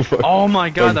 Oh my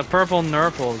god, the purple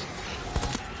Nurples.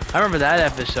 I remember that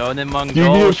episode, and then Do you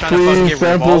Mongol need was trying to fucking free get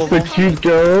samples to revolvable. cute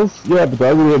girls? Yeah, but the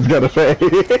ugly one's gotta pay.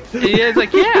 Yeah, it's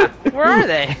like, yeah, where are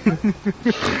they?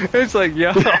 It's like,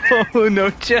 yo, no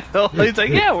chill. He's like,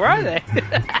 yeah, where are they?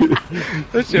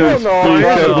 That shit was No, funny.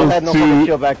 I as hell. had no fucking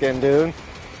chill back then, dude.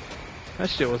 That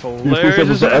shit was You free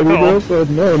hilarious samples as to ugly hell. girls?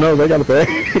 No, they gotta pay.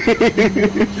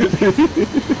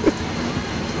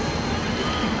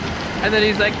 And then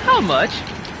he's like, how much?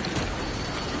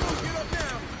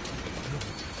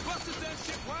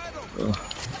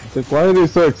 It's like, why are they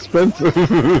so expensive?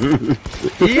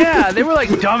 Yeah, they were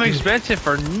like dumb expensive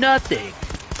for nothing.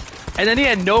 And then he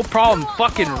had no problem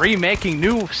fucking remaking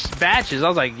new batches. I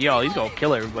was like, yo, he's gonna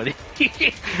kill everybody.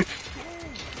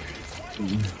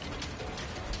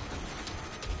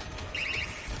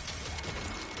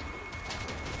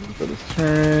 For this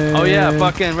turn. Oh yeah,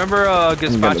 fucking remember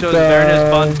Gazpacho's die.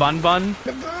 Baroness Bun.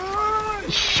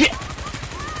 Shit!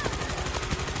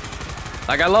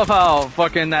 Like I love how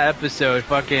fucking that episode,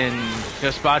 fucking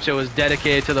Gazpacho was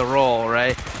dedicated to the role,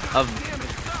 right, of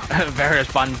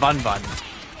Baroness Bun.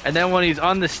 And then when he's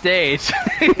on the stage,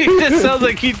 he just sounds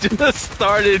like he just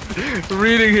started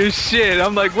reading his shit.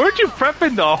 I'm like, weren't you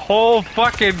prepping the whole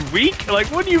fucking week? Like,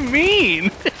 what do you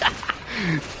mean?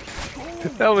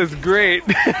 That was great.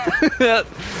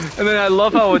 And then I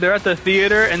love how when they're at the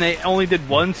theater and they only did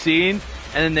one scene,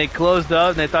 and then they closed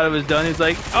up and they thought it was done. He's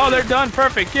like, oh, they're done,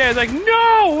 perfect. Yeah, he's like,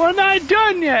 no, we're not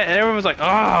done yet. And everyone was like,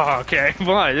 oh, okay,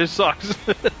 fine, this sucks.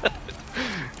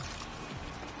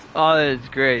 Oh, that's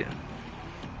great.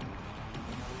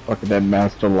 Fucking that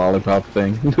master lollipop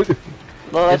thing.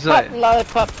 It's like-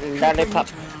 lollipop.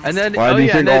 And then, Why oh do you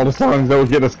yeah, think and all then, the songs that would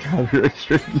get us copyright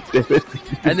straight?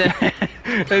 and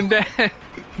then,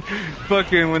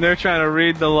 fucking when they're trying to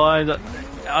read the lines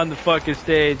on the fucking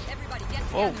stage.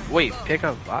 Oh, wait, pick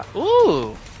up.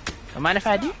 Ooh, don't mind if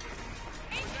I do?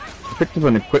 I picked up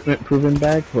an equipment proven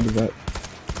bag. What is that?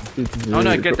 Oh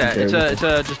no, I get that. It's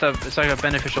it's like a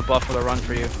beneficial buff for the run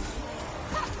for you.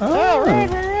 Oh, Run.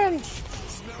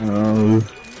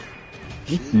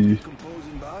 let's see.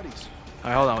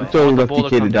 Alright, hold on. We Wait. told The Lefty bull to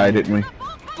K to come die, down. didn't we?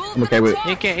 I'm okay with it.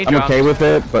 He can't. He I'm drops. okay with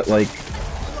it, but like,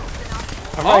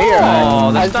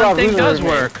 Oh, the I stun dropped thing Bruiser does in me.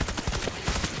 work.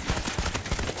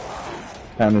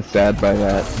 kind of sad by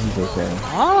that. He's okay.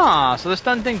 Ah, so the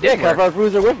stun thing Yeah, did 'cause I work. brought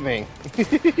Bruiser with me.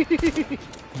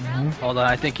 Hold on,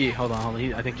 I think he. Hold on.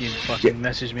 I think he fucking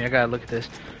messaged me. I gotta look at this.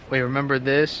 Wait, remember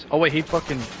this? Oh wait, he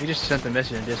just sent the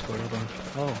message in Discord. Hold on.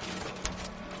 Oh.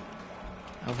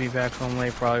 I'll be back home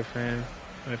late, probably for him.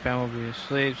 My family will be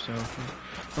asleep, so.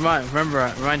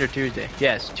 Reminder Tuesday.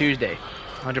 Yes, Tuesday.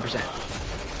 100%.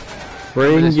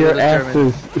 Bring This your will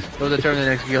determine- asses. We'll determine the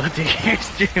next Guillotine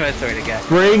stream. I swear to God.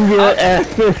 Bring your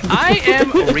asses. I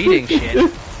am reading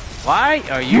shit. Why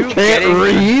are you, Can't getting...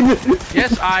 read.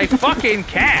 Yes, I fucking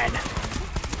can.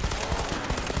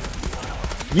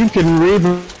 You can read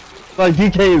like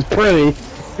DK is pretty.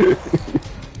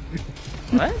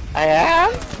 What? I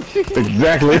am?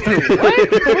 Exactly.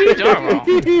 What are you talking about?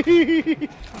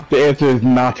 The answer is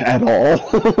not at all.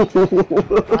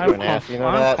 I'm an ass, you know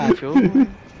I'm that? confused.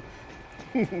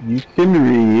 You can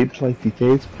read like DK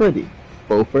is pretty.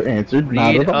 Both are answered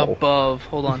not Read at all. above.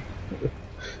 Hold on.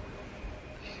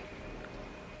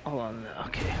 Hold on.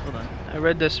 Okay, hold on. I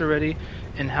read this already.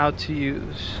 And how to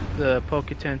use the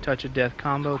Poketon Touch of Death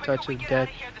combo. Touch of Death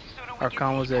are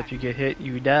combos that if you get hit,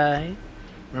 you die.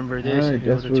 Remember this, I and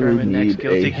you'll guess we determine next need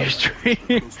Guilty a- Gear stream.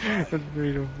 That's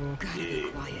beautiful.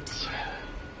 Quiet.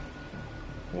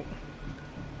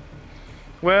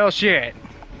 Well, shit.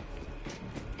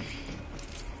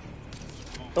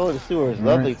 Oh, the sewer is a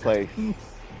lovely place.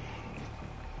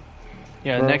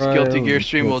 Yeah, the next Guilty Gear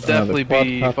stream will definitely be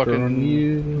Quadcopter on fucking.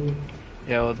 you.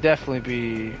 Yeah, it'll definitely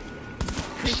be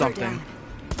something.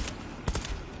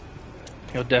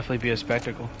 It'll definitely be a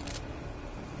spectacle.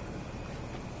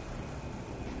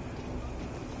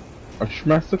 A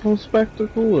schmestical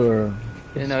spectacle or?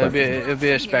 You know, it'll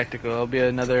be a spectacle. It'll be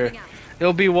another.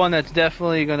 It'll be one that's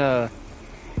definitely gonna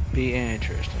be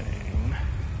interesting.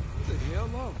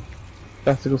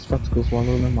 Spectacles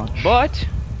longer than much. But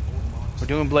we're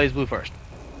doing Blaze Blue first,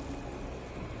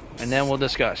 and then we'll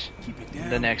discuss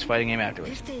the next fighting game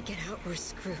afterwards. If they get out, we're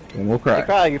screwed. And we'll Hey, cry.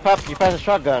 Kyle, you pass a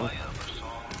shotgun. Loading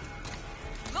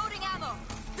ammo.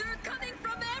 They're coming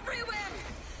from everywhere.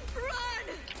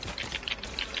 Run!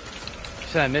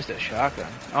 Said I missed a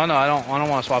shotgun. Oh no, I don't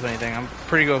want to swap anything. I'm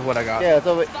pretty good with what I got. Yeah,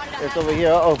 it's over here.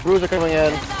 Oh, Bruiser coming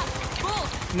in.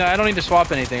 No, I don't need to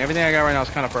swap anything. Everything I got right now is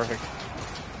kind of perfect.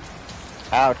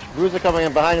 Ouch. Bruiser coming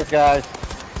in behind us, guys.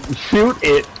 Shoot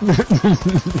it!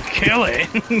 Kill it.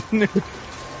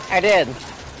 I did.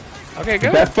 Okay, If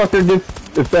good. that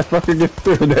fucker gets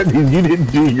through, that means you didn't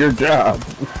do your job.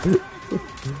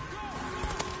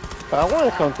 But I want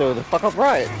to come through the fuck up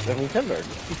right. I mean, Timber.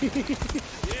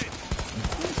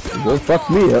 Go fuck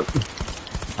me up.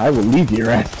 I will leave your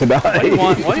ass to die.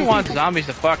 What do you want the zombies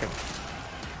to fuck him?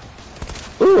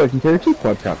 Ooh, I can carry 2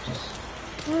 quadcopters.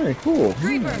 Alright, cool.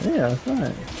 Yeah,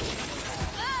 fine.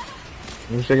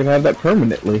 Wish I could have that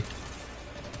permanently.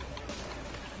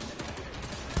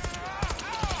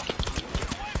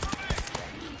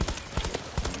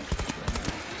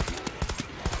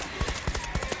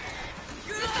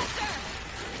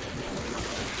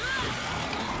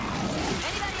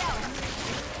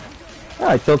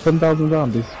 I killed 10,000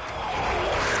 zombies.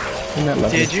 In that level.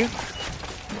 Did you?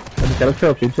 I Got a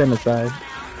trophy, genocide.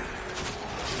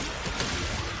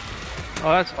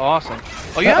 Oh, that's awesome.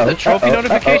 Oh, you have the trophy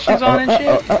notifications on and shit?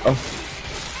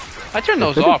 I turn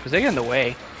those off because they get in the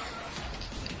way.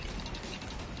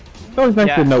 It's always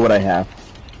nice to know what I have.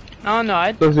 Oh,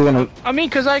 no, Those who wanna... I mean,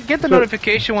 because I get the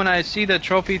notification when I see the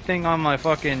trophy thing on my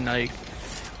fucking, like,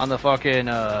 on the fucking,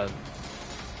 like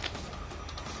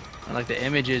the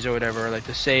images or whatever, like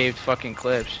the saved fucking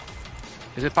clips.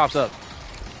 Because it pops up.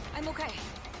 I'm okay.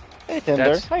 Hey,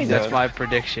 Tinder. How you That's doing? my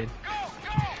prediction.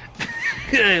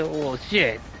 Oh,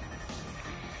 shit.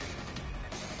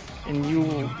 And you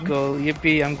will go,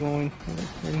 yippee, I'm going.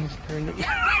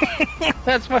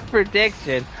 That's my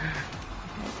prediction.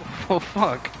 Oh,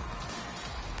 fuck.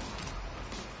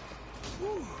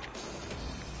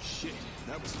 Shit,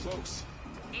 that was close.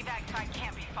 Evac site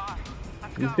can't be far.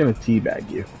 Let's He's go. gonna teabag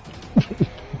you. Let's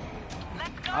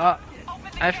go.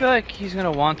 Open the I feel like he's gonna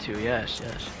want to, yes.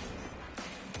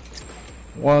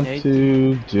 Want Hey.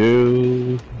 to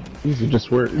do... These are just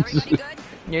words. Everybody good?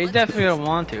 Yeah, he's definitely gonna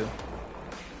want to.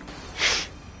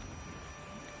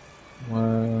 Why...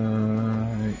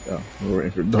 Oh, we're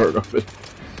waiting for the door to open.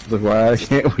 Like, why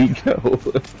can't we go?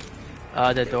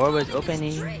 The door was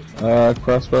opening.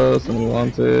 Crossbow, somebody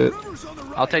wants it.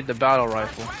 I'll take the battle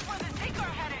rifle. Right where the Tinker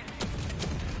headed.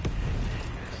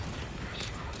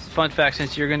 Fun fact,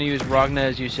 since you're gonna use Ragna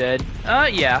as you said,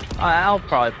 yeah, I'll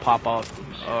probably pop off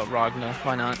Ragna.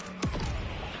 Why not?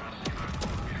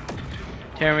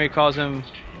 Terry calls him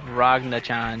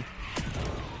Ragna-chan.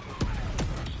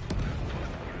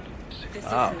 This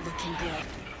Oh. isn't looking good.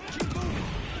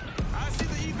 I see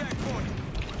the evac point.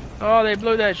 Oh, they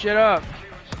blew that shit up.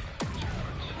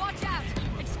 Watch out!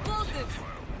 Explosives!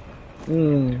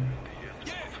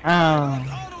 Ow.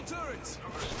 Auto turrets.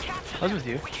 I was with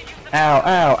you.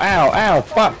 Ow,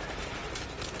 fuck.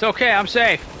 It's okay, I'm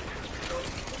safe.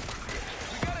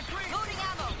 Loading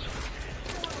ammo!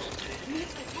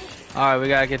 Alright, we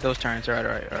gotta get those turns.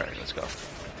 Alright, let's go.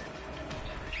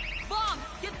 Bomb!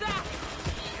 Get back!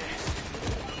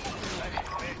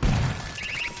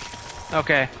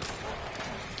 Okay.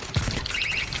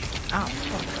 Ow,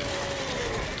 fuck.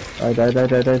 Die. Battle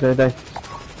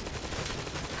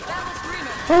screamer!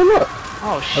 Oh, look.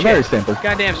 Oh, A shit. virus sample.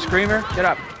 Goddamn screamer. Shut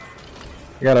up.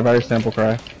 I got a virus sample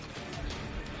cry.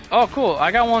 Oh, cool.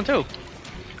 I got one too.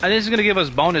 And this is gonna give us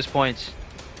bonus points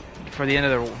for the end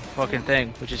of the fucking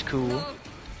thing, which is cool.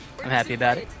 I'm happy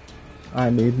about it. I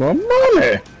need more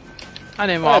money. I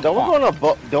didn't Yeah, want. don't we go on a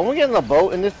boat? Don't we get in the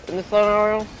boat in this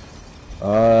scenario?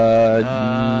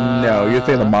 No, you're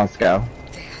thinking of Moscow.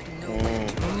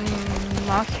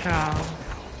 Moscow.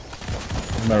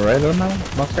 Am I right on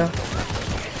that? Moscow?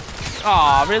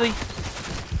 Aw, really?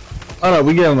 Oh no,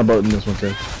 we get on the boat in this one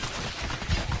too.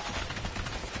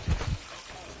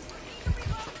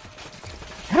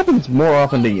 Happens more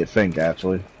often than you think,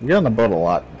 actually. We get on the boat a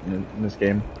lot in this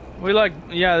game. We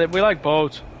like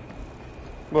boats.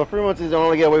 Well, pretty much is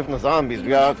only get away from the zombies. We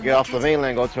gotta get off the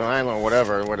mainland, go to an island or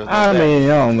whatever. Where there's no I death. mean,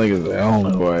 I don't think it's the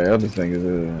only way. I just think it's.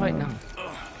 Wait, no.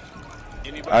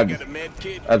 Anybody I got a med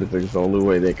kit? I just think it's the only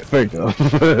way they can think of.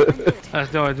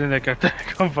 That's the only thing that could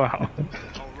come out.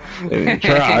 They They're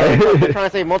try. trying to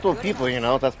save multiple people, you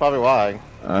know. That's probably why.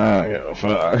 Fuck.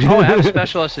 Oh, I have a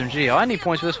special SMG. Oh, I need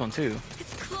points for this one too.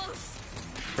 It's close!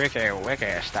 Fricky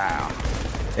wicky style.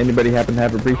 Anybody happen to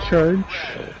have a breach charge?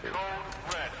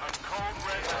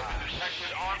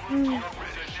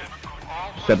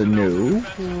 Is that a no?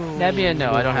 That'd be a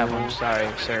no. I don't have one. Sorry,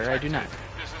 sir. I do not.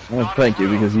 Well, thank you,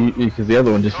 because the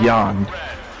other one just yawned.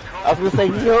 I was gonna say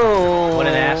no. What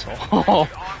an asshole.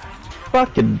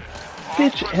 Fucking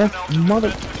bitch ass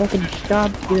motherfucking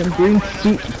goddamn green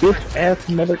suit bitch ass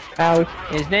mother cow.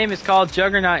 His name is called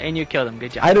Juggernaut, and you killed him.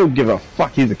 Good job. I don't give a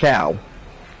fuck. He's a cow.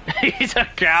 He's a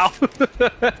cow.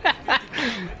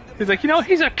 He's like, you know,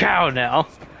 he's a cow now.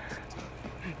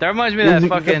 That reminds me of that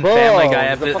He's a fucking bull. Family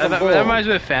Guy He's a episode. fucking That bull. reminds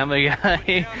me of Family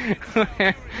Guy.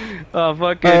 Where,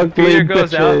 fucking Ugly Peter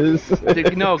goes bitches.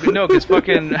 out. No, because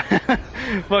fucking,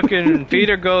 fucking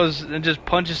Peter goes and just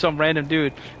punches some random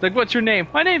dude. Like, what's your name?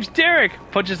 My name's Derek.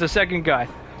 Punches the second guy.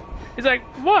 He's like,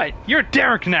 what? You're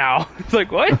Derek now. It's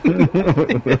like, what?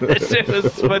 That shit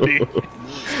was funny.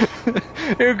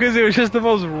 Because it was just the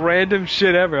most random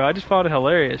shit ever. I just found it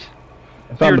hilarious.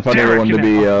 I found You're the funnier Derek one to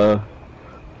now. be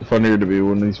funnier to be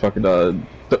when he's fucking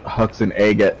hucks an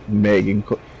egg at Meg and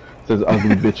says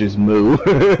ugly bitches moo.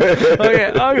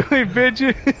 Okay, ugly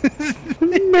bitches.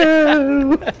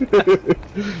 No.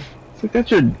 It's like, that's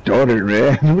your daughter,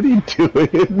 man. What are you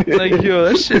doing? Like, yo,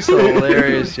 that shit's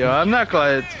hilarious, yo. I'm not gonna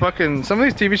lie, it's fucking, some of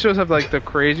these TV shows have like the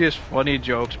craziest funny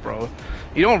jokes, bro.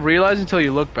 You don't realize until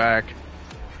you look back.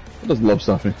 I just love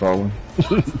something falling.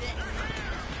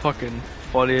 Fucking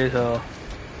funny as hell.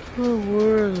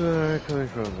 Where is that coming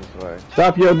from this way?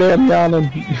 Stop your damn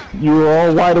yawning. You were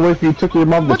all wide awake. You took your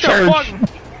mom to What the church.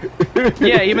 fuck?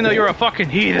 Yeah, even though you're a fucking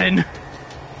heathen.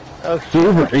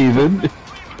 Super heathen.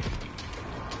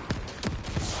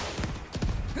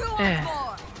 Who wants Eh.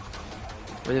 more?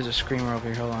 Wait, there's a screamer over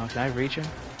here. Hold on. Can I reach him?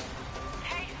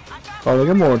 Hey, I got Calling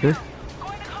a mortar.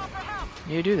 going to call for help.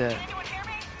 You do that. Anyone hear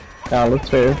me? Alex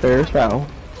fair, fair is foul.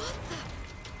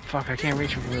 Fuck, I can't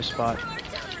reach him from this spot.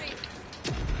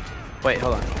 Wait,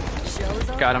 hold on. Show's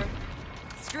Got over. him.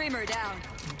 Screamer down.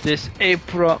 This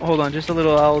April. Hold on, just a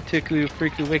little I'll tickle you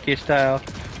freaky wicked style.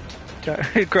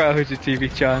 Crowd who's your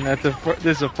TV, John. That's a.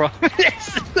 This is a problem.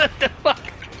 What the fuck?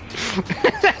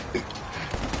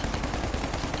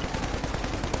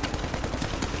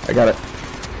 I got it.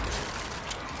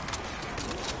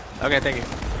 Okay, thank you.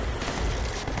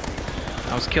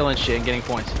 I was killing shit and getting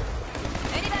points.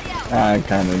 Anybody else? I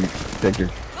kind of figured.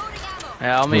 Loading ammo.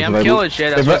 Yeah, I mean, If I'm I- killing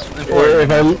shit. That's if what's I,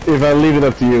 important. if I leave it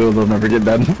up to you, they'll never get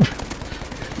done.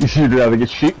 You should rather get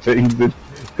shoot things than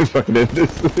fucking end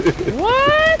this.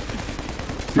 What?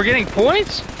 For getting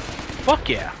points? Fuck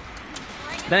yeah.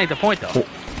 That ain't the point though. Who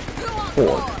wants Four.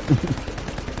 more?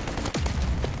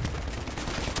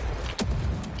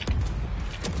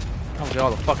 I'll get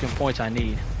all the fucking points I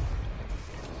need.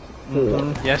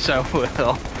 Yes, I will.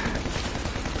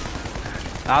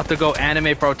 I'll have to go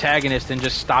anime protagonist and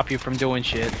just stop you from doing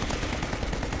shit.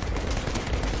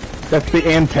 That's the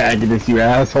antagonist, you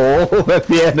asshole. That's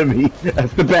the enemy.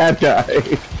 That's the bad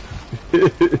guy.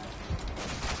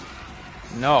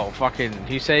 No, fucking.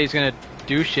 He said he's gonna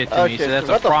do shit to me, Okay, so that's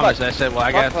what a the promise. fuck? I said, well,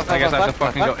 I Fuck, guess fuck, I have to fuck,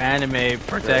 fucking fuck. go anime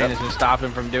protagonist and stop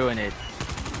him from doing it.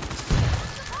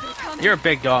 You're a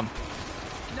big dumb.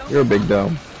 You're a big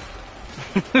dome.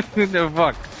 The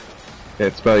fuck?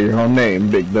 Can't spell your own name,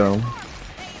 big dome.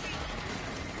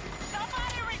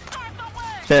 Somebody restart the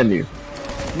way. Can you?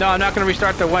 No, I'm not gonna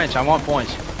restart the winch. I want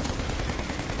points.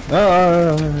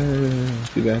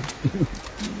 Too bad.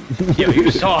 Yo,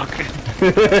 you suck.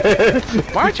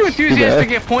 Why aren't you enthusiastic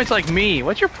to get points like me?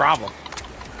 What's your problem?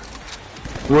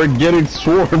 We're getting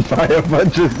swarmed by a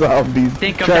bunch of zombies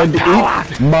Think of trying the to power.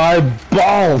 eat my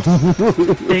balls.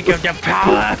 Think of the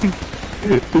power.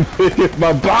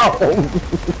 My balls.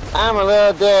 I'm a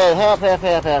little dead. Help, help,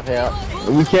 help, help, help.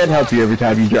 We can't help you every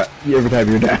time you every time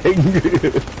you're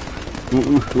dying.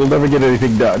 We'll never get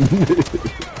anything done.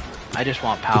 I just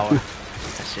want power.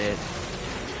 That's it.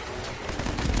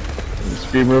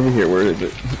 Screamer over here. Where is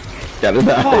it? Gotta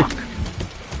die. Fuck.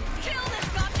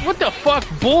 What the fuck?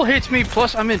 Bull hits me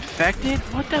plus I'm infected?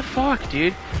 What the fuck,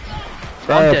 dude?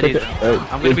 I'm dead either.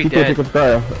 I'm gonna be dead.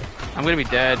 I'm gonna be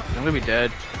dead. I'm gonna be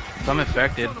dead. So I'm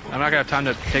infected. I'm not gonna have time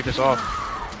to take this off.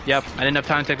 Yep, I didn't have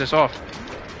time to take this off.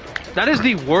 That is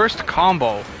the worst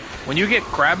combo. When you get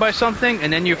grabbed by something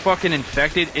and then you're fucking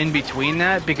infected in between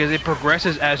that because it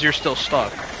progresses as you're still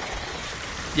stuck.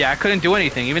 Yeah, I couldn't do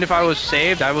anything. Even if I was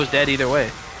saved, I was dead either way.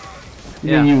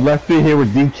 Yeah. You left me here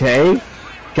with DK?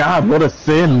 God, what a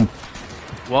sin.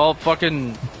 Well,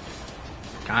 fucking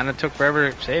kinda took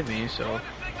forever to save me, so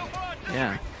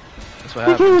yeah. That's what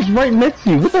DK happened. was right next to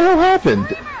you. What the hell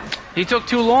happened? He took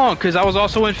too long because I was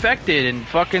also infected and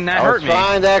fucking that I hurt was me.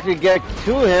 trying to actually get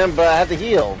to him, but I had to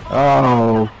heal.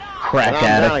 Oh, crack And I'm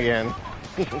down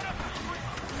addict. again.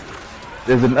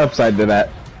 There's an upside to that.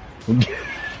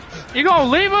 You gonna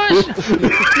leave us?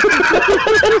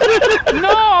 No,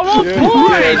 I want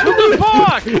points!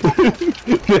 What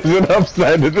the fuck? There's an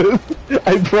upside to this.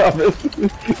 I promise.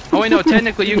 Oh wait, no,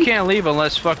 technically you can't leave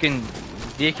unless fucking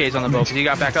DK's on the boat because he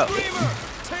got back up. Screamer,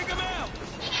 take him out.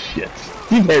 Shit.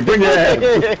 DK, bring your ass.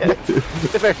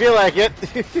 If I feel like it.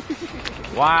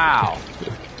 Wow.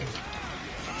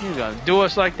 You gonna do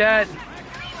us like that?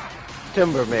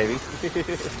 Timber, maybe.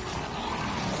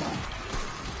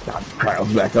 God,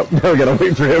 Kyle's back up. Now we gotta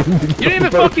wait for him. You didn't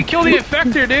even fucking kill the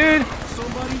infector, dude!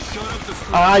 Somebody shut up the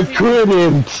screamer. I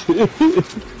couldn't.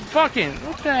 Fucking,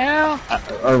 what the hell?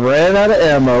 I ran out of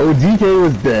ammo. DK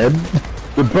was dead.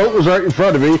 The boat was right in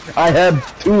front of me. I had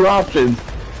two options.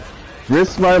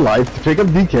 Risk my life to pick up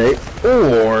DK,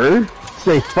 or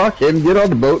say fuck him, get on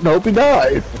the boat, and hope he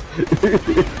dies.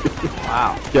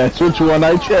 Wow. Guess which one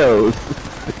I chose.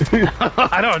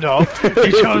 I don't know.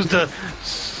 He chose to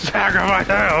sacrifice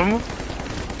him.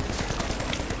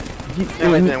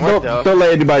 Everything worked out. Don't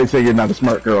let anybody say you're not a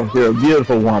smart girl. You're a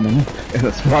beautiful woman and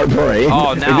a smart brain.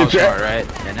 Oh, And now I'm get your- smart, right?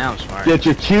 Yeah, now I'm smart. Get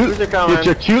your cute, Who's it coming? get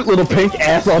your cute little pink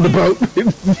ass on the boat.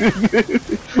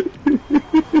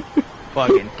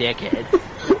 Fucking dickhead.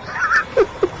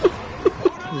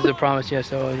 This is a promise,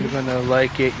 yes, oh, you're gonna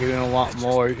like it, you're gonna want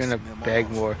more, you're gonna beg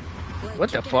more.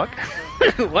 What the fuck?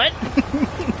 What?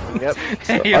 Yep.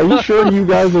 Hey, Are you sure you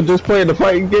guys are just playing the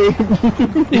fighting game?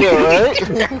 Yeah, right?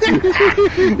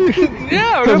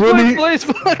 Yeah, Because we're when gonna play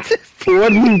Splat.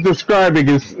 what he's describing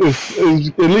is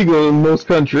illegal in most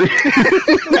countries.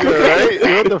 Right?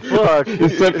 What the fuck?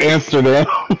 Except Amsterdam,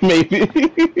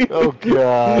 maybe. Oh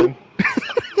god.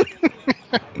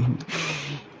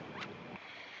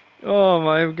 Oh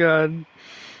my god.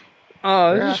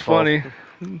 Oh, this is Asshole. funny.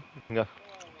 Yeah.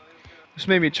 This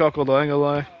made me chuckle though, I ain't gonna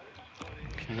lie.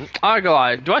 I ain't gonna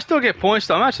lie. Do I still get points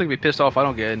though? I'm actually gonna be pissed off if I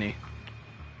don't get any.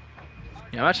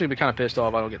 Yeah, I'm actually gonna be kinda pissed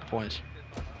off if I don't get the points.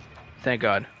 Thank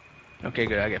God. Okay,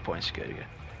 good, I get points. Good, good.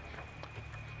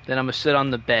 Then I'm gonna sit on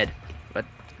the bed. But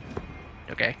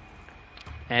okay.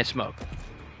 And smoke.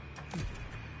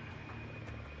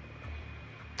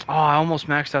 Oh, I almost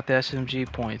maxed out the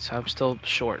SMG points. I'm still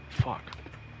short. Fuck.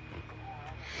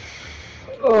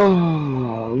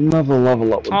 Oh, level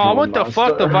up. With Oh, what Drone the fuck?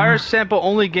 Monster. The virus sample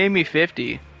only gave me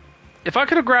 50. If I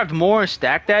could have grabbed more and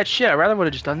stacked that shit, I rather would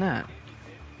have just done that.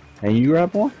 And you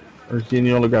grab one? Or can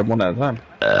you only grab one at a time?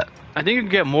 I think you can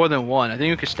get more than one. I think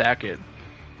you can stack it.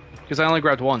 Because I only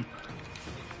grabbed one.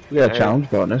 We got a Hey. challenge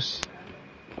bonus.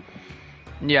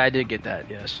 Yeah, I did get that,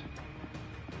 yes.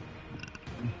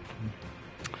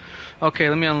 Okay,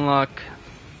 let me unlock...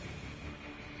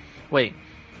 Wait.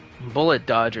 Bullet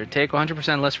Dodger. Take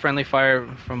 100% less friendly fire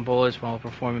from bullets while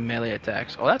performing melee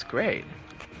attacks. Oh, that's great.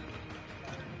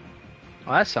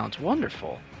 Oh, that sounds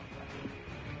wonderful.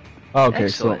 Okay,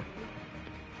 Excellent.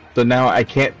 so now I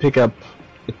can't pick up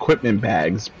equipment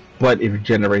bags, but it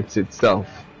generates itself.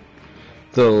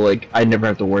 So, like, I never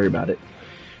have to worry about it.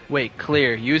 Wait,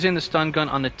 clear. Using the stun gun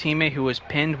on the teammate who is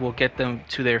pinned will get them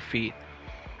to their feet.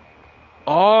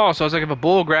 Oh, so it's like if a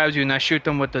bull grabs you and I shoot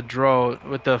them with the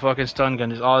fucking stun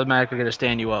gun, it's automatically gonna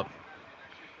stand you up.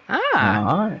 Ah,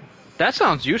 Alright. that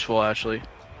sounds useful actually.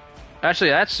 Actually,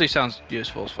 that actually sounds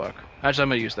useful as fuck. Actually, I'm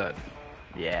gonna use that.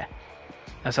 Yeah,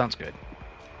 that sounds good.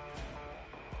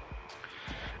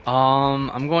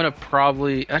 I'm going to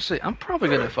probably I'm probably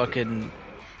gonna fucking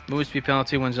move speed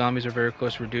penalty when zombies are very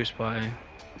close, reduced by.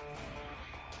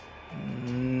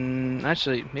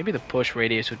 Actually, maybe the push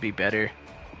radius would be better.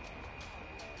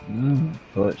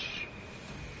 Push.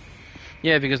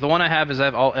 Yeah, because the one I have is I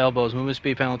have all elbows. Movement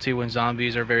speed penalty when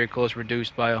zombies are very close,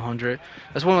 reduced by 100.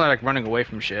 That's when I like running away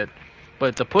from shit.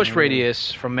 But the push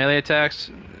radius from melee attacks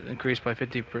increased by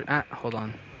 50. Hold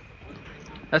on.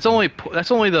 That's only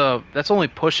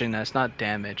pushing. That's not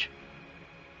damage.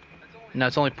 No,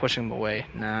 it's only pushing them away.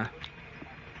 Nah.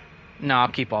 No, I'll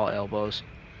keep all elbows.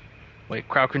 Wait,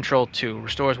 crowd control 2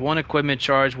 restores 1 equipment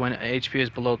charge when HP is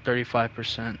below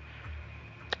 35%.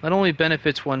 That only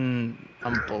benefits when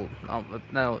no.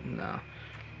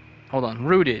 Hold on.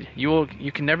 Rooted. You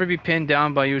can never be pinned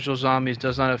down by usual zombies.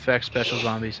 Does not affect special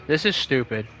zombies. This is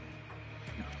stupid.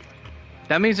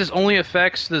 That means this only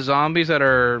affects the zombies that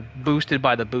are boosted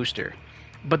by the booster.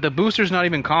 But the booster's not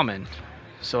even common.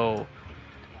 So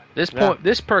this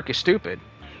perk is stupid.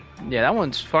 Yeah, that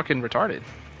one's fucking retarded.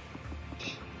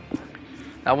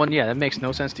 That one, yeah, that makes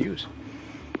no sense to use.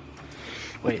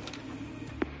 Wait.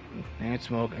 And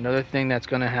smoke. Another thing that's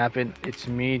gonna happen, it's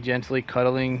me gently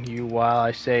cuddling you while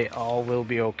I say all will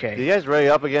be okay. You guys ready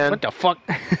up again? What the fuck?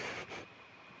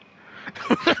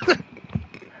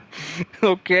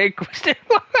 Okay, question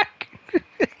mark.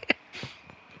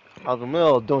 I was in the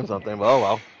middle of doing something, but oh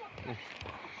well.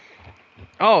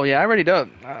 Oh yeah, I already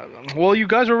done. Well, you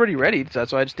guys were already ready, so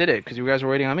that's why I just did it, because you guys were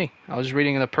waiting on me. I was just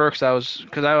reading the perks.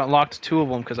 Because I unlocked 2 of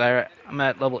them, because I'm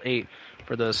at level 8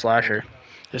 for the slasher,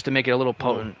 just to make it a little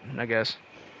potent, I guess.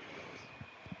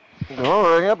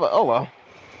 Oh, ready up, but oh well.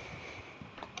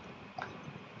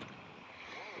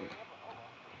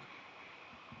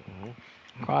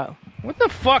 Wow. What the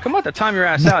fuck? I'm about to time your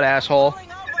ass out, asshole.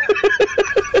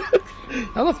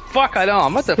 How the fuck I don't?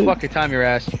 I'm about to fucking time your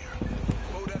ass.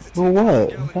 Well,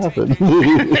 what? What happened?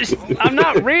 I'm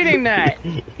not reading that.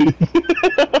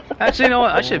 Actually, you know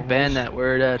what? I should ban that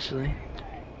word. Actually.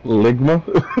 Ligma?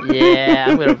 Yeah,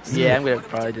 I'm gonna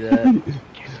probably do that.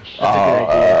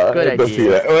 Good idea. Don't be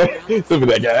that way. Don't be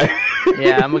that guy.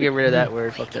 Yeah, I'm gonna get rid of that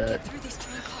word. Fuck that.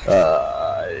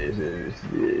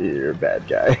 You're a bad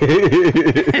guy.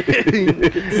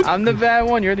 I'm the bad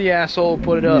one. You're the asshole.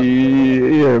 Put it up.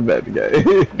 You're a bad guy.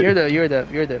 You're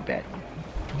the bad.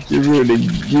 You're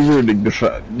ruining the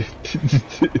fun.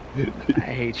 I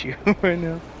hate you right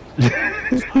now.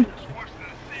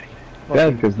 Yeah,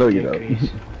 because no, you Dick don't. face.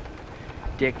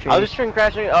 Dick face. I was string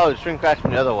crashing. Oh, the string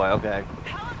crashing the other way. Okay.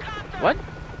 What?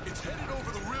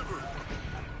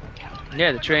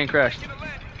 Yeah, the train crashed.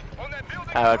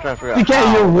 I'm trying to figure out. You can't.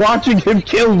 how. You're watching him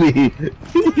kill me.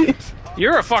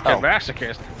 You're a fucking Oh.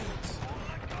 masochist.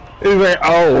 He's like,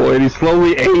 oh, and he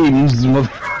slowly aims.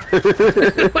 What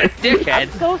a dickhead.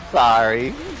 So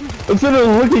sorry. Instead of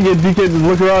looking at DK, just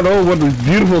look around. Oh, what this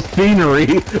beautiful scenery!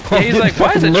 Yeah, he's like,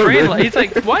 why is the train like? He's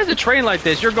like, why is the train like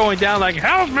this? You're going down like,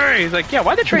 help me! He's like, yeah,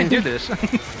 why did the train do this?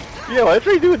 Yeah, why did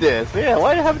we do this? Yeah,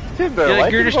 why have Timber? You're, Why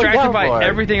like, you're is it going distracted down by for?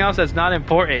 everything else that's not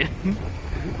important.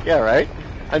 Yeah, right?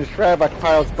 I'm distracted by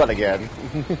Kyle's butt again.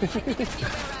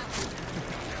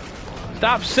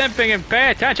 Stop simping and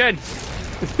pay attention,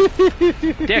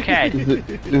 dickhead.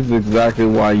 This is exactly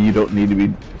why you don't need to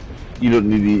be. You don't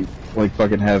need to like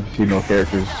fucking have female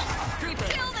characters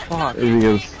Fuck.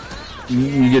 because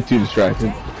you get too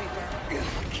distracted.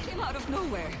 Came out of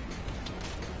nowhere.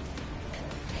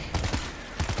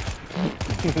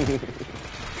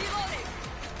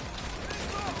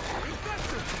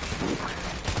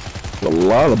 A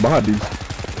lot of bodies.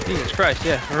 Jesus Christ,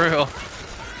 yeah, for real.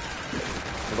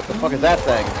 What the fuck is that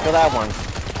thing? Kill that one.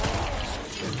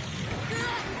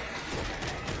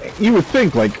 You would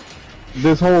think like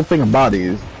this whole thing of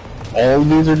bodies, all of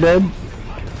these are dead.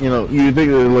 You know, you think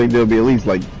that, like there'll be at least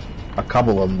like a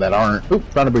couple of them that aren't. Oop,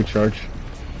 found a big charge.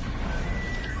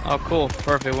 Oh, cool,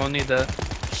 perfect. We'll need that.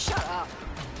 Shut up.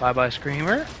 Bye bye,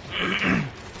 Screamer.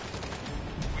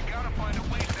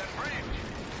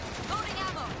 Loading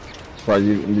ammo. Surprised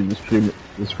you didn't leave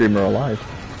the screamer alive.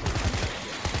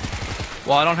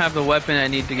 Well, I don't have the weapon I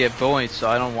need to get points, so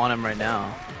I don't want him right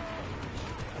now.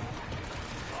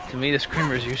 To me, the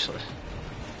Screamer is useless.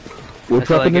 Which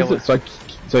That's all I weapon get is with- it?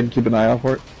 So I can keep an eye out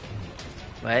for it.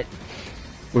 What?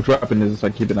 Which weapon is it? So I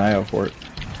can keep an eye out for it.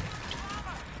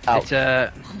 Out. It's Oh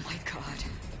my god.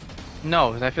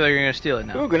 no, I feel like you're gonna steal it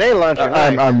now. Ooh, grenade launcher.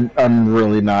 Nice. I'm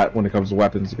really not when it comes to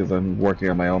weapons because I'm working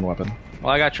on my own weapon.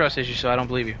 Well, I got trust issues, so I don't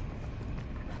believe you.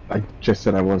 I just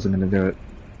said I wasn't gonna do it.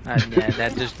 Yeah,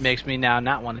 that just makes me now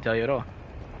not want to tell you at all.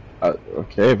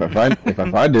 Okay, if I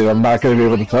find it, I'm not gonna be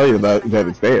able to tell you that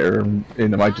it's there, and it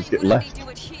might just get Why left. do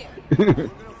it here?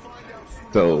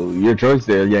 So your choice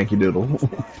there, Yankee Doodle.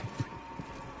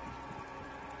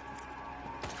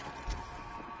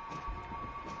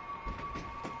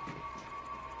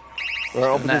 Wanna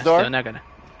open Nah, this door? still not gonna.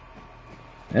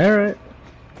 All right.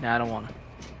 Nah, I don't wanna.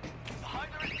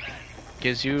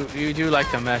 Cause you do like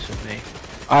to mess with me.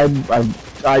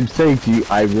 I'm saying to you,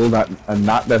 I will not. I'm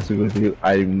not messing with you.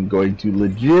 I'm going to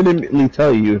legitimately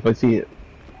tell you if I see it.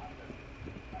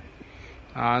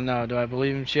 Oh no, do I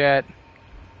believe him, chat?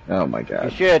 Oh my You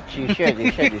god. should, you should,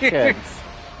 you should, you should.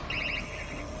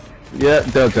 Yeah,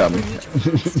 don't tell me.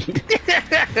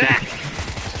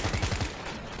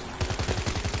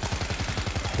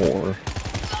 Whore.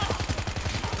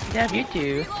 Yeah, you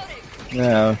do.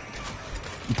 Yeah.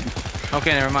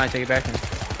 Okay, never mind. Take it back then.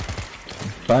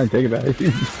 Fine, take it back. Anybody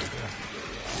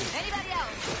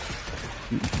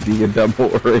else? Being a dumb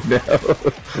whore right now.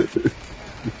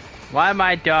 Why am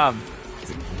I dumb?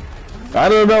 I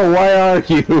don't know. Why are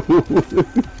you?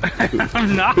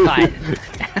 I'm not.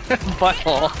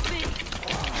 Butthole.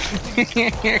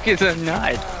 Because I'm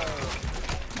not.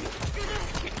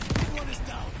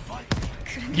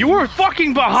 You were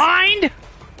fucking behind?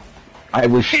 I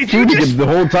was Did you shooting just- him the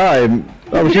whole time.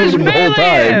 I was Just shooting him the whole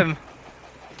melee time. him!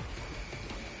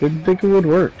 Didn't think it would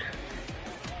work.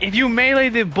 If you melee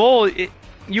the bull,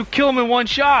 you kill him in one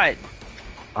shot.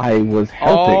 I was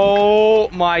helping. Oh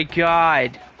my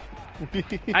god.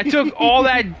 I took all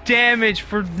that damage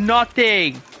for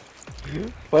nothing.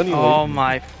 Funny. Oh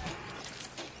my.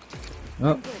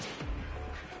 Oh,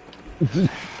 You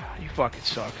fucking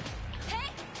suck.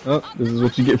 oh, this is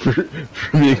what you get for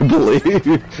being a bully.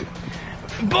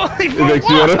 Bully It for makes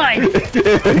you wanna, what?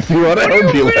 it makes you wanna What do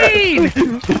help you you. mean?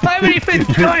 I haven't even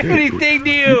done anything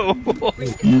to you.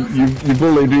 You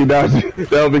bullied me now.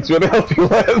 That makes me wanna help you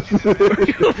less.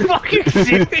 You fucking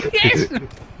serious?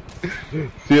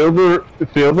 Feel the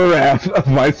wrath of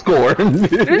my scorn.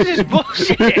 This is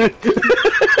bullshit.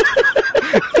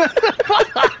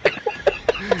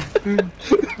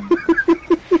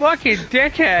 Fucking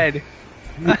dickhead.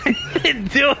 I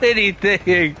didn't do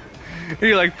anything. And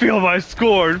you're like, feel my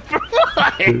scorn. For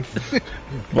what?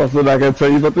 Also not gonna tell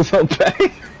you about this whole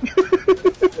thing.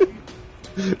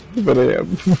 But I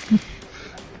am.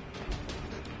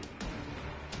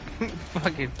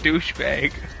 Fucking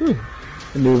douchebag.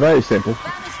 A new virus sample.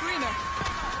 Found the screamer.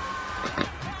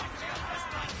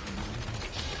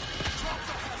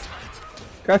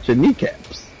 Gotcha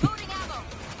kneecaps. Loading ammo.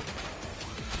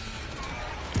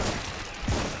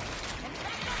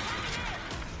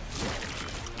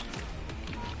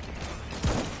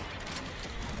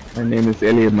 My name is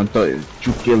Elliot Montoya.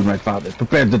 You killed my father.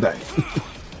 Prepare to die.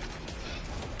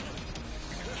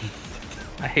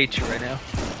 I hate you right now.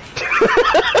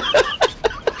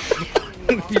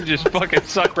 You just fucking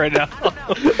suck right now.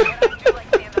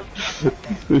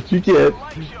 What you get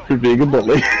for being a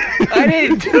bully. I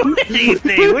didn't do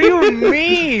anything. What do you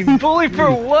mean? Bully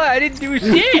for what? I didn't do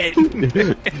shit. You've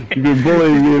been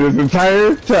bullying me this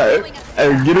entire time.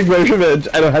 I'm getting my revenge.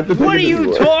 I don't have to take What are it you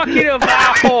anymore. talking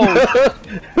about?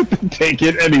 Take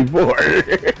it anymore.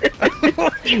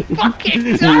 What are you fucking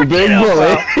You talking big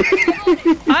about?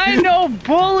 bully. I know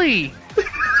bully.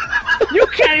 You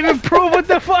can't even prove what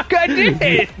the fuck I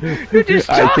did. You're just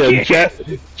I talking. can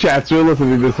chats were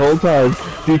listening this whole time.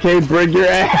 DK, bring your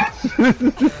ass.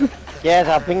 Yes,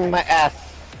 I'll bring my ass.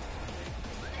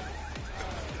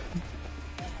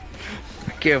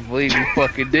 I can't believe you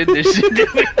fucking did this shit to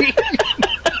me.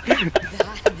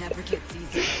 That never gets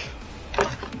easy.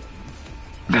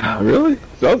 Really?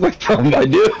 Sounds like something I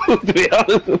do, to be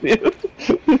honest with you.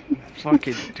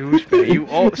 Fucking douchebag. You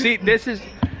all see this is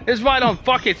why I don't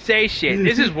fucking say shit.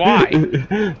 This is why.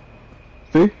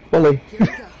 See? Bully. Here we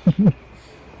go.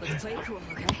 Let's play it cool,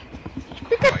 okay?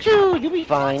 Pikachu, you'll be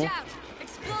fine. Watch out!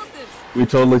 Explosives! We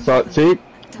totally saw it. See?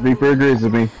 Reaper agrees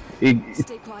with me. He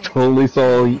Stay quiet. totally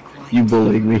saw you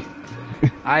bullying me.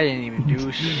 I didn't even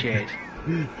do shit.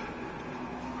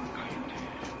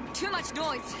 Too much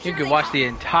noise. You Here could they watch come. the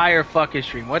entire fucking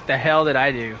stream. What the hell did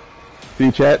I do?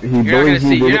 See, chat? He You're not gonna bullies see.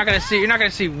 me. You're not gonna see. You're not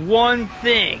gonna see one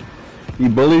thing. He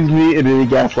bullies me and then he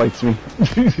gaslights me. Need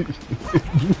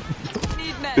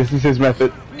meds. This is his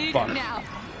method. Need Fuck. it now.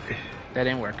 That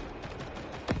didn't work.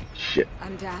 Shit.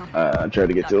 I'm down. I'm trying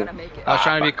to get Not to gonna him. make it. I was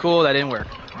trying to be cool. That didn't work.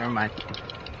 Never mind.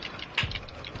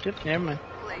 Yep. Never mind.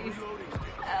 Please.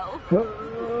 Help.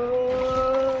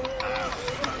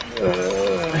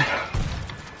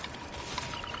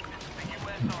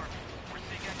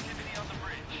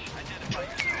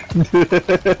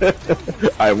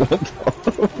 I won't.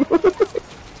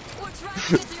 What's wrong?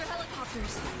 Get to your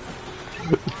helicopters.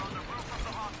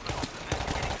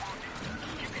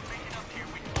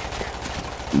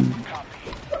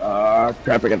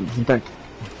 Crap, I got this back.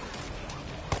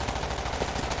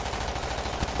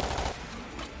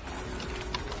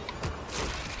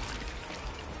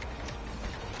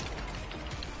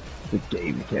 The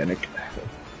game mechanic.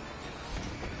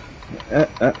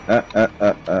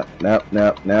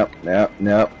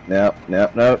 Nope.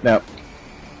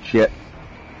 Shit.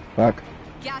 Fuck.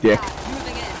 Gas Dick. pack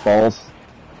moving in. Balls.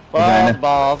 Balls, Vagina.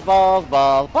 balls, balls,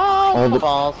 balls, balls, All the-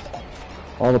 balls.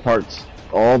 All the parts.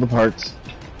 All the parts.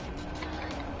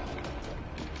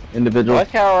 Individual. Why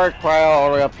can't Cryo all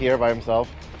the way up here by himself?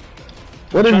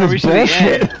 What is trying to this reach to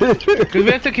the bullshit? Because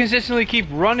we have to consistently keep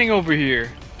running over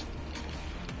here.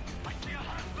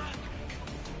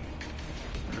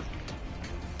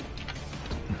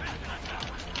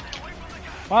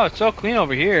 Wow, it's so clean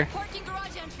over here. Parking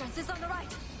garage entrance is on the right.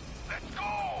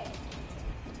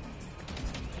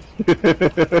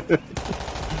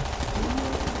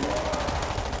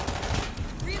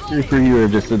 Reloading. For you are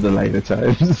just a delight at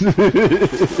times.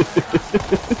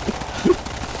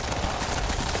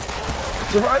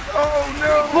 Survive!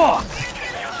 Oh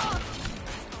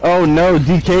no! Oh no,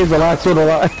 DK is the last one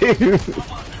alive!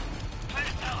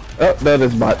 Oh, that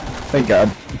is bot. Thank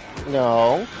God.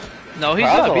 No. No, he's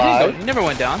Crowd's up. He, didn't alive. go, he never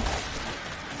went down.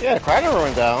 Yeah, Cryo never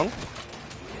went down.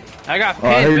 I got Oh,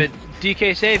 I pinned, heard- but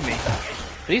DK saved me.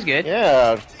 But he's good.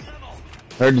 Yeah.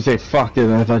 I heard you say fuck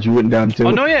and I thought you went down too.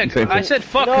 Oh no, yeah, Same I thing. said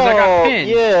fuck because I got No, pinned.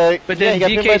 yeah. But yeah, then he got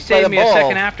pinned by DK the saved me a ball.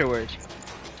 second afterwards.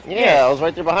 Yeah, I was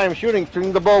right there behind him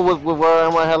shooting the ball with where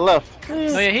I had left. Oh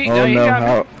yeah, he Oh no, got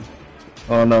how... me.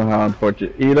 Oh no, how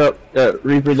unfortunate. Eat up,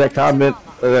 Reaper, that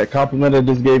compliment I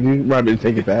just gave you, remind me to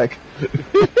take it back.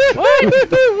 What?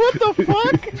 What the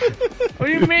fuck? Oh. What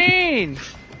do you mean?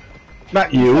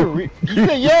 Not you. He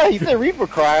said, yeah, he said Reaper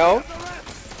Cryo.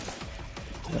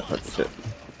 No, that's it.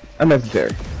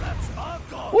 Unnecessary.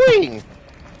 Wing.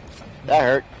 That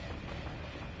hurt.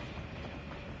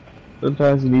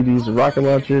 Sometimes you need to use a rocket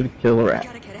launcher to kill a rat.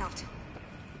 Gotta get out.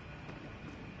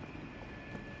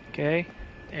 Okay,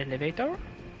 elevator.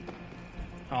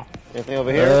 Oh, Anything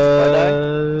over here? Before I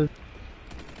die?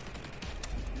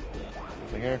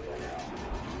 Over here.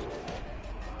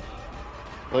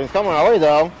 Well, he's coming our way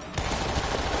though.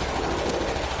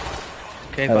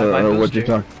 okay, I bye don't bye. know what you're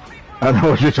talking. I don't know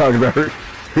what you're talking about, Reaper.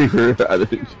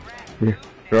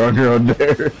 You're on your own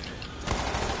there.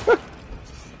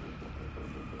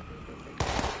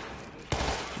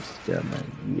 Yeah.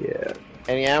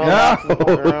 Any ammo? No! boxes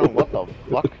going around? What the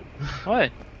fuck?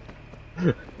 What?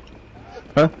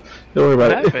 Huh? Don't worry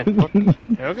about What it. happened? What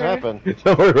Okay. happened?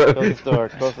 Don't worry about Close it. the door.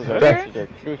 Close the door. Okay. Close the door.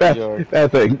 Close the door.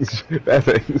 Bad things. Bad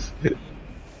things.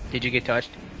 Did you get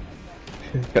touched?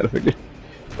 Gotta figure.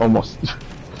 Almost.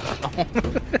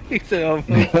 He said, oh,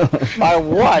 By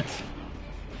what?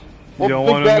 What don't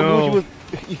big wanna bag know. Muji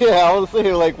was? Yeah, I was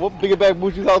saying like, what big bag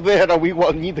Muji's out there that we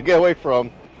need to get away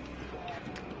from?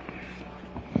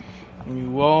 you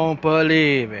won't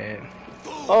believe it.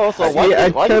 Oh, so why? Yeah, I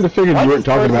why kind of figured why you does weren't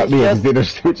talking about person's me. I chest- didn't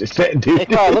understand what you said, dude. Hey,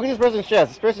 Kyle, look at this person's chest.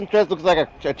 This person's chest looks like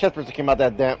a chest person came out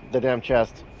the damn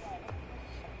chest.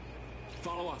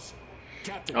 Follow us.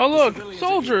 Captain, Oh the look, civilians are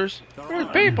soldiers. here. They're There's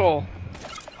armed. people. All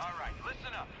right,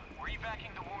 listen up. We're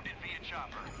evacuating the wounded via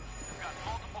chopper. We've got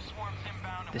multiple swarms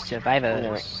inbound. And The we're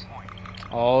survivors.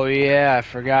 point. Oh yeah, I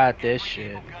forgot this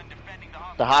shit. Gun defending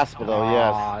The hospital,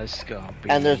 yes. Aw, it's gonna be.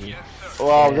 And there's,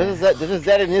 well, Yeah. this is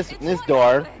Zed in this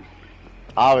door,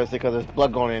 obviously because there's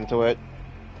blood going into it.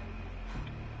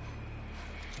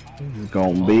 It's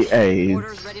gonna be AIDS.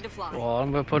 Orders ready to fly. Well,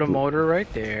 I'm gonna put a motor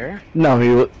right there. No,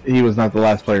 he was not the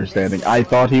last player standing. I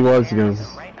thought he was because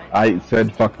I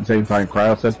said fuck the same time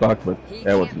Cryo said fuck, but He that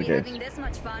can't wasn't the be having case. this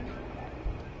much fun.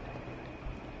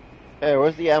 Hey,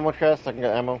 where's the ammo chest? I can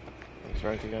get ammo.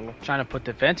 Sorry, to get ammo. Trying to put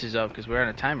defenses up because we're on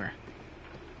a timer.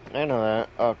 I know that.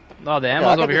 Oh, No, the I ammo's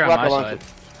got over this here on rocket my launcher.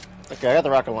 side. okay, I got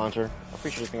the rocket launcher. I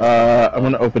appreciate this thing. I'm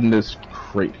gonna open this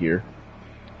crate here.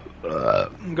 Go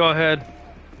ahead.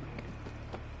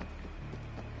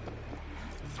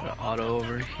 Got auto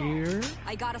over here.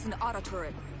 I got us an auto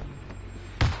turret.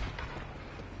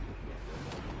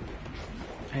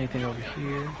 Anything over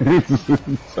here?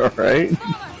 It's alright.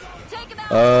 Take him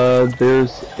out.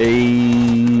 There's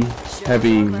a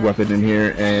heavy weapon in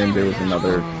here, and there was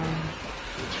another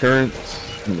turret.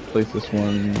 I'm gonna place this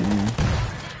one.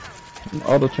 An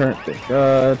auto turret, thank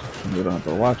God. We don't have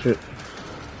to watch it.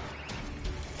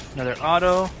 Another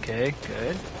auto. Okay,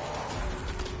 good.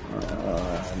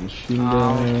 Machine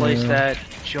gun. Place that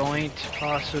joint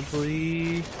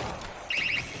possibly.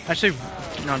 Actually,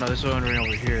 no, this one right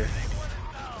over here.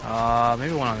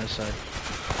 Maybe one on this side.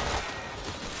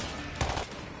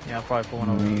 Yeah, I'll probably put one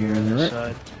over here on this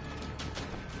side.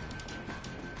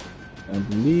 I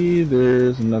believe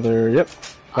there's another. Yep,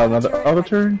 got another auto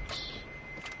turret.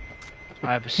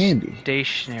 I have a Handy.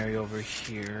 stationary over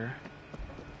here.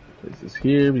 Place this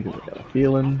here because I got a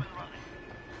feeling.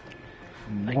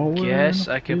 I While we're guess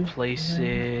up I could here- place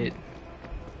it.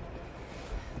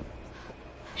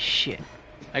 Shit.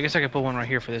 I guess I could put one right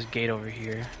here for this gate over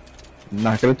here.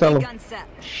 Not gonna tell him. Gun set.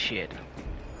 Shit.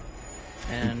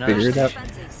 And another Figure it out. station.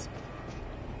 Defenses.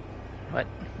 What?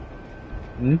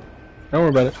 Don't worry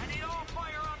about it. I need all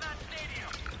fire on that stadium.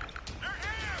 They're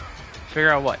here. Figure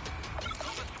out what?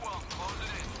 Delta 12, close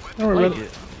it in. Don't worry Why about you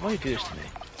it. do? Why you do this to me?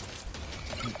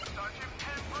 Sergeant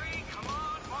Penbury, come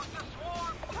on, bust the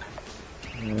swarm.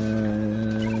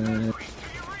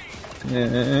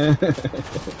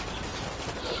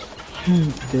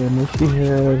 Damn, if we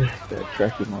had that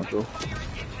tracking module.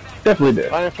 Definitely did.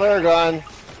 Find a flare gun.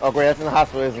 Oh great, that's in the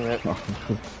hospital, isn't it? No,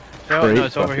 Great no,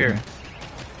 it's over fucking- here.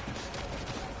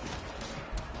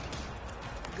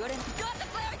 Good and got the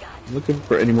flare gun. Looking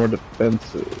for any more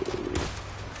defenses.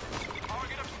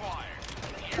 Target acquired.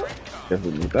 Here it comes.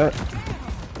 Definitely need that.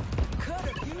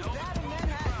 Could've used that in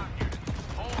Manhattan.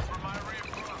 Hold for my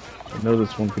reinforcements. I know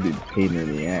this one could be a pain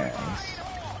in the ass.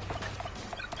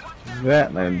 That,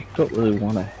 and I don't really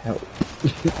want to help. We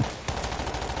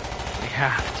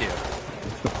have to.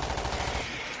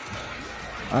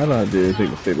 I don't do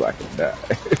anything to stay black and die.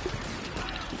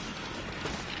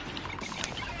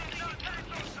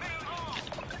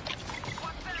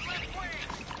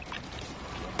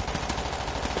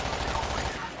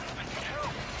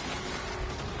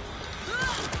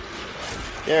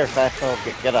 Here, Fatso,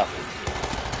 get up.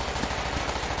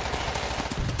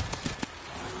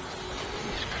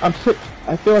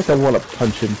 I feel like I want to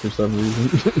punch him for some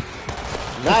reason.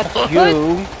 Not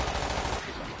you.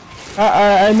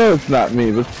 I know it's not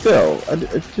me, but still,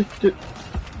 just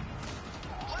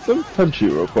let me punch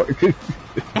you real quick.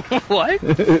 What?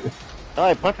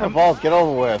 Alright, punch my balls, get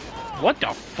over with. What the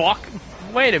fuck?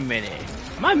 Wait a minute.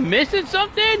 Am I missing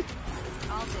something?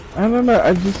 I'll take I don't know.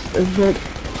 I just like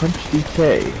punch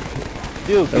DK.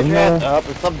 Dude, get your no. ass up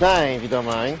and stop dying if you don't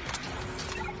mind.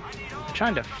 I'm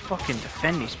trying to fucking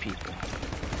defend these people.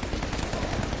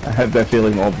 I have that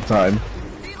feeling all the time.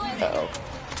 Uh-oh.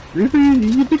 Really?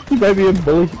 You think you might be a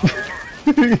bully?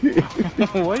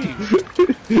 Wait.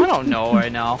 I don't know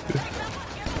right now.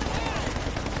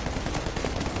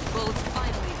 bullets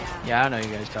finally down. Yeah, I know you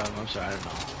guys talking. I'm sorry, I don't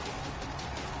know.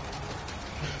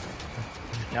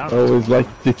 Yeah, I I don't know. always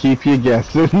like to keep you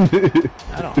guessing.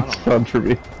 I don't It's know. fun for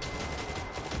me.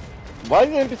 Why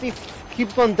do the NPC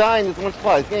keeps on dying this one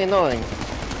spot? It's getting annoying.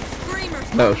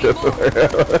 Screamers. No, moving shit. more.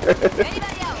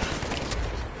 Anybody else?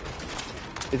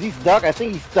 Is he stuck? I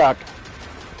think he's stuck.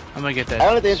 I'm gonna get I that.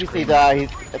 don't let the NPC scream. die. I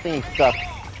think he's stuck.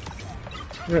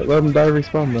 Alright, let him die,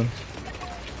 respawn then.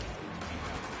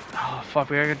 Oh fuck!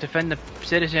 We gotta defend the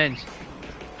citizens.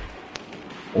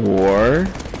 Or...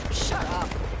 Shut up.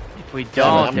 If we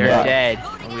don't, I'm they're down. dead,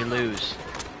 and we lose.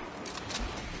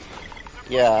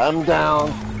 Yeah, I'm down.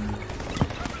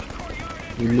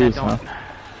 You lose, huh? don't-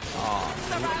 Oh,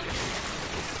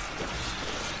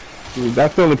 Dude,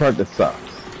 that's the only part that sucks.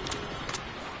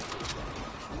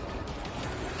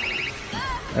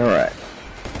 Alright.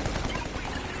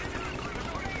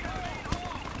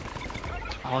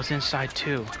 I was inside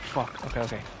too. Fuck.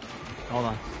 Okay. Hold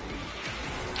on.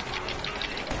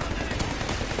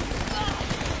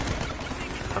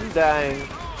 I'm dying.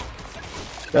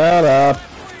 Shut up.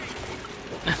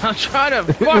 I'm trying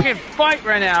to fucking fight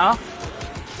right now.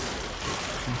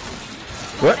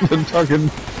 What? I'm talking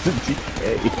to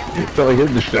DK. Tell him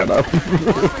to shut up. Watch for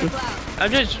the clouds.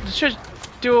 I'm just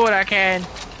doing what I can.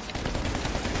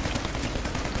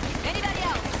 Anybody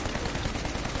else?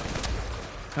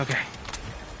 Okay.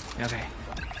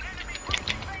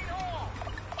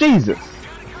 Jesus.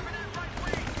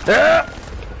 Ah!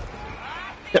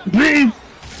 Please!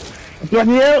 Let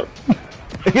me out!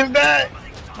 Get back!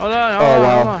 Hold on. Oh,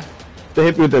 wow. Hold on. They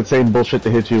hit me with that same bullshit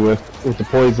they hit you with the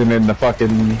poison and the fucking...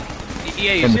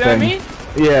 Yeah, you and see the what I thing. mean?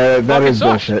 Yeah, that Fucking is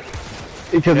sucks. bullshit.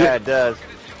 Because Yeah, it does.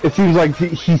 it seems like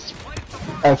he's...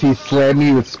 As he slammed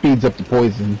you, it speeds up the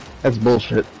poison. That's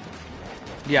bullshit.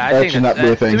 Yeah, I That think should that, not be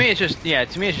a to thing. me it's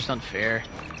just unfair.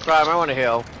 Prime, I want to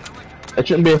heal. That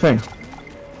shouldn't be a thing.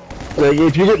 Like,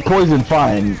 if you get poisoned,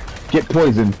 fine. Get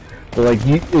poisoned. But, like,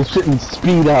 it shouldn't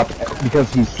speed up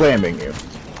because he's slamming you.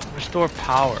 Restore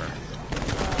power.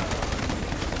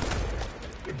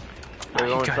 We're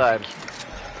you going got- inside.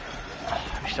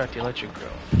 Restart the electric grill.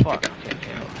 Fuck.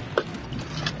 Okay.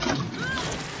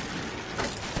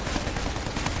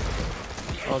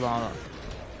 Hold on.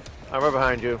 I'm right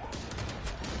behind you.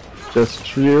 Just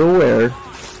so you're aware,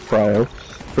 Cryo,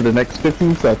 for the next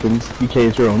 15 seconds, DK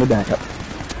is your only backup.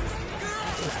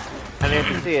 I didn't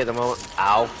even see it at the moment.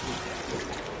 Ow.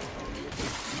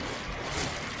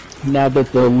 Now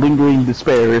that the lingering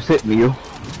despair is hitting you.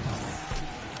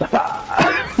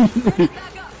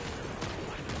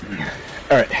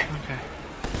 Alright, Okay.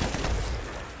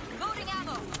 Loading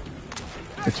ammo.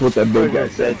 it's what that big guy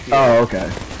said. Oh, okay.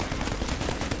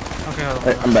 Okay, hold on.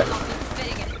 Alright, I'm back.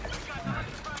 Spitting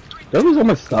it. That was all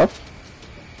my stuff.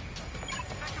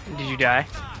 Did you die?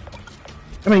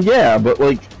 I mean, yeah, but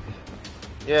like,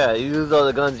 Yeah, you use all the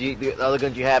other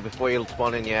guns you have before you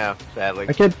spawn in. Yeah, sadly.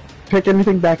 I can't pick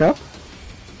anything back up.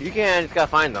 You can, just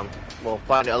gotta find them. Well,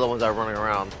 find the other ones that are running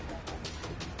around.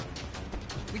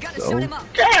 We gotta shut him up.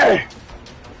 Okay.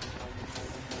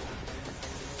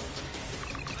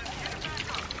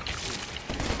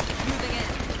 Moving in.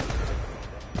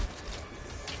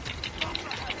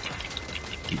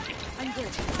 I'm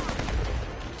good.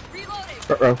 Reloading.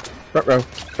 Front row, front row,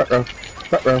 front row,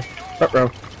 front row, front row,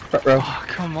 front row, Oh,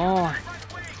 come on.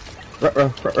 front row,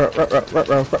 front row, front row, front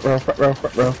row, front row, front row,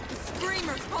 front row.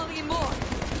 Screamer's calling in more.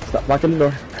 Stop locking the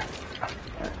door.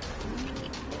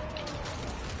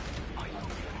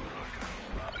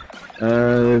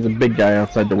 There's a big guy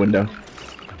outside the window.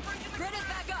 Grenade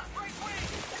back up.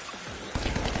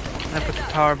 I put the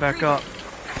power back up.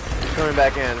 Coming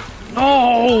back in.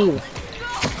 No!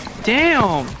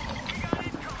 Damn!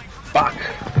 Fuck.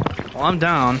 Well, I'm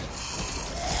down.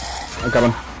 I'm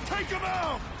coming.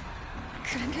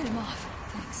 Couldn't get him off.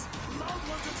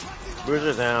 Thanks.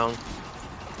 Bruiser's down.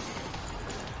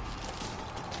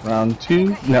 Round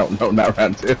two? No, not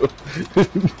round two.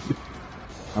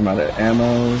 I'm out of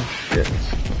ammo. Shit.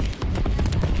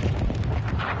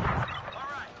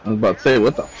 I was about to say,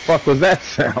 what the fuck was that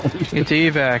sound? Get to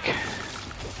evac.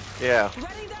 Yeah.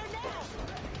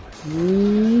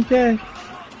 Okay.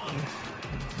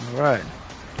 Alright.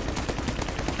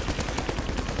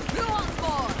 Who wants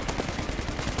more?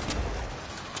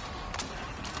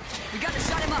 We gotta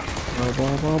shut him up.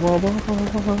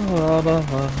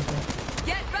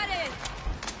 Get ready.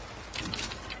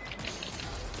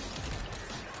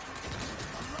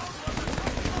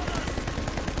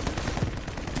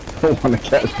 I don't want to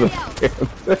catch this.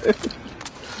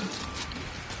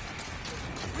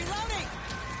 Reloading.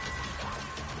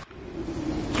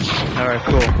 Alright,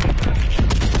 cool.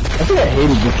 I think I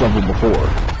hated this level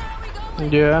before.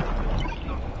 Yeah.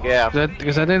 Yeah.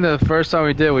 Because I think the first time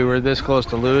we did, we were this close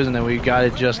to lose, and then we got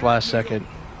it just last second.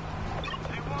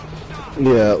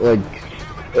 Yeah, like,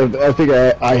 I think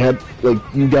I had, like,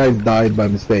 you guys died by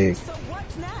mistake. So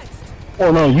what's next?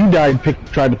 Oh no, you died,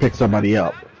 tried to pick somebody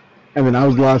up. And then I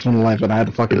was the last one alive, and I had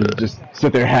to fucking just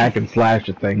sit there, hack and slash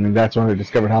the thing, and that's when I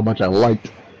discovered how much I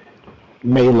liked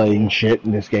meleeing shit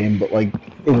in this game, but like,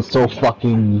 it was so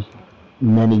fucking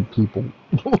many people.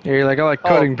 Yeah, you're like, I like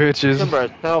cutting bitches. Timber,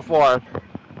 1004.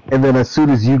 And then as soon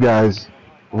as you guys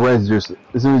revived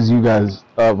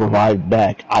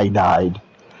back, I died.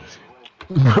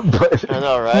 But, I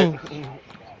know, right?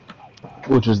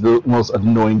 which was the most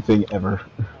annoying thing ever.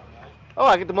 Oh,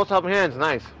 I get the most helping hands.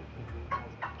 Nice.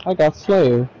 I got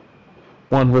Slayer.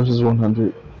 1 versus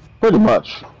 100. Pretty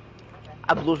much.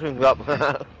 I blew things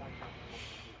up.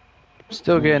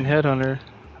 Still getting Headhunter.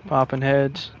 Popping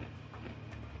heads.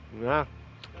 Yeah.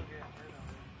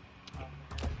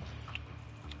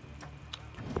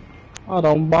 I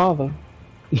don't bother.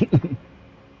 You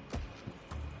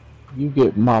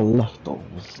get my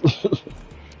leftovers.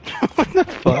 What the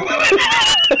fuck?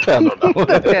 I don't know. What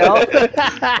the hell?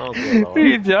 Oh, good What are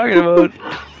you talking about?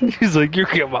 He's like, you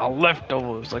get my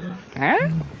leftovers. Like, huh?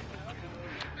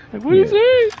 Like, what is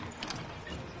it?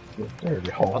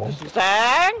 Dirty hole.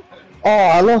 Sang? Oh,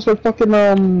 I lost my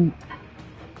fucking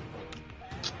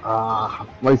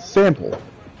my sample.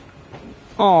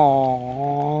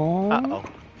 Aww. Uh-oh.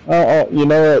 Oh, you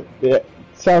know what? Yeah,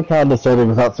 sound condescending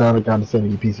without sounding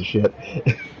condescending, you piece of shit.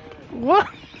 What?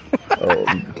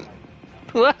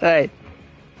 What?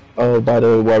 Oh, by the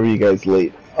way, why were you guys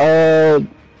late? I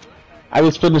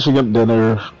was finishing up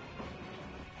dinner.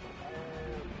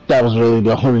 That was really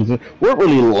the only reason. We weren't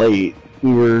really late.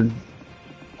 We were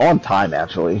on time,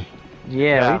 actually.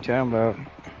 Yeah, what are you talking about?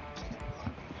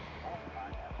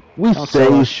 We Don't sell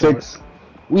say us short. 6.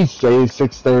 We say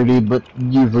 6:30, but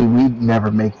usually we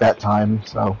never make that time.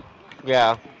 So.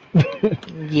 Yeah.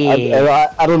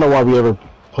 Yeah. I don't know why we ever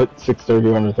put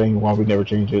 6:30 on the thing. Why we never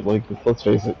change it? Like, let's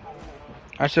face it.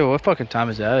 Actually, what fucking time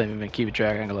is that? I didn't even keep a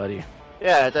track. I ain't gonna lie to you.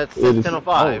 Yeah, that's It is-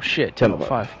 10:05. Oh shit, 10:05.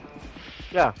 10:05.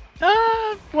 Yeah.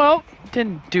 Well,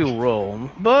 didn't do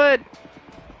Rome, but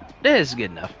this is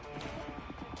good enough.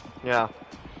 Yeah.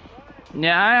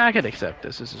 Yeah, I could accept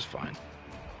this. This is fine.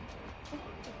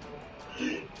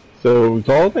 So we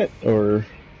called it, or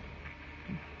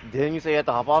Didn't you say you had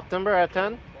to hop off Timber at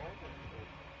 10?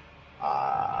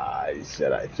 I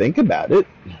said I think about it.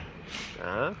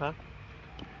 Okay.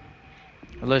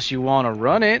 Unless you want to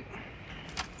run it,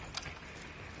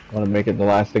 Want to make it the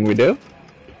last thing we do?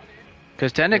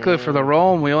 because technically for the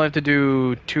Rome, we only have to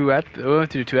do two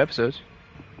episodes.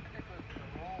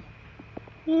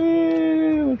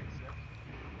 Yeah,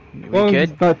 We as long as could.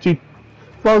 it's not too,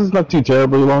 as long as it's not too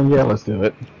terribly long. Yeah, let's do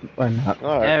it. Why not?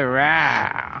 Alright.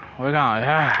 Alright, we're going.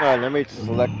 Alright, let me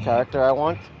select character I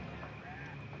want.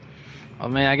 I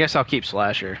mean, I guess I'll keep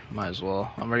Slasher. Might as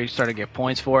well. I'm already starting to get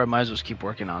points for it. Might as well just keep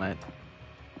working on it.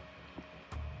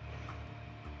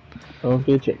 Don't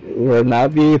be a chicken. Will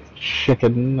not be a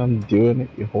chicken. I'm doing it,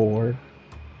 you whore.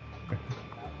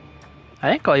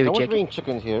 I didn't call you No a one's chicken. being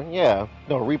chickens here. Yeah.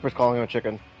 No, Reaper's calling him a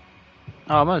chicken.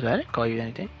 Oh, I didn't call you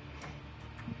anything.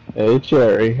 Hey,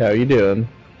 Cherry, how you doing?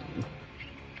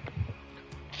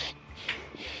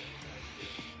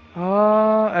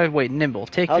 Wait, Nimble.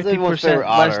 Take How's everyone's 50% favorite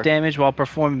less otter? damage while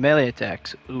performing melee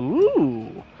attacks.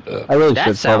 Ooh. I really That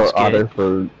should sounds follow Otter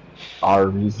for our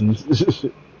reasons.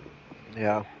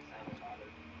 Yeah.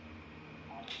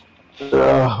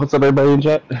 What's up, everybody in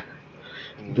chat?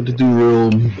 Good to do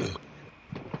room.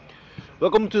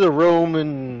 Welcome to the room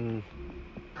and...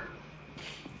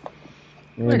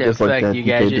 What the Just like fuck that, you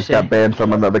guys PK just just got said? banned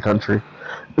from another country.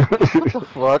 What the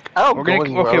fuck? I don't We're go gonna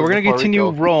anywhere okay. We're else gonna before continue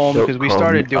Rico. Rome Don't because we call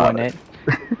started me doing Otter. it.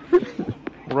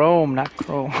 Rome, not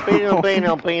Chrome. Bino,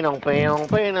 bino, bino, bino,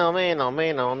 bino, bino,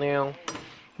 bino, bino.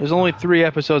 There's only 3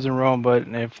 episodes in Rome, but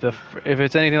if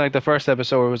it's anything like the first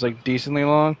episode where it was like decently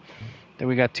long, then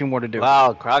we got 2 more to do.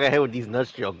 Wow, Krog got hit with these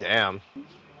nuts joke, damn.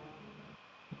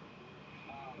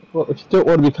 Well, if you don't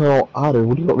want to be called Otter,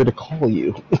 what do you want me to call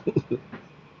you?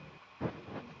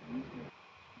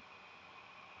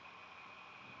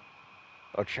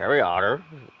 Oh, Cherry Otter.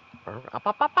 I don't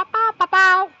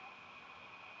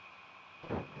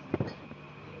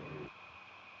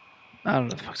know what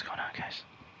the fuck's going on, guys.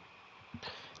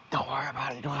 Don't worry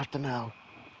about it, you don't have to know.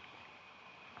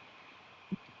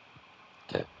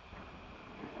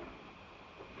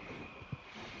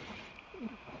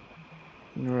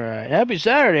 Right. Happy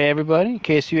Saturday, everybody. In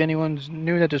case anyone's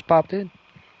new that just popped in.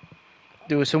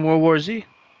 Doing some World War Z.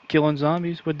 Killing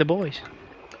zombies with the boys.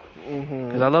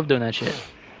 Because I love doing that shit.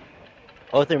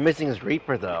 Oh, they're missing is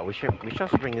Reaper, though. We should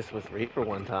also bring this with Reaper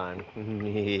one time.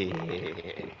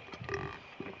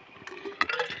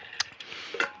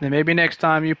 Then maybe next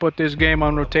time you put this game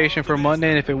on rotation for Monday,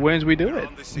 and if it wins, we do it.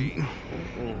 On the scene.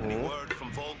 Any word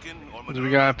from Vulcan or Because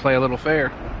we gotta play a little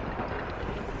fair.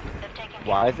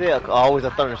 Why is it always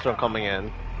a thunderstorm coming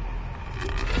in?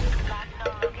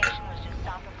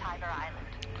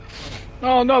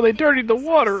 Oh no, they dirtied the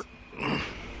water.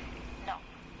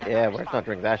 Yeah, we're not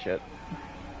drink that shit.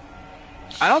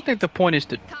 I don't think the point is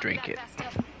to Copy drink that, it.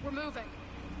 Vesta. We're moving.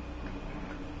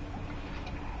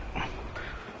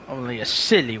 Only a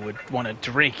silly would want to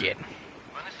drink it. Gonna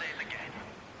say it again.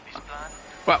 This plan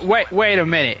But wait a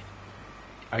minute.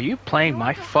 Are you playing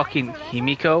my fucking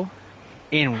Himiko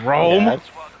in Rome? Yes.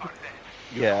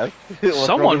 Yes. What's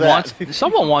Someone wrong with that?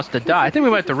 someone wants to die. I think we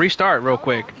might have to restart real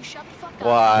quick. You shut the fuck up.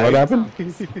 Why? What happened?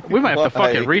 We might have to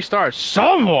Why? fucking restart.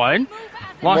 Someone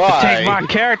wants to take my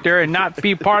character and not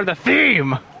be part of the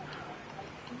theme.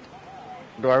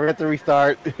 Do I have to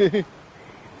restart? Do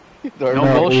I No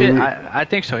No, bullshit. we- I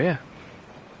think so. Yeah.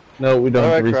 No, we don't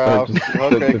have to Alright, restart.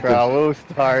 crowd. Okay, crowd. We'll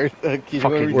start. Keep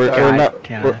Fucking We're, God we're not.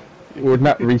 damn We're, it. we're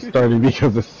not restarting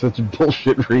because of such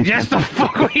bullshit reasons. Yes, the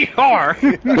fuck we are.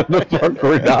 the fuck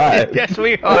we're not. Yes,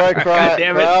 we are. Alright, God crowd.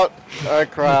 damn it.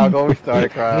 Alright, crowd. Go restart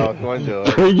it, crowd. Go and do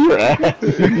it. Bring your ass.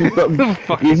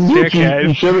 Fucking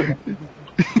dickhead.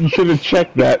 You should have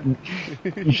checked that.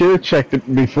 You should have checked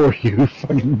it before you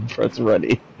fucking press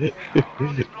ready. is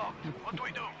blocked. What do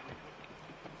we do?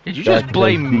 Did you just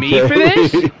blame me for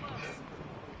this?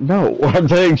 No, I'm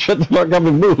saying shut the fuck up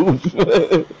and move.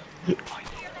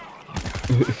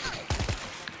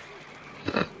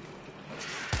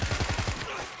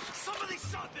 Somebody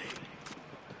shot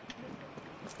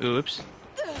me! Oops.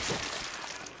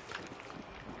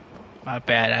 My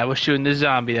bad. I was shooting the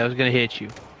zombie that was gonna hit you.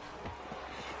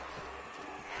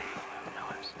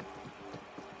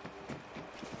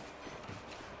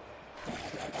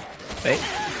 Wait.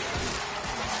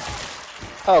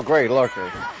 Oh, great,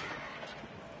 lurker.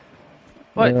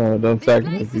 What? No, don't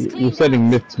sacrifice. You're sending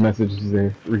mixed messages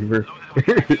there, Reaver.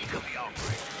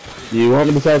 You want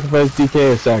me to sacrifice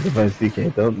DK or sacrifice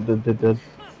DK?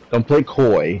 Don't play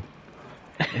coy.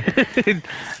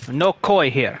 No coy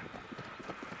here.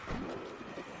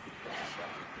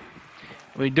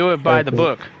 We do it by the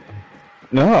book.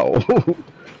 No.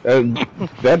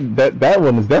 that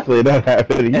one is definitely not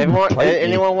happening.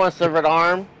 Anyone wants to red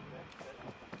arm?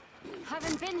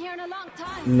 Haven't been here in a long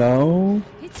time. No.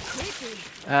 It's creepy.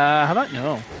 How about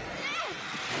no?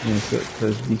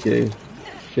 Because DK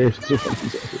shares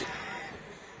one.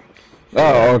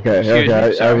 Oh, okay, Excuse me, okay.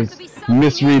 I sorry. was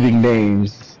misreading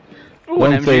names. Ooh,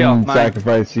 One an saying MGL. Mine.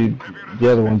 sacrifice you, the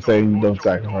other one saying don't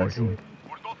sacrifice him.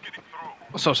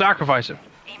 So sacrifice him.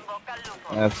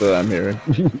 That's what I'm hearing.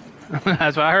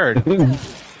 That's what I heard.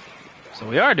 So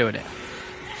we are doing it.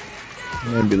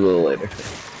 Maybe a little later.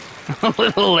 A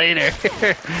little later.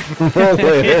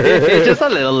 Later. Just a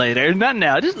little later. Not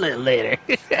now, just a little later.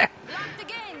 Lock the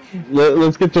gang.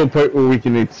 Let's get to a point where we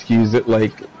can excuse it,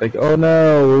 like, oh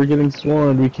no, we're getting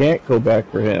swarmed, we can't go back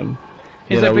for him.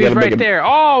 He's You know, like, we he's gotta make right him- there.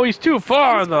 Oh, he's too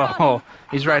far though.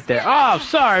 He's right there. Oh,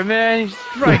 sorry, man. He's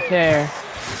right there.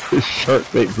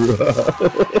 Shark bait grew up.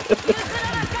 Use it as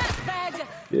gas bag.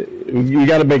 You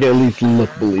gotta make it at least look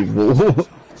believable.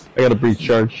 I got a breach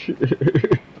charge.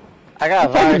 I got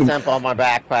a virus sample on my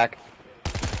backpack.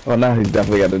 Oh, now he's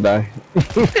definitely gotta die.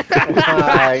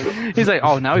 Why? He's like,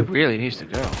 oh, now he really needs to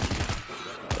go.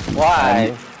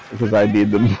 Why? Because I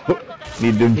need them.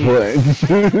 Need them points.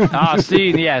 Ah,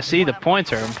 see, the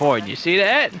points are important. You see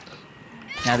that?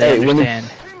 Now they Hey, when understand.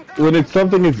 When it's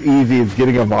something as easy as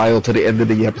getting a vial to the end of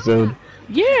the episode,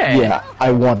 Yeah. yeah,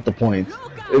 I want the points.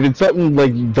 If it's something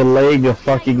like delaying a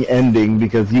fucking ending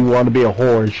because you want to be a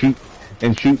whore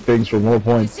and shoot things for more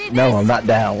points, no, I'm not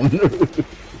down.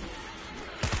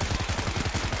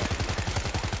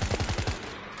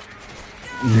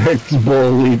 Next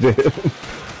bully dude.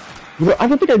 I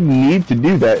don't think I need to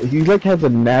do that. He like has a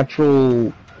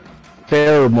natural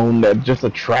pheromone that just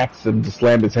attracts him to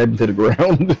slam his head into the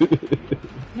ground.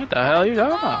 What the hell are you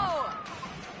talking about?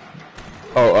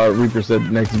 Oh, Reaper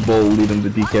said next bull lead him to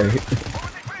DK.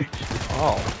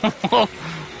 Oh.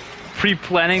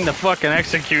 Pre-planning the fucking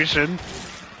execution.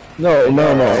 No.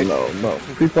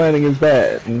 Pre-planning is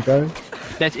bad, okay?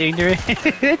 That's ignorant.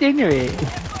 That's ignorant.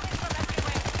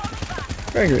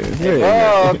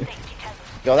 Oh,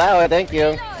 go that way, thank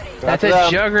you. That's a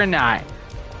juggernaut. I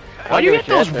Why do you don't get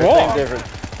those give a shit, they're wrong?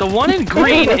 different. The one in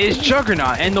green is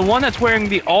Juggernaut, and the one that's wearing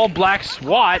the all-black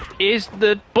SWAT is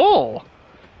the bull.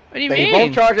 What do you They mean?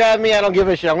 both charge at me, I don't give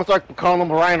a shit. I'm gonna start calling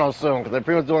them Rhino soon, because they're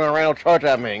pretty much doing a Rhino charge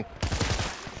at me.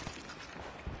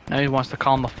 Now he wants to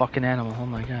call him a fucking animal. Oh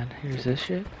my god. Here's this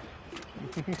shit.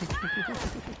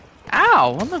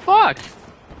 Ow! What the fuck?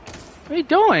 What are you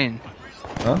doing?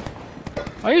 Huh?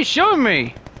 Why are you shooting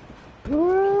me?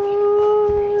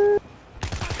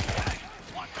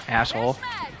 Asshole.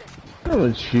 I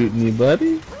wouldn't shoot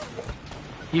anybody.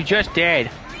 You just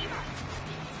did.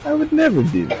 I would never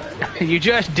do that. You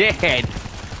just did.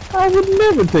 I would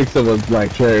never take someone's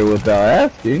black cherry without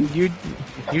asking. You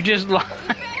just lied.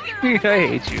 I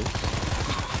hate you.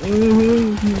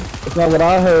 That's not what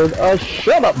I heard.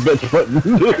 Shut up, bitch button.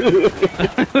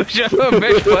 Shut up,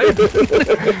 bitch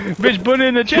button. Bitch button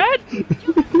in the chat?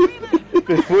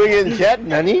 Bitch putting in chat,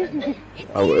 Nanny?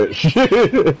 I wish.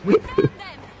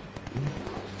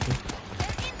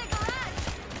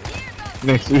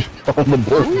 Next week on the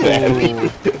board.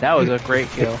 Ooh, that was a great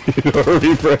kill.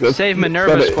 Save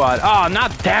Minerva Squad. Oh,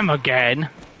 not them again.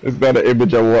 It's not an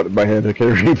image I want in my head, okay,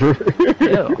 Reaper?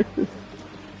 Ew. Wait,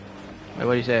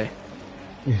 what do you say?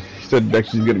 He said next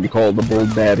she's gonna be called the Bull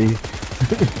Daddy.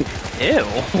 Ew.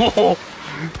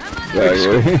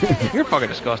 Exactly. You're fucking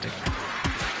disgusting.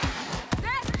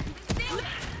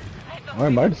 Why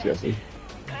am I disgusting?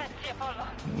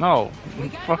 No.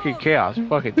 Fucking chaos.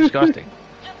 Fucking disgusting.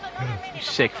 You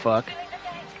sick fuck.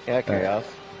 Yeah, chaos.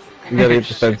 You gotta get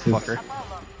Sick defenses. fucker.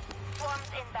 Swarm's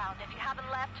inbound. If you haven't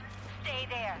left, stay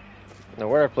there. Now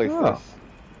where do I place Oh. this?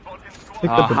 Picked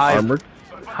up an high- armored.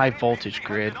 High voltage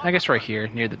grid. I guess right here,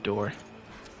 near the door.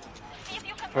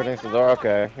 Put it next to the door?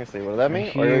 Okay. Let's see, what does that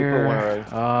mean? Or did we put one already?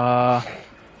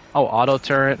 Oh, auto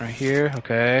turret right here.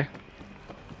 Okay.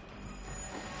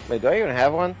 Wait, do I even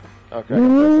have one? Okay. I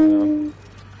can place it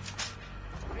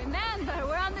now. Remember,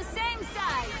 we're on the same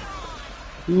side.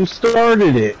 Who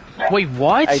started it? Wait,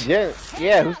 what? I didn't.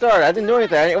 Yeah, who started? I didn't do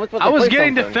anything. I was supposed to I was place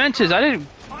getting something. defenses. I didn't.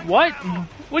 What?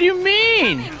 What do you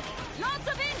mean? Lots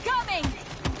of incoming.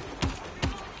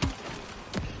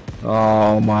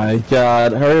 Oh my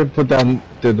god. Hurry up, put down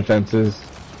the defenses.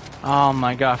 Oh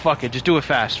my god. Fuck it. Just do it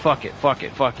fast. Fuck it. Fuck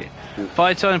it. Fuck it.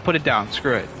 Find something. Put it down.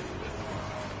 Screw it.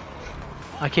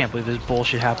 I can't believe this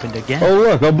bullshit happened again. Oh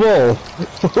look, a bull!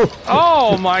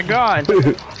 Oh my god.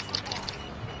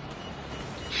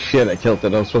 Shit, I killed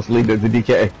it. I was supposed to leave it to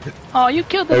DK. Oh, you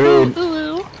killed the I boo. mean-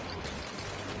 Ooh.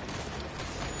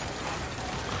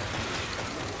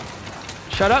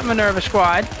 Shut up, Minerva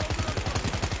Squad.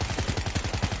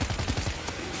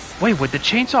 Wait, with the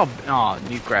chainsaw? Oh,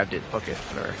 you grabbed it. Okay,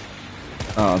 whatever.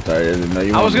 Oh, I'm sorry, I didn't know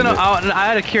you I was wanted gonna. it. I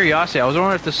had a curiosity. I was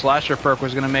wondering if the slasher perk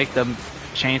was gonna make the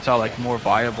chainsaw like more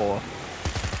viable.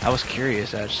 I was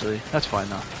curious, actually. That's fine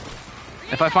though.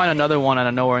 If I find another one and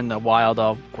I know we're in the wild,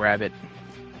 I'll grab it.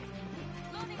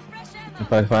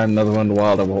 If I find another one in the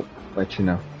wild, I won't let you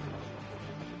know.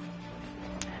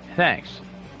 Thanks.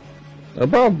 No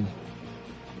problem.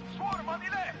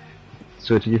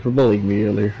 Switching you for bullying me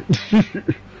earlier.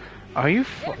 Are you?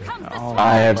 Oh,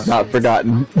 I have not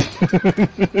forgotten.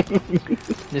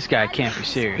 This guy can't be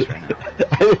serious right now.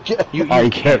 You I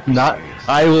can't be cannot. serious.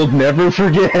 I will never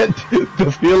forget.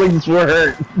 The feelings were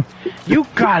hurt. You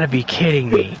gotta be kidding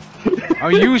me.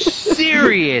 Are you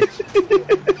serious?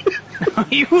 Are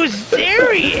you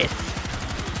serious?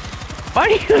 Why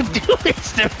do you do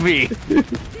this to me? This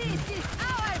is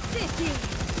our city.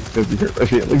 Because you hurt my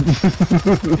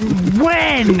feelings.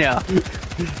 When?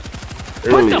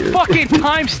 Put Earlier. the fucking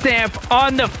timestamp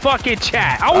on the fucking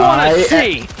chat. I wanna I-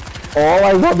 see. All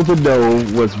I wanted to know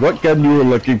was what gun you were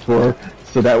looking for,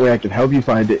 so that way I could help you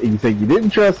find it. And you said you didn't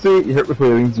trust it, you hurt my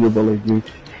feelings, you were bullying me.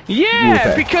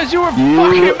 Yeah, pay. because you were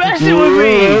fucking messing you with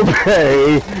will me.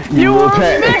 pay. You will were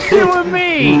pay. messing with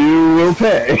me. You will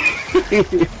pay.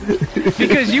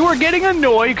 Because you were getting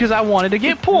annoyed because I wanted to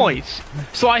get points.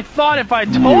 So I thought if I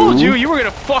told you, you were gonna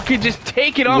fucking just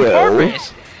take it on Well.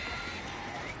 purpose.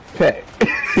 Pay.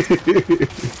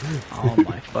 Oh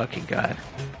my fucking god.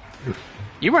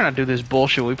 You better not do this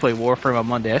bullshit when we play Warframe on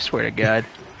Monday, I swear to god.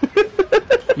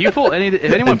 If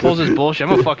anyone pulls this bullshit,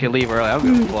 I'm gonna fucking leave early. I'm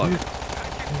gonna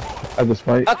fuck. At this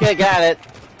point, Okay, got it.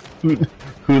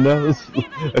 who knows?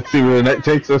 Let's see where the night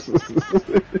takes us.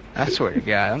 I swear to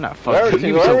god, I'm not Wherever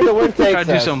fucking. wherever the wind Try takes to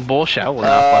do us. some bullshit. I will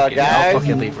not fucking. I'll guys.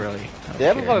 fucking leave early. They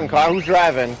have a fucking car. Who's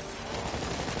driving?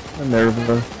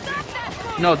 Nerva.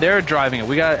 No, they're driving it.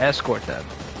 We gotta escort them.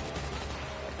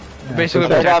 We're basically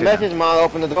so I got a protecting message, them. Mom.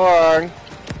 Open the door.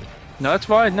 No, that's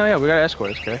fine. No, yeah, we gotta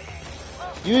escort. It's okay.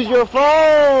 Use your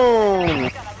phone.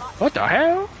 What the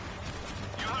hell?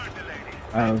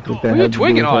 I don't think What are you had to do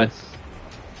tweaking with on? us.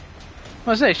 I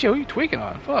was say, shit, what are you tweaking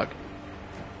on? Fuck.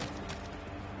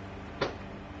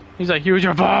 He's like, use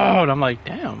your phone. I'm like,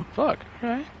 damn, fuck.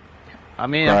 Alright. I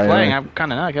mean, I'm Right, playing. right. I'm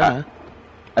kind of not gonna.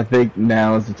 I think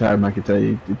now is the time I can tell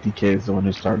you that DK is the one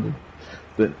who started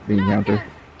the encounter.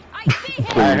 I see him.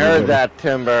 I heard that,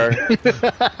 Timber.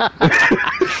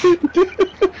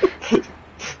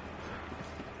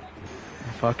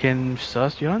 Fucking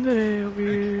sus yandere over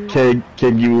here.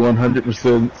 Can you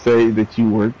 100% say that you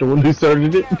weren't the one who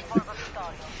started it?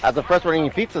 As the first one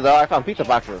eating pizza, though, I found pizza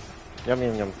boxes. Yum,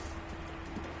 yum, yum.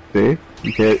 See?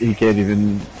 He can't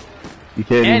even... You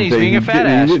can't And even he's say being a fat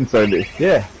ass. You didn't start it.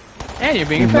 Yeah. And you're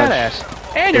being a He's fat not- ass.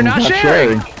 And you're not He's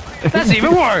sharing. That's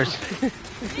even worse.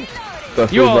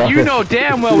 That's You what you know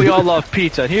damn well we all love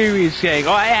pizza. And here he's saying,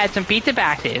 "Oh, I had some pizza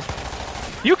boxes."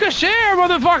 You can share,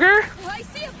 motherfucker. I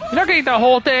see a You're not gonna eat the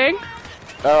whole thing.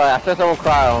 Alright, I said someone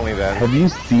cry only then. Have you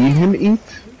seen him eat?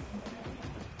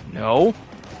 No.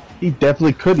 He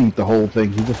definitely could eat the whole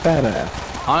thing. He's a fat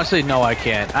ass. Honestly, no, I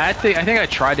can't. I think I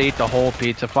tried to eat the whole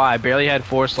pizza pie. I barely had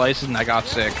 4 slices and I got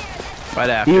sick right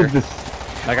He after. is the,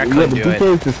 Like I couldn't do DK it.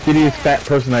 is the skinniest fat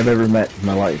person I've ever met in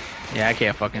my life. Yeah, I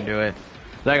can't fucking do it.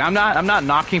 Like I'm not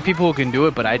knocking people who can do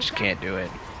it, but I just can't do it.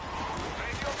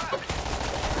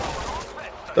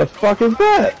 The fuck is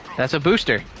that? That's a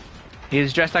booster.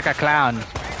 He's dressed like a clown.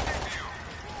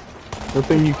 The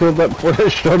thing you killed that before that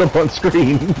showed up on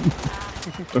screen.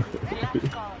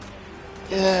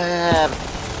 Yeah.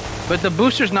 But the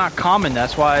booster's not common.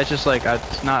 That's why it's just like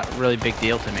it's not really a big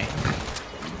deal to me.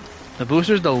 The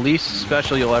booster's the least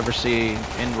special you'll ever see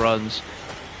in runs,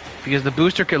 because the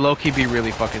booster could low-key be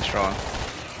really fucking strong.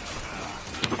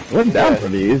 Went down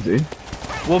pretty easy.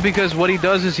 Well, because what he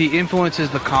does is he influences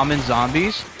the common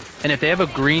zombies, and if they have a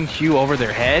green hue over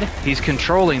their head, he's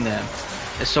controlling them.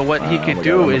 So what he could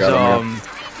do is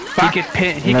he could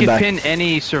pin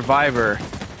any survivor.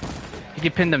 He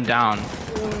could pin them down.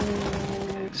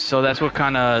 So that's what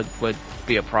kind of would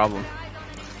be a problem.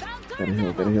 Gotta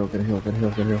heal, gotta heal, gotta heal, gotta heal,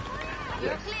 gotta heal.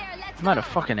 You're clear. Let's I'm out of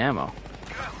fucking ammo.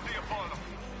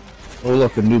 Oh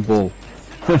look, a new bull.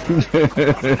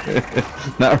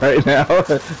 Not right now.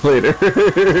 Later. kill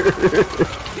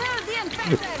the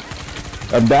infected.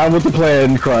 I'm down with the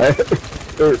plan, Cry.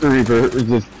 Reaper,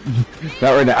 just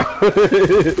not right now.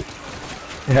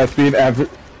 It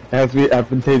has to be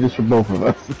advantageous for both of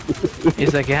us.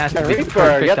 He's like, it has to And be the Reaper,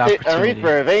 perfect opportunity.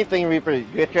 Reaper, if anything, Reaper,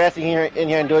 get your ass in here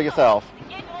and do it yourself.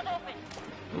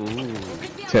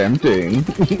 Tempting.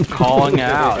 Calling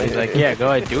out. He's like, yeah, go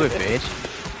ahead, do it, bitch.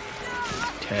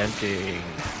 Tempting.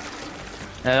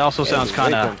 That also sounds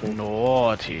kind of tempting.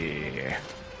 naughty.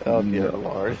 Oh dear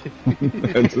lord.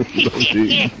 That's just so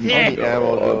deep.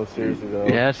 Ammo though, seriously though.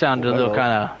 Yeah, that sounded a little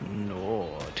kind of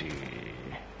naughty.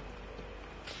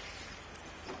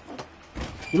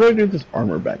 What do I do with this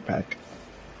armor backpack?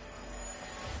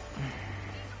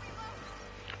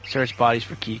 Search bodies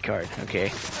for key card.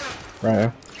 Okay.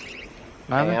 Right.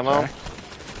 Ammo?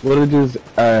 What do I do is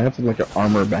I have to like an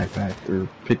armor backpack or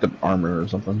picked up armor or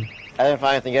something. I didn't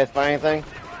find anything. You guys find anything?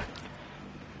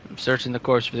 I'm searching the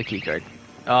course for the key card.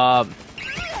 Ow,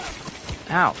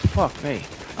 fuck me.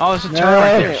 Oh, there's a turret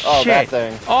right there. Oh, that Shit.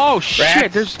 thing. Oh,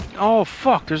 shit. There's. Oh,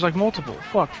 fuck. There's like multiple.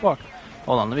 Fuck. Hold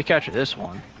on. Let me capture this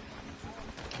one.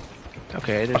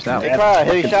 Okay, there's that Hey, one. Cry,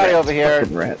 heavy shotty over here.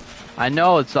 Fucking rat. I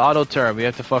know it's the auto turret. We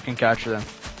have to fucking capture them.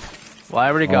 Well, I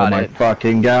already got oh my it.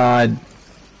 fucking god.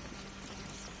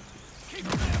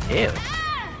 Ew.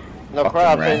 No, Fucking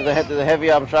Cry, I'm rat. saying the heavy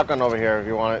shotgun over here if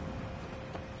you want it.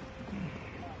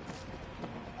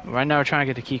 Right now we're trying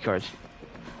to get the key cards.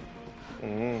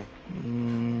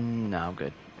 Mm-hmm. No, I'm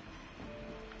good.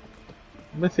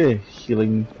 Let's say a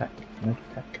healing pack. Nice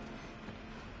pack.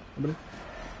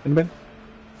 Anybody?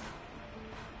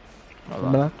 Hold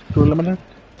on. Lemonade? Two lemonade?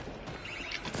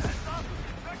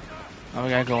 Oh, we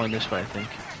gotta go in this way, I think.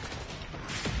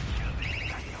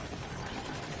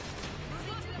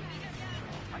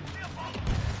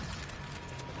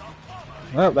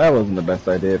 Well, that wasn't the best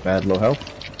idea if I had low health.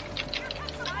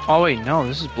 Oh, wait, no,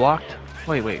 this is blocked.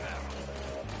 Wait.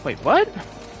 Wait, what?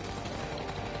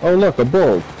 Oh look, a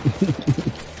bull.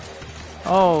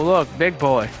 Oh, look, big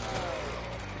boy.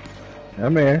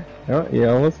 Come here. Oh, you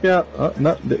almost got. Oh,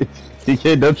 no.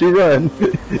 DK, don't you run.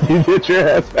 You get your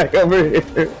ass back over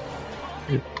here.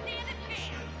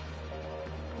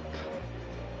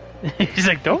 He's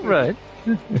like, don't run.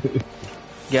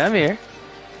 Get him here.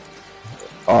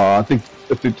 Oh, I think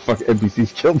the fucking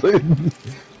NPCs killed it.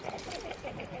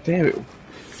 Damn it.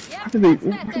 Why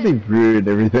did they ruin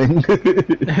everything?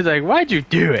 He's like, why'd you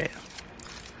do it?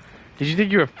 Did you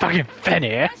think you were fucking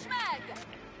funny?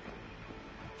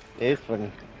 It's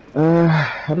funny.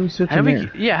 How do we switch in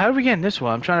here? Yeah, how do we get in this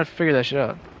one? I'm trying to figure that shit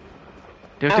out.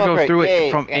 Do you have to Ammo go crate, through yay,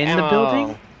 it from in the ammo.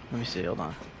 building? Let me see, hold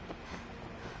on.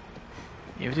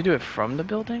 You have to do it from the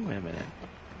building? Wait a minute.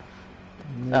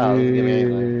 Oh, give me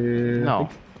anything. No.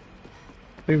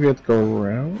 I think we have to go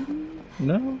around?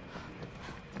 No?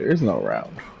 There is no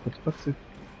round. What the fuck's it?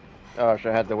 Oh, I should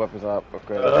have had the weapons up.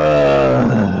 Okay.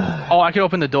 Oh, I can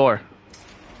open the door.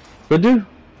 But do?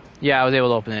 Yeah, I was able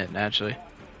to open it actually.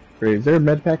 Great. Is there a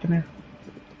med pack in there?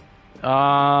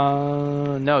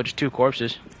 No, just 2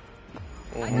 corpses.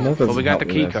 That But we doesn't got the help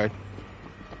me key this. card.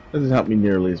 Doesn't help me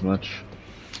nearly as much.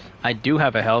 I do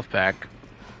have a health pack.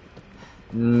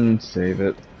 Save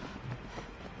it.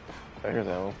 Figure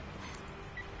though.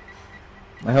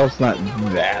 My health's not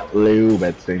that low, but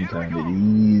at the same time it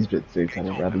is, but at the same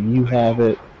time I'd rather you have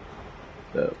it.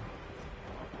 So,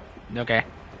 Okay.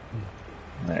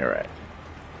 alright.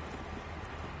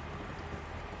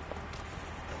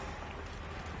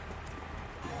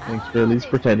 Thanks for at least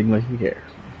pretending like you care.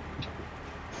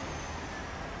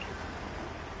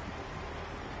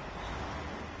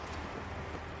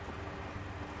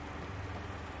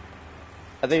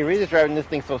 Are they really driving this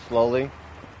thing so slowly?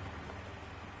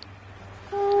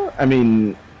 I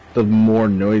mean, the more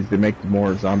noise they make, the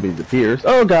more zombies appears.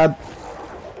 Oh god!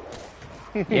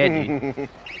 Yeah, dude.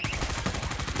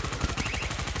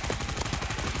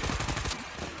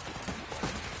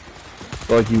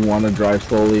 So, like, you want to drive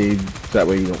slowly, so that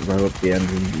way you don't rev up the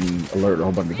engine and alert a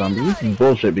whole bunch of zombies. This is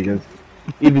bullshit because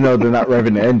even though they're not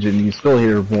revving the engine, you still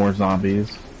hear more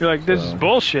zombies. You're like, this is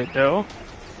bullshit, though.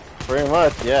 Pretty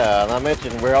much, yeah. And I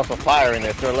mentioned we're also firing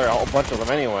it to alert a whole bunch of them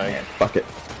anyway. Fuck it.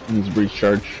 Needs a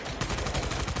recharge.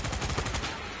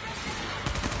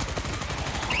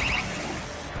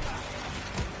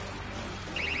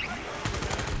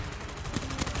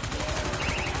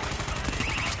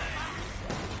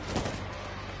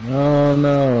 Oh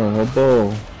no, a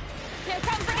bull. Here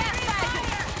comes the gas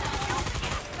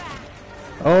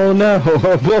bag. Oh no,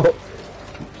 a bull.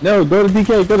 No, go to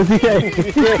DK, go to DK.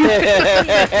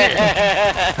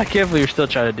 I can't believe you're still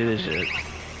trying to do this shit.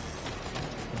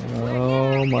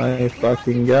 Oh my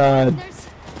fucking god.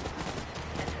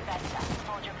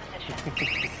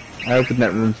 I opened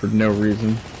that room for no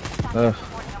reason. Ugh.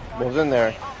 What was in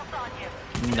there?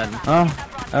 None.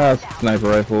 Sniper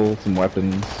rifle, some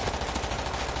weapons.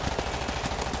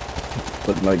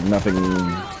 But like nothing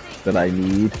that I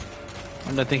need.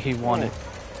 I don't think he wanted.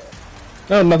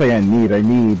 No, nothing I need. I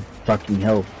need fucking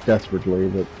health desperately,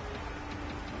 but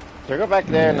Should I go back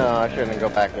there? No, I shouldn't go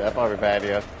back there. That's probably a bad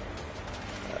idea.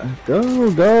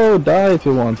 go, die if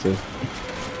you want to.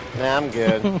 Nah, I'm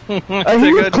good.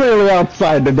 He was clearly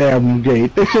outside the damn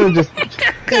gate. They should have just.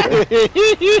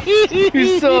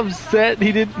 He's so upset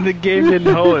the game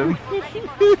didn't hold him.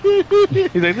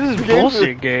 He's like, this is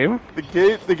bullshit game.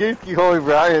 The gates keep holding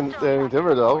Brian and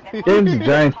Timber though. Game's a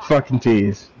giant fucking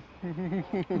tease.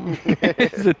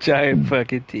 It's a giant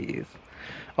fucking tease.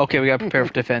 Okay, we gotta prepare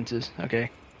for defenses. Okay.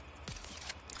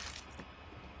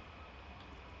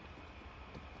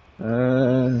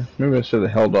 Maybe I should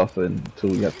have held off until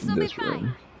we got to this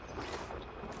room.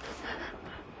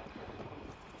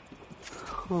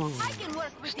 I can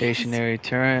work with Stationary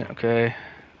turret. Okay.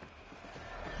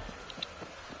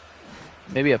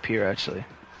 Maybe up here actually.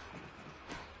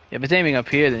 Yeah, if it's aiming up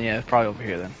here, then yeah, it's probably over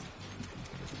here then.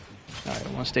 Alright,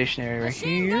 one stationary right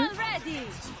Machine here. gun ready.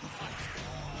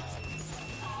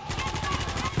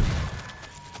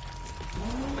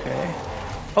 Okay.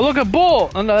 Oh, look, a bull!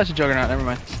 Oh no, that's a juggernaut. Never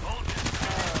mind.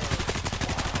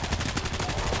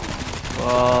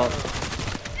 Well,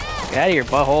 get out of here,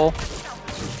 butthole.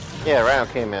 Yeah, right.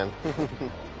 Okay, man.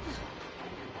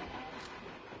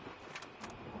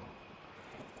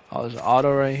 Oh, there's an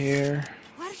auto right here.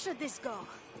 Where should this go?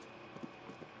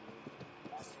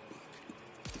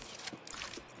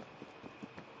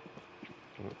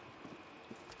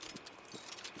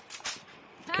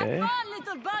 Okay. Have fun,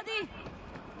 little buddy.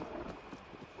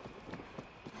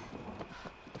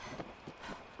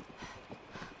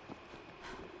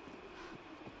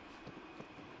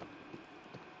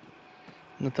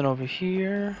 Nothing over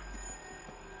here.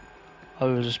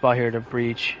 Oh, there's a spot here to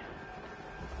breach.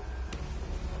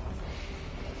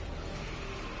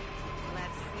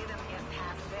 Let's see them get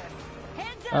past this.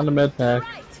 Hands On the up, med to the pack.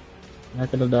 right.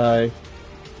 Not gonna die.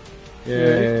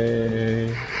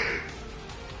 Yay.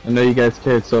 I know you guys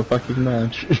cared so fucking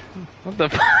much. What the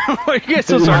fuck? Why are you guys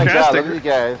so Oh my God, sarcastic? look at you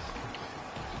guys.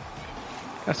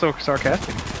 That's so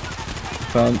sarcastic.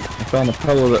 I found a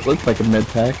pillow that looked like a med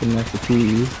pack, and that's a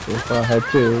tease. So if I had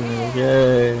two,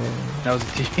 yay. That was a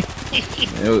TV.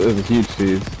 It was a huge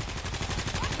tease.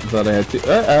 I thought I had two.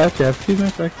 I actually have two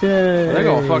med packs, yay. They're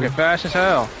going fucking fast as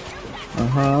hell.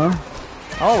 Uh-huh.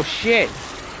 Oh shit.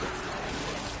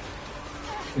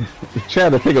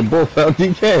 Chad, I think a bull found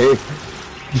DK.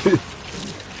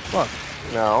 Fuck.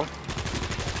 No.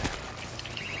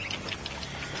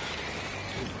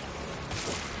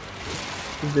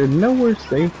 They're nowhere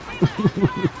safe.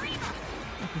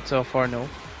 So far, no.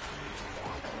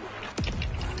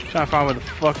 Trying to find where the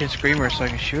fucking screamer is so I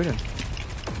can shoot him.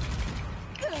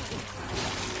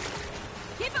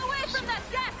 that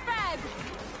gas bag!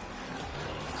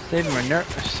 Saving my nerve.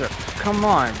 Sir, come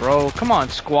on, bro. Come on,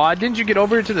 squad. Didn't you get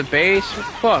over here to the base? What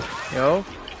the fuck, yo?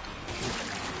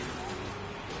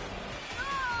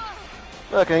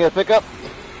 Oh, can I get a pickup?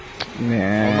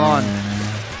 Nah. Hold on.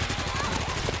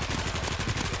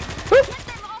 Get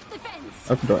them off the fence!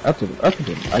 Out the door, out the door, out the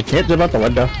door. I can't jump out the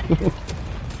window.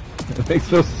 It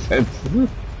makes no sense.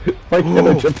 Why can't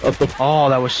I jump out the Oh,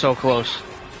 that was so close.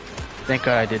 Thank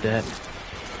God I did that.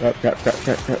 crap.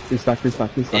 Restock.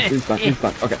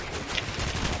 Okay.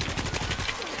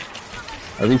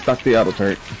 I restocked the auto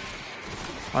turret.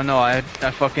 Oh no, I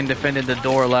fucking defended the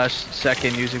door last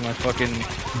second using my fucking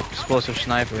explosive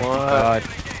sniper. What? God.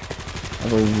 I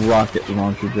have a rocket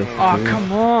launcher just Oh, for-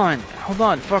 come on. Hold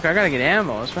on. Fuck, I gotta get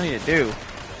ammo. That's what I need to do.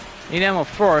 I need ammo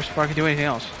first before I can do anything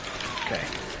else. Okay.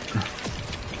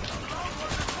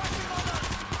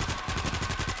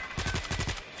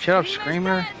 Shut up,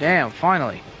 Screamer. Damn,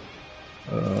 finally.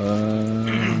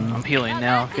 I'm healing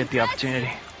now. Get the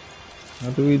opportunity. How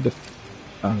do we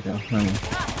oh, okay. Never mind.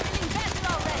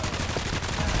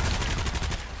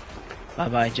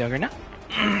 Bye-bye, Juggernaut.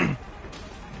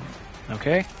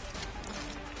 Okay.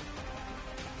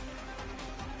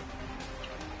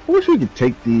 I wish we could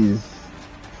take these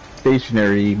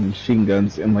stationary machine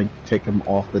guns and like take them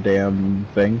off the damn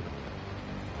thing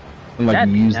and like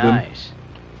That'd use be them. nice.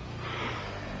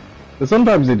 But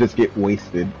sometimes they just get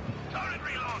wasted.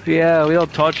 Yeah, we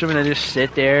don't touch them and they just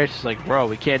sit there. It's just like, bro,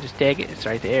 we can't just take it. It's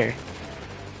right there.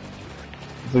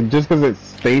 It's like just because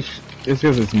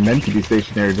it's meant to be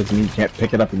stationary doesn't mean you can't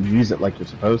pick it up and use it like you're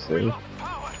supposed to.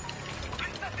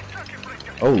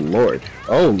 Oh lord.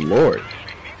 Oh lord.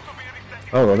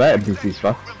 Oh well, that NPC's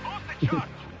fucked.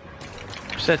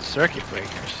 Set circuit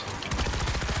breakers.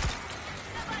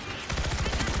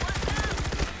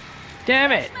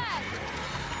 Damn it!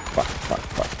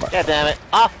 Fuck. God damn it.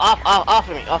 Off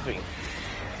of me.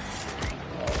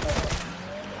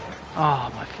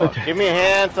 Oh my fuck. Give me a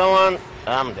hand, someone.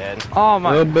 I'm dead. Oh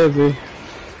my. Real busy.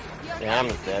 Yeah, I'm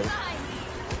dead.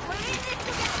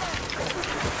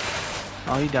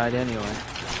 Oh, he died anyway.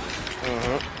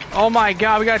 Mm-hmm. Oh my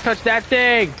god, we gotta touch that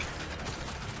thing!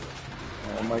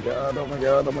 Oh my god.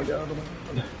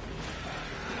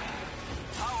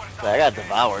 I got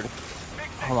devoured.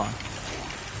 Hold on.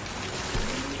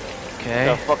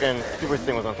 The Okay. fucking super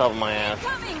thing was on top of my ass.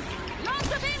 Incoming!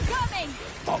 Lots of incoming!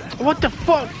 What the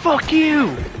fuck? Fuck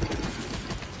you!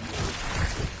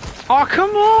 Oh, come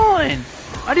on!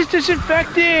 I just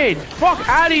disinfected! Fuck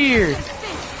out of here!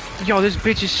 Yo, this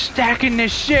bitch is stacking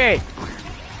this shit!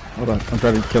 Hold on, I'm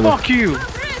trying to kill it. Fuck you!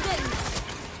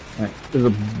 Alright, there's a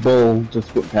bull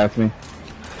just went past me.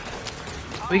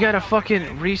 We gotta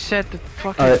fucking reset the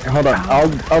fucking... Alright, hold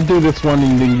on. I'll do this one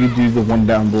and then you do the one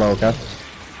down below, okay?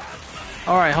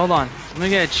 Alright, hold on. Let me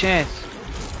get a chance.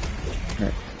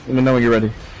 Alright. Let me know when you're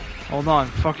ready. Hold on,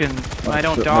 fucking... Oh, I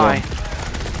don't shit, die.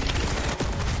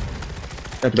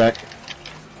 Got the back.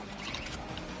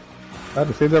 I had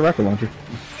to save that rocket launcher.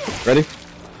 Ready?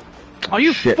 Are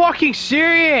you Shit. fucking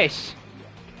serious?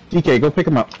 DK, go pick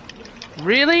him up.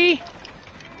 Really?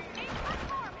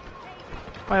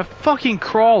 By a fucking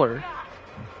crawler.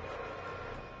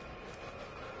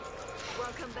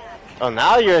 Oh,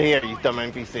 now you're here, you dumb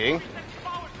NPC.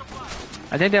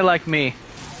 I think they like me.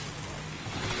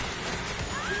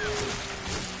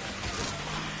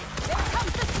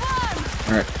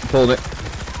 Alright, pulled it.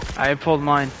 I pulled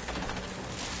mine.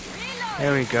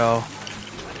 There we go.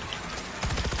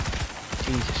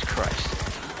 Jesus Christ.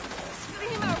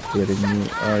 Kidding me?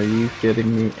 Are you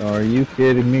kidding me? Are you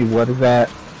kidding me? What is that?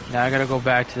 Now I gotta go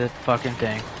back to the fucking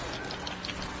thing.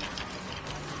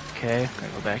 Okay,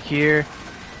 gotta go back here.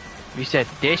 Reset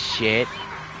this shit.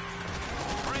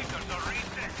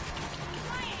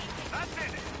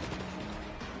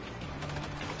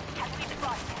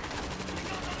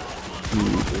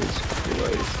 Jesus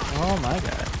Christ. Oh my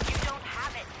god. You don't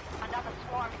have it. Another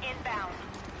swarm inbound.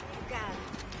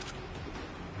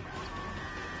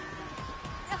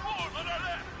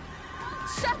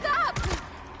 Shut up!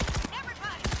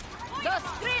 Those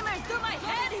screamers do my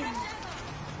head in!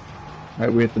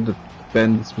 Alright, we have to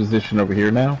defend this position over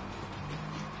here now.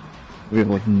 We have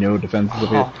like no defenses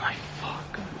over Oh here. my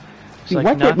fuck. It's See, like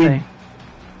why can't nothing.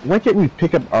 why can't we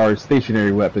pick up our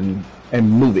stationary weapon and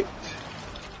move it?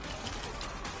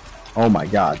 Oh my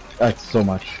god, that's so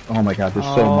much. Oh my god, there's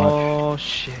so much. Oh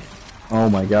shit. Oh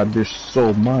my god, there's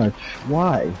so much.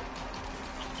 Why?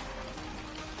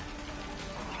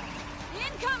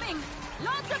 Incoming!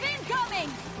 Lots of incoming!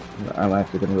 I'm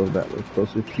actually gonna go that way,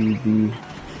 closer to the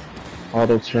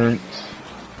auto turret.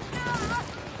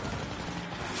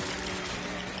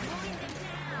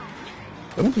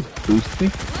 Someone just boost me?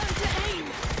 Learn to aim.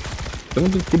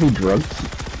 Someone just give me drugs?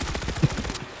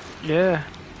 Yeah.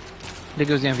 I think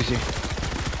it was the NPC.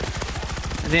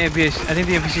 I think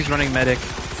the NPC's running medic.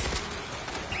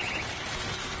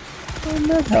 Oh,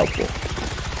 that's helpful.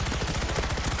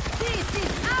 This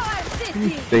is our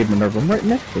city. Save Minerva. I'm right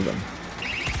next to them.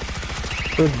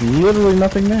 There's literally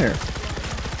nothing there.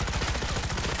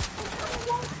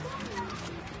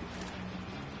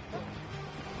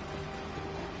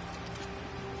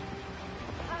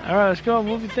 Alright, let's go.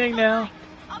 Move your thing now.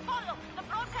 Apollo, the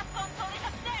broadcast console is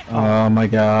upstairs. Oh my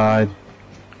god.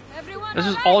 Everyone This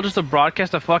is alright? all just to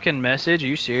broadcast a fucking message? Are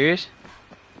you serious?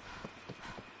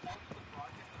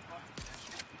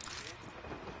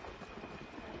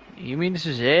 You mean this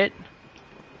is it?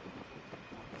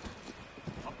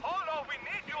 Apollo, we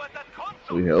need you at that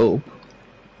console. We hope.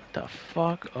 The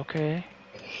fuck? Okay.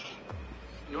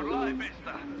 You're live, Mister.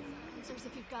 Answers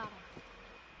if you got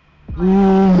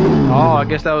 'em. Oh, I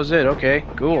guess that was it. Okay,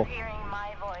 cool. Hearing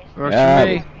my voice. Works Yeah. for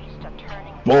me. Reached a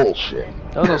turning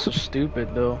Bullshit. That was also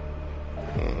stupid, though.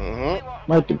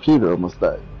 Mm-hmm. My computer almost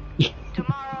died.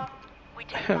 Tomorrow, we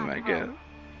take Oh back my Rome. god.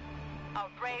 Our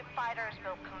brave fighters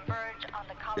will converge on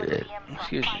the Colosseum for a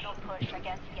Excuse me. final push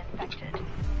against the infected.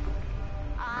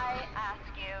 I ask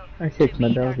you I kicked to my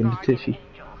be dog their into guardian Tishy.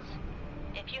 angels.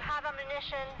 If you have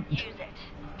ammunition, use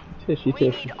it. Tishy, We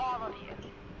tishy. need all of you.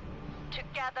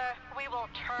 Together, we will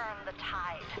turn the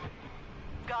tide.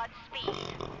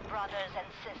 Godspeed, brothers and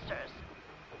sisters.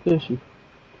 Tishy.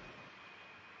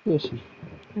 Tishy.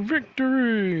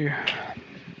 Victory!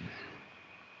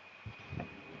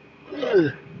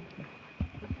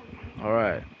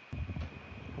 Alright.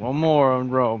 One more on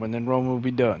Rome, and then Rome will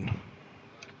be done.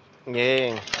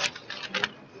 Yeah.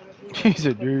 He's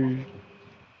a dude.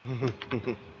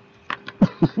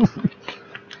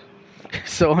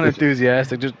 So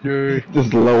unenthusiastic, just dude.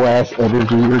 This low ass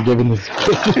energy you're giving this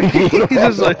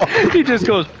He just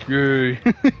goes, yay.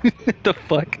 The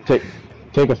fuck?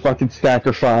 Take a fucking stack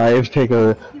of 5, take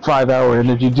a 5-hour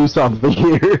energy, do something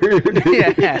here.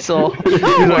 Yeah, asshole. He's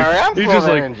worry, I'm he's full just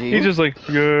of like, energy. he's just like,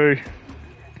 yay.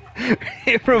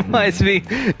 It reminds me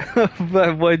of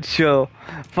that one show.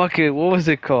 Fucking, what was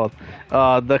it called?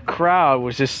 The crowd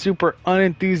was just super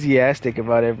unenthusiastic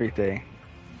about everything.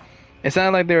 It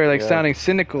sounded like they were like Yeah. sounding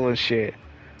cynical and shit.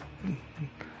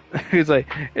 He's like,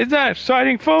 "It's not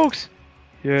exciting, folks."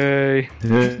 Yay!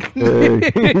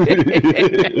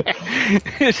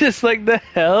 It's just like the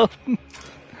hell.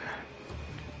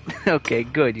 Okay,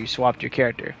 good. You swapped your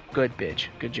character. Good, bitch.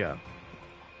 Good job.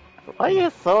 Why are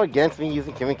you so against me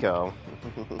using Kimiko?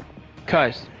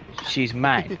 Cause she's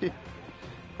mine.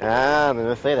 Ah,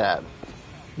 didn't say that.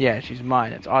 Yeah, she's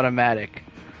mine. It's automatic.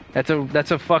 That's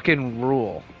a fucking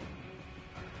rule.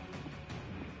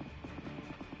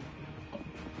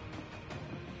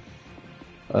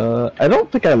 I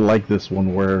don't think I like this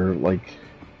one where, like,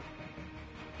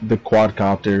 the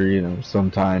quadcopter, you know,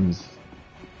 sometimes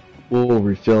will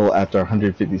refill after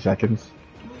 150 seconds.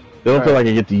 I don't feel Right.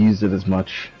 like I get to use it as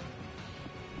much.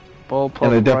 Bullpup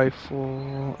And I def-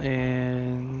 rifle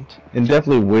and It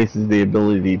definitely wastes the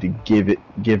ability to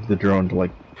give the drone to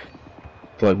like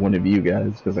one of you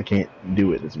guys, because I can't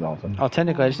do it as often. oh,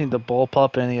 technically I just need the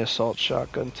bullpup and the assault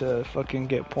shotgun to fucking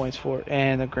get points for it,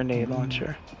 and a grenade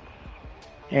launcher,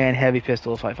 and heavy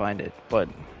pistol if I find it. But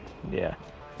yeah,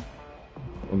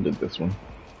 I'll do this one.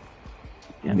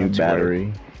 yeah New that's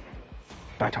battery.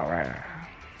 Battery.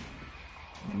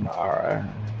 Alright.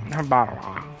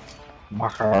 Battery.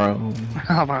 Macaron.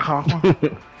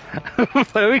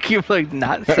 Why do we keep like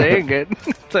not saying it?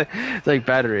 It's like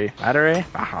battery. Battery?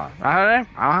 Battery?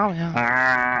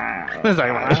 It's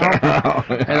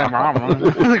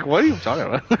like, what are you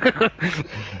talking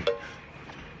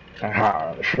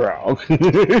about? Shroud.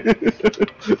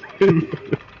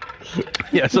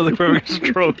 Yeah, so the perfect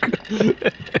stroke.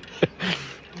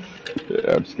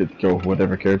 Yeah, I'm just gonna go with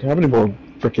whatever character. How many more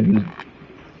freaking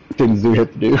things do we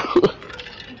have to do?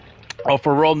 Oh,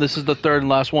 for Rome, this is the third and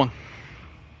last one.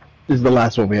 This is the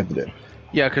last one we have to do.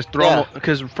 Yeah, Yeah.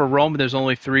 because for Rome, there's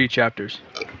only 3 chapters.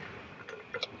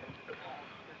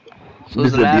 So This this is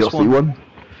is the the last DLC one?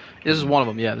 This is one of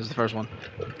them. Yeah, this is the first one.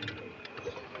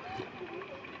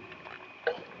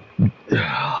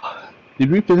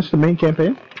 Did we finish the main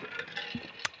campaign?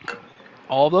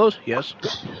 All of those? Yes.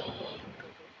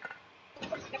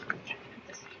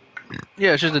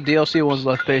 Yeah, it's just the DLC ones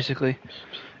left, basically.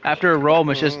 After Rome,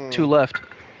 it's just 2 left.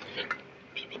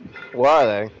 Where are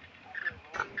they?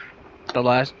 The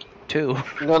last 2.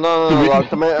 No,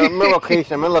 like, I'm in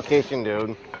location,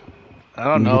 dude. I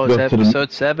don't know. It's Go to the-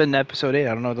 episode 7, episode 8.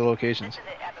 I don't know the locations. This is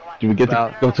it, everyone. Do we get to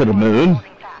About- go to the moon? Holding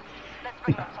fast. Let's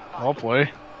bring them some Oh boy.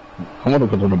 I want to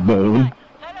go to the moon.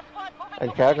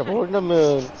 And Kakapo in the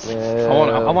moon. Yeah.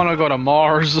 I want to go to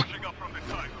Mars.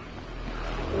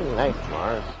 Nice,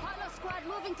 Mars. Apollo squad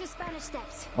moving to Spanish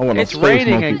Steps. I want It's a space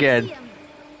raining monkey. again.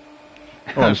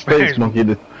 I want a space monkey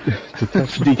to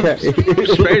touch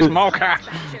DK. Space monkey.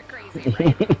 You're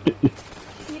crazy.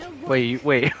 You don't want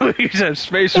Wait. You said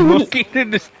space monkey to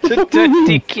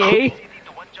DK?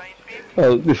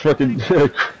 Oh, the fucking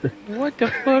What the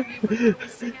fuck?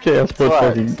 Chaos put What?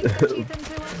 fucking keep them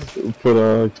to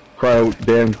us. put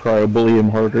cryo bully him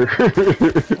harder.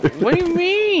 What do you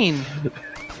mean?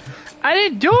 I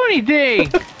didn't do anything.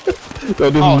 No,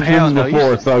 this Oh, is hell no, you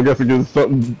before, said- so I'm guessing it's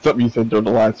something you said during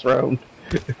the last round.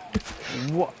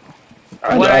 What?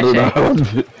 I What'd I don't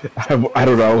know. I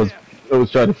don't know. I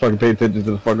was trying to fucking pay attention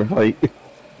to the fucking fight.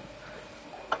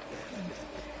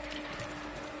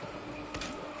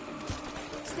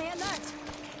 Stay alert.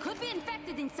 Could be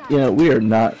infected inside. Yeah, we are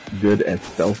not good at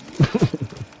stealth.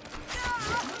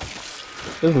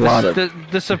 There's a lot of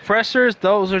The suppressors,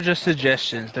 those are just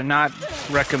suggestions. They're not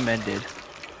recommended.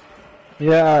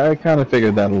 yeah. I kind of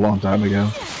figured that a long time ago.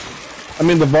 I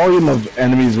mean, the volume of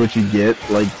enemies which you get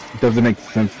like doesn't make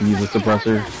sense to use a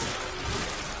suppressor. I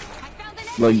found an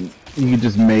Like you could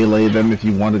just melee them if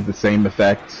you wanted the same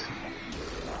effect.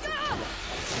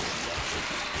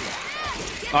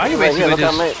 Oh, I can Yeah, basically look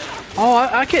at just. me. Oh,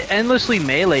 I can endlessly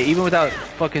melee even without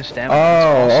fucking stamina.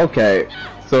 Oh, okay.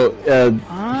 So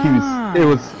Ah. it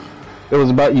was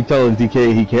about you telling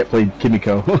DK he can't play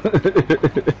Kimiko.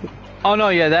 Oh no,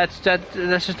 yeah, that's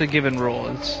just a given rule.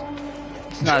 It's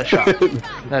not a shot.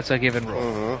 That's a given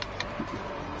rule.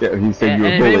 Yeah, he said And you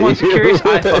were if bullied. anyone's curious,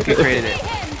 I fucking created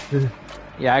it.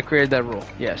 Yeah, I created that rule.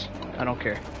 Yes, I don't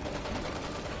care.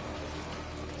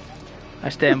 I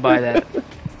stand by that.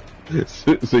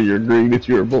 So you're agreeing that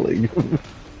you were bullying. For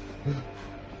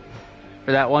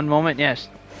that one moment, yes.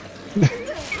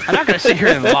 I'm not gonna sit here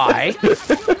and lie.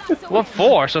 What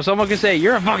for? So someone can say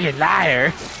you're a fucking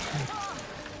liar.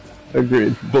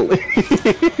 Agreed. Bully.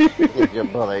 You're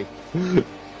bully.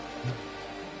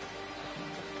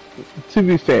 To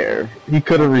be fair, he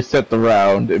could have reset the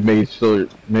round and made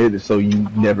it so you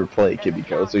never play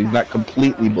Kimiko, so he's not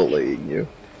completely bullying you.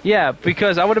 Yeah,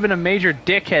 because I would have been a major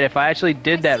dickhead if I actually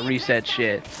did that reset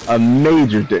shit. A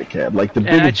major dickhead, like the And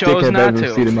I biggest chose dickhead I've not ever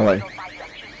to. seen in my life.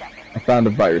 I found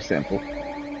a virus sample.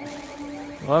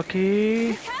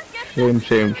 Lucky. Shame.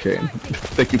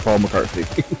 Thank you, Paul McCarthy.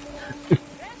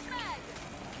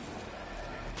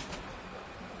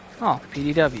 Oh,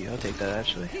 PDW. I'll take that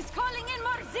actually. He's calling in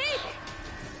more Zeke.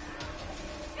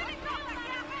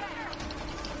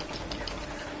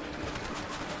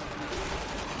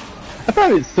 I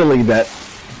find it silly that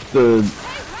the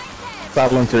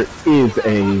silencer is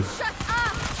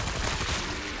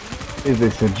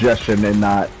a suggestion and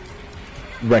not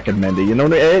recommended. You know,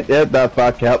 hey, that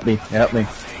fuck, help me,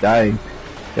 dying,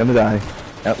 gonna die,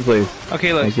 help me please.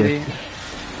 Okay, look. Thank you. See.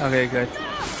 Okay, good.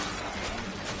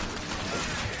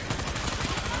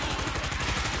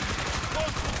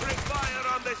 Concentrate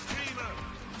fire on the streamer.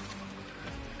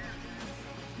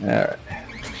 Alright.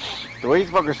 The way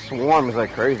these fuckers swarm is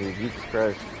like crazy. Jesus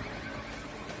Christ.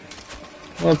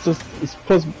 Well, it's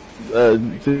supposed.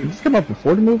 Did this come out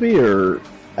before the movie or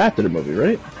after the movie,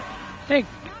 right? Hey,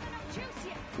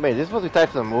 Wait, this supposed to be tied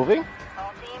to the movie?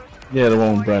 Yeah, the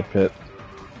one with Brad Pitt.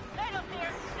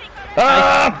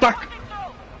 Ah, fuck!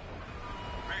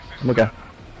 Okay.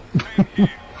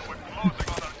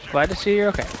 glad to see you're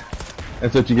okay.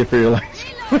 That's what you get for your life.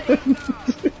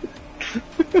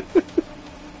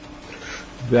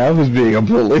 That was being a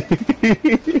bully.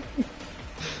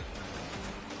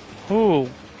 Ooh.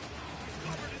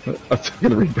 I'm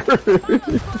taking a Reaper. Squad is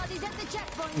at the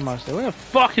checkpoint. Must say, what the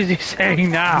fuck is he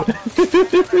saying now?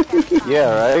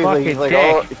 Yeah, right? Fucking He's like,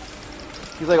 dick.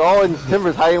 he's like, oh, in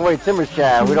Timber's hiding away Timber's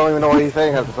chat. We don't even know what he's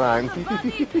saying half the time.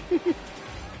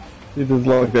 He just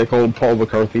like that old Paul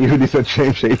McCarthy when he said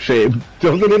shame.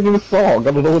 Doesn't into the song.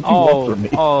 I don't know what you want from me.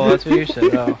 Oh, that's what you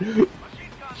said. Oh.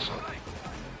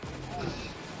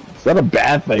 It's not a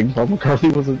bad thing. Paul McCarthy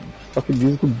was a fucking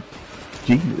musical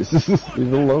genius.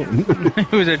 Leave it alone.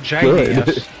 He was a genius.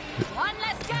 Good. One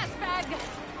less gas bag.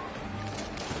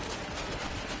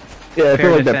 Yeah, I feel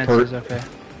Fair like that defense perk. is okay.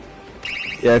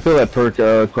 Yeah, I feel that perk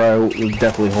cryo was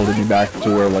definitely holding me back to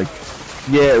where like,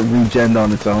 yeah, it regened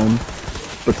on its own,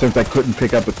 but since I couldn't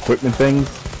pick up equipment things,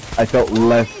 I felt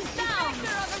less.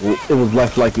 It was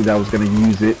less likely that I was gonna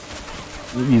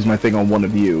use my thing on one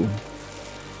of you,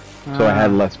 so I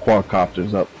had less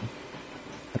quadcopters up.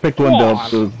 I picked one up,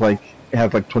 so it's like it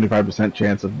has like 25%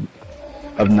 chance of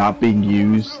not being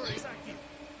used.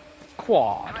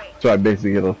 quad. So I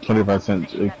basically get a 25-cent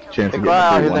chance Hey, to get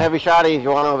Cloud, the here's free a heavy shotty if you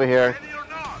want over here.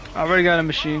 I already got a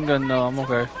machine gun though. I'm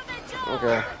okay.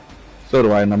 Okay. So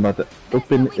do I, and I'm about to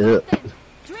open it up.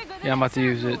 Yeah, I'm about to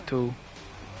use it too.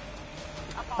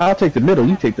 I'll take the middle,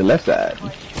 you take the left side.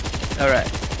 All right.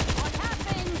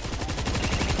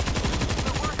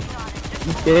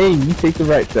 Okay, you take the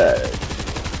right side.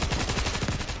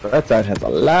 That side has a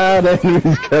lot of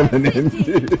enemies coming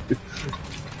in.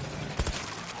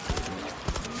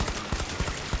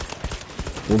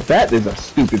 Well, that is a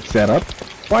stupid setup.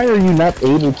 Why are you not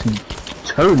able to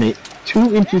turn it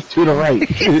 2 inches to the right?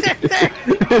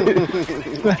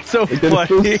 That's so Like, that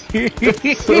funny. is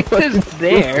so He's just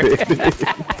there.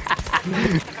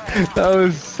 That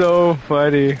was so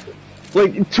funny.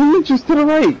 Like, 2 inches to the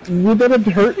right. Would that have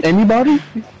hurt anybody?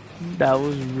 That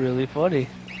was really funny.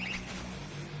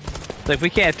 It's like, we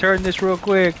can't turn this real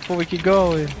quick before we keep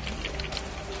going.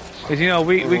 Cause you know,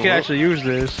 we can actually use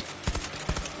this.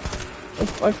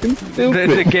 That's fucking The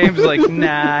stupid. game's like,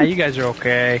 nah, you guys are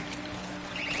okay.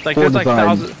 Like, Poor there's like design.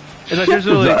 thousands. It's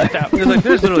like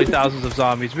there's literally thousands of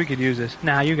zombies. We could use this.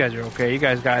 Nah, you guys are okay. You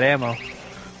guys got ammo.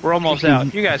 We're almost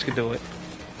out. You guys can do it.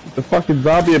 The fucking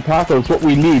zombie apocalypse, what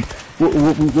we need. What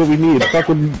we need,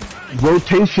 fucking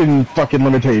rotation fucking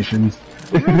limitations.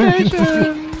 Lots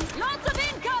of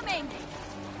incoming.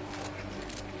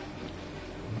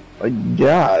 Like,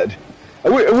 God. I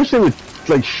wish they would,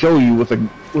 like, show you with a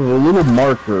little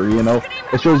marker, you know?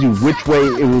 It shows you which way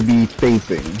it will be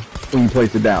facing when you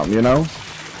place it down, you know?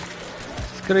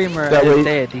 Screamer That is way-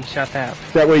 dead. He shot out.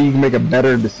 That way you can make a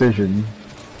better decision.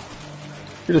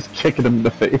 You're just kicking him in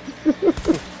the face.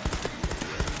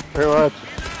 Pretty much.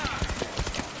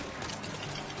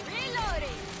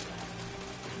 Reloading.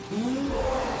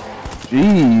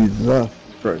 Jesus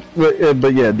Christ.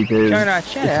 But yeah, because Turn our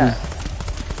shit out.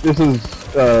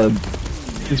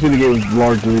 this video game was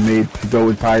largely made to go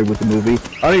and tie with the movie.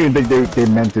 I don't even think they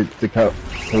meant it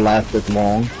to last this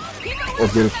long or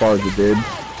get as far as it did.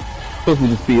 It's supposed to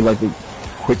just be like a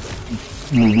quick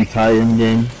movie tie-in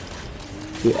game.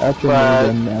 The after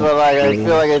But like, I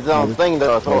feel like it's its own thing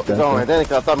though. So it's Exactly. own identity.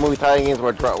 'Cause I thought movie tie games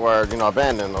were you know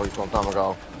abandoned at least one time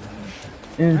ago.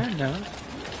 I know.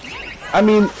 I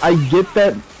mean, I get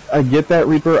that,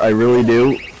 Reaper, I really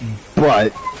do,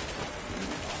 but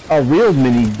a real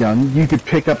minigun you could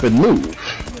pick up and move.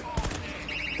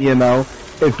 You know,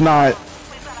 it's not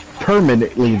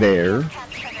permanently there.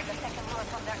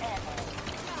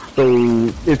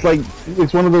 So it's like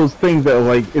it's one of those things that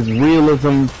like is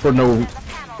realism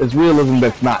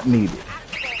that's not needed.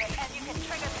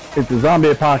 It's a zombie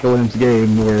apocalypse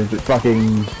game where the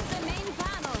fucking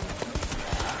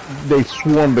they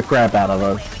swarm the crap out of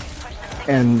us,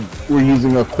 and we're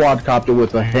using a quadcopter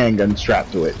with a handgun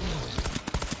strapped to it.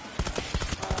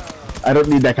 I don't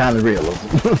need that kind of realism.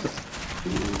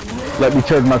 Let me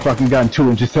turn my fucking gun 2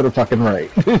 inches to the fucking right.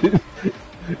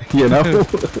 You know?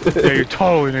 Yeah, you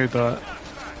totally need that.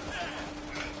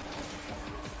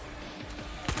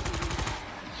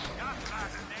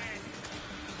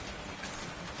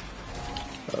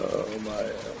 Oh my.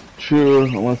 True,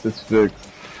 unless it's fixed.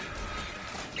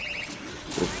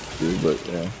 But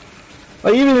yeah.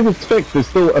 Like, even if it's fixed, there's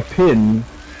still a pin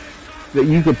that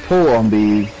you could pull on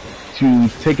these to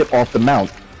take it off the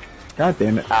mount. God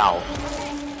damn it. Ow.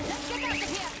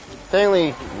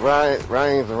 Technically,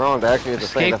 Ryan's wrong to actually the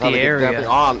thing. Escape That's how the they get the damn area. thing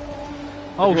on.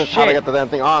 Oh That's how they shit! get the damn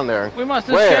thing on there. We must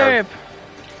Where? escape.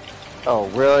 Oh,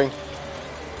 really?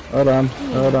 Hold on.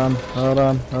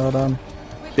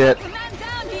 Shit. Command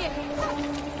down here.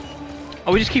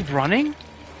 Oh, we just keep running?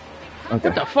 Okay.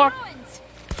 What the fuck?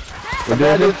 We're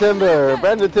doing Abandoned timber.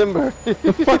 Abandoned timber.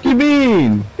 The fuck you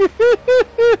mean?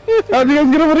 How'd you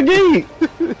guys get over the gate?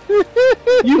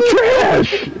 You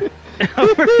trash!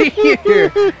 Over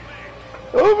here.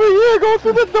 Over here. Go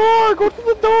through the door. Go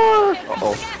through the door.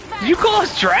 Uh-oh. Did you call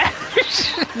us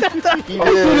trash? He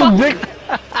I'm did. Dick.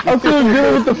 I'm still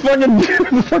dealing with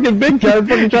the fucking big guy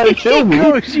fucking trying to kill me.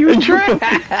 Goes, you And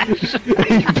trash.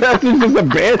 You bastards just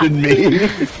abandoned me.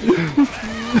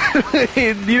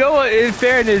 You know what? In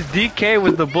fairness, DK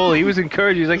was the bully. He was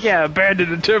encouraging. He's like, yeah, abandon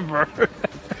the timber.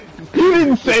 You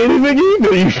didn't say anything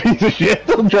either, you piece of shit.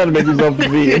 Don't try to make yourself to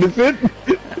be innocent.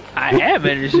 I am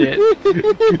in shit.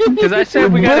 Because I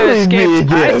said we gotta Bullying me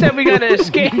escape. I again. said we gotta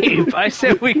escape. I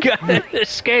said we gotta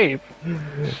escape.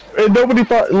 And nobody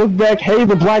thought, look back, hey,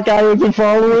 the black guy isn't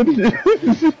following.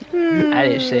 I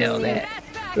didn't say all that.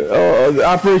 Oh,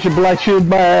 Operation Black Shield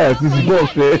my ass. This is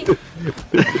bullshit.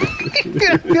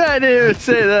 I didn't even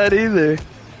say that either.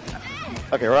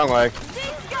 Okay, wrong way.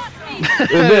 And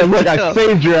then, look, I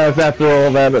saved your ass after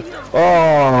all that.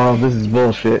 Oh, this is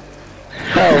bullshit.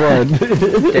 I'll run.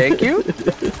 Thank you.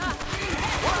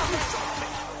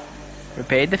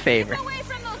 Repaid the favor. Away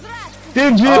from those rats!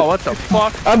 Did you? Oh, what the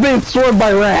fuck? I'm being swarmed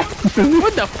by rats.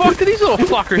 What the fuck did these little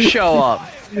fuckers show up?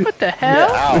 What the hell?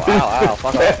 Ow, ow, ow,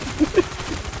 fuck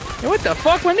off. Yeah, what the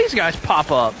fuck when these guys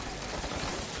pop up?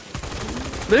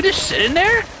 They're just sitting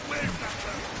there?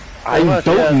 I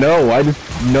don't know. I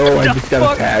just know I the just got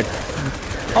fuck? attacked.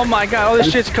 Oh my god, all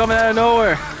this shit's coming out of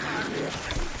nowhere.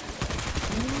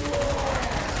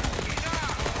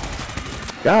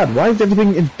 God, why is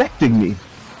everything infecting me?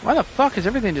 Why the fuck is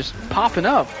everything just popping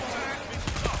up?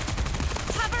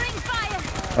 Covering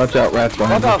fire! Watch out, rats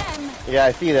behind Fuck you. off. Yeah,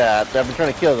 I see that. I've been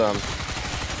trying to kill them.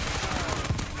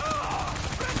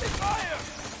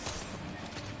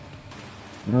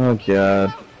 Oh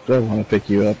god. Do I want to pick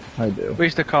you up? I do.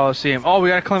 Reach the Coliseum. Oh, we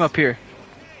gotta climb up here.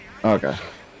 Okay.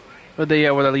 Where the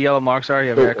yellow marks are?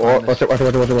 Yeah, we gotta Oh, climb watch this. it, watch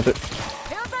it, watch it, watch it.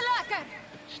 Build the locker!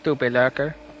 Stupid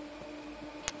lurker.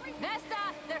 Vesta,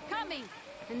 they're coming!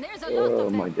 And there's a lot Oh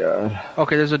of my them. god.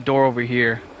 Okay, there's a door over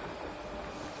here.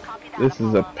 This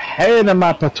is a pain in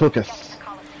my patukas.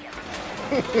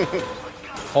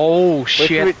 Oh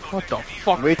shit. wait. What the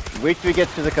fuck? Wait till we get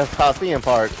to the Coliseum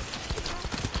part.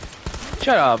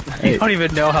 Shut up. Hey. You don't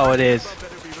even know how it is.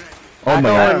 Oh I my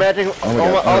can only god. imagine, Oh my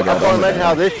God, oh my God, I can oh my imagine God.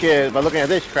 how this shit is by looking at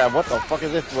this crap. What the fuck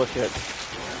is this bullshit?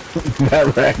 That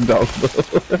ragdoll.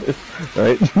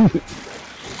 Right?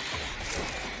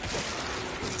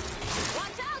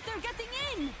 Watch out, they're getting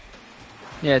in!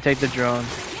 Yeah, take the drone.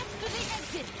 Get to the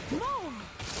exit! Move!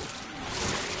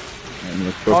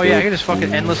 Oh yeah, I can just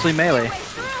fucking endlessly melee.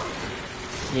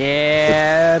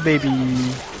 Yeah, baby.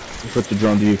 Put the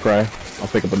drone to you, Cry. I'll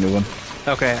pick up a new one.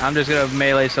 Okay, I'm just gonna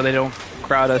melee so they don't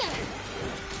crowd us.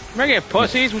 Bring it,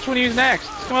 pussies. Which one to use next?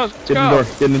 Come on, let's Get in the go. door,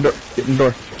 get in the door, get in the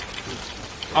door.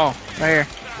 Oh, right here.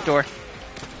 Door.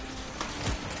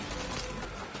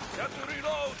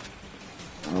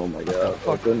 Oh my god.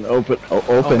 Open, open, oh,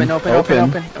 open.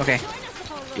 Open. Okay.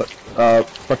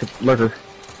 Fucking lurker.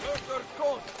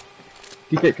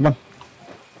 DK, come on.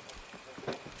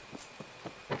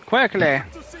 Quickly.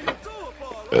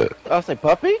 I'll say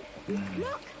puppy?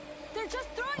 Look! They're just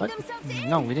throwing What? themselves in!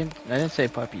 No, we didn't. I didn't say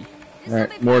puppy.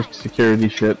 Alright, more security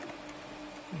shit.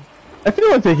 I feel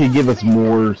like they could give us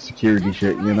more security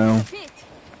shit, you know?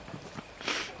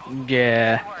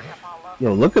 Yeah.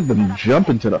 Yo, look at them jump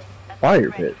into the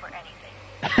fire pit.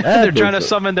 They're trying to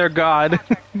summon their god.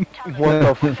 What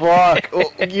the fuck?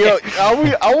 Oh, yo,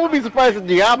 I wouldn't be surprised if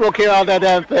Diablo came out of that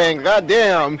damn thing. God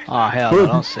damn. Oh hell no!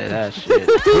 Don't say that shit.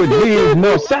 Would need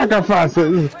no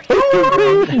sacrifices.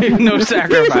 No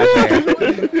sacrifice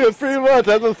there. Yeah, pretty much.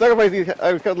 That's what sacrifice.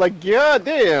 I was like, god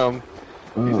damn.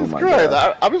 Oh Jesus my Christ.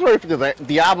 god. I'm just ready for the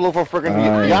Diablo for freaking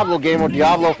Aye. Diablo game or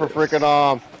Diablo for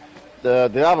freaking the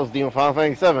Diablo's demon Final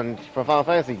Fantasy 7 for Final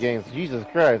Fantasy games. Jesus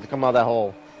Christ, to come out of that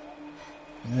hole.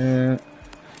 Yeah,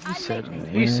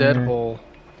 He said hole.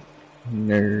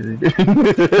 nerd.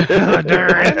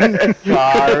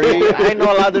 Sorry, I know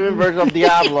a lot of different versions of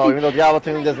Diablo, even though Diablo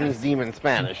technically doesn't mean demon in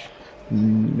Spanish.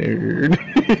 Nerd.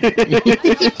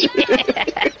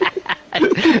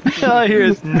 All I hear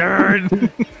is nerd.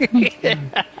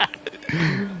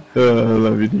 I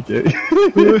love you, DK.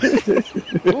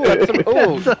 Ooh, that's some,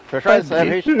 ooh, should I try this? I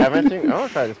haven't seen, I want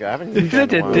to try this guy. I haven't seen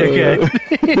Such a that in a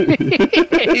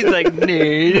dickhead. He's like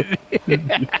nerd.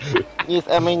 while. Yes,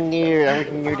 am I nerd? Am I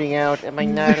nerding out? Am I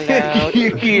not allowed?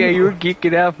 Yeah, you were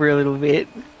geeking out for a little bit.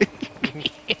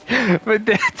 But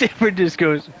then Timber just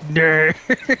goes nerd.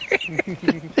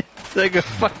 It's like a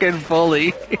fucking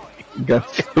bully.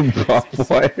 Got some barbed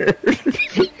wire.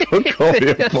 Don't call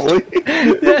me a bully.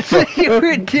 That's what you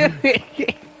were doing.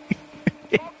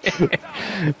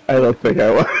 I don't think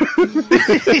I was.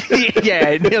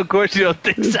 Yeah, of course you don't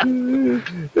think so.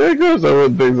 Of course I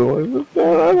wouldn't think so.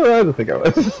 No, I don't think I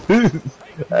was.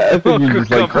 I think you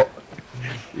just like call,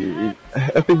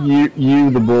 I think you,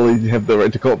 the bully, have the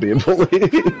right to call me a bully.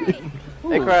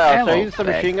 Hey, Crowd, should I ammo use the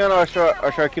bag. machine gun or should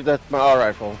I keep that my auto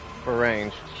rifle for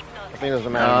range? I think it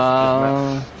doesn't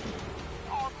matter.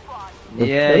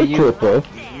 Yeah, That's you cool,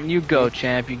 you go,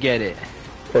 champ. You get it.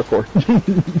 Parkour.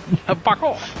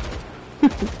 Parkour.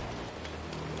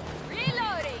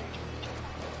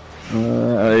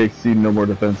 Reloading! I see no more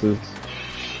defenses.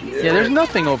 Yeah, there's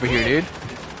nothing over here, dude. I Yeah,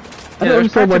 don't there's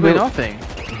understand practically why nothing.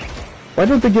 Why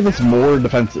don't they give us more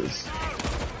defenses?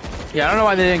 Yeah, I don't know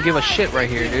why they didn't give a shit right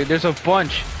here, dude. There's a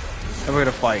bunch that we're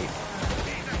gonna fight.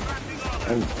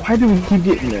 And why do we keep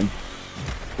getting them?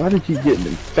 Why do we keep getting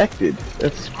infected?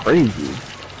 That's crazy.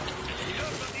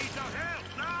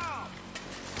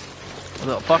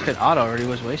 Well, the fucking auto already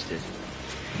was wasted.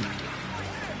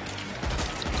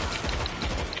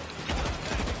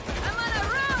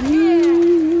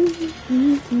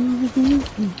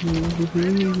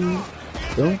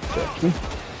 Don't touch me.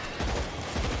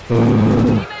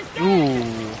 Ooh,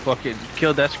 fucking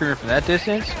killed that screamer from that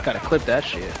distance. Gotta clip that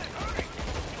shit.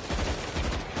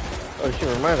 Oh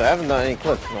shit, reminds me, I haven't done any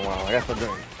clips in a while. I guess I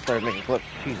started making clips.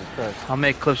 Jesus Christ. I'll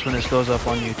make clips when this goes up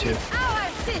on YouTube.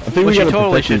 I think Which we you gotta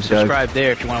totally protect should these guys. subscribe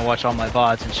there if you want to watch all my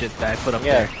VODs and shit that I put up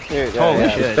Yeah, there. yeah, Totally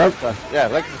yeah, should. Yeah,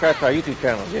 like and subscribe to our YouTube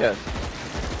channel, yes.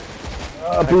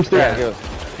 Booster. Yeah, yes.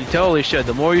 You totally should.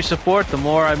 The more you support, the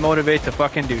more I motivate to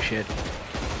fucking do shit.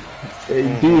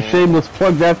 Hey, do your shameless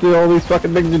plugs after all these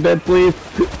fucking things are dead, please.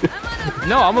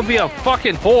 No, I'm gonna be a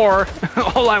fucking whore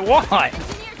all I want.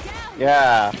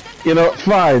 Yeah. You know,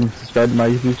 fine. Subscribe to my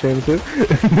YouTube channel too.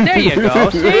 There you go.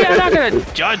 See, I'm not gonna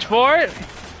judge for it.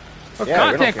 We're Yeah,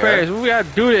 we don't content care. creators. We gotta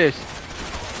do this.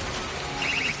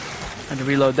 I had to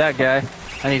reload that guy.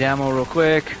 I need ammo real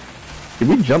quick. Can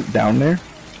we jump down there?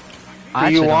 I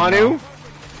Do you actually don't want know. to?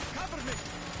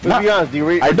 Let's be honest, do you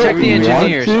I don't Protect the want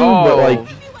engineers. to, Oh, but like,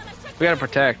 we gotta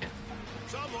protect.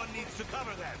 Someone needs to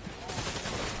cover them.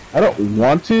 I don't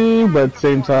want to, but at the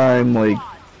same time, like,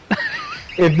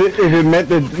 if it meant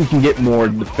that we can get more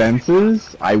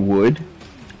defenses, I would.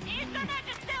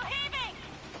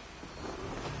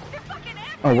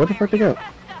 Oh, where the fuck they go?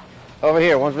 Over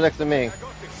here, one's next to me.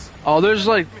 Oh, there's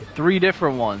like 3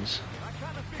 different ones.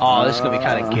 Oh, this is gonna be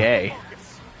kind of gay.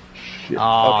 Shit.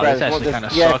 Oh, crap, this this one- actually this- kind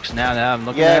of yeah. sucks now that I'm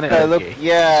looking Yeah, at it. look, Okay.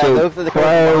 yeah, So, those are the coming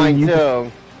Cryo, behind you-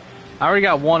 too. I already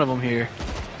got one of them here.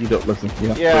 You don't listen. You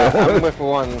don't. Yeah, I'm with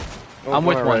one. I'm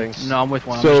with one. already. No, I'm with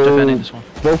one. I'm just defending this one.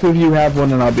 both of you have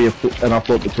one, and I'll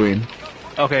float between.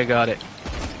 Okay, got it.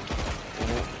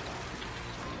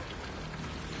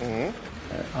 Mhm.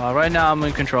 Right now I'm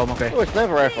in control. I'm okay. Oh, it's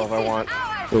sniper rifle if I want.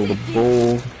 Fill the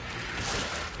bowl.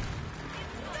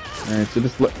 Alright, so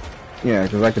just let. Yeah,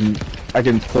 because I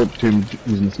can float between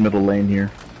using this middle lane here.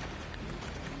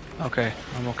 Okay,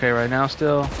 I'm okay right now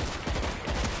still.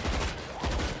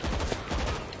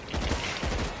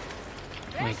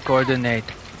 We coordinate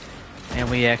and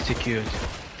we execute.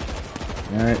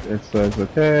 Alright, it says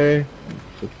okay.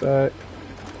 Put that.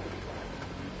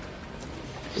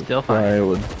 Still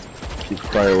fine. Keep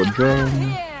cryo a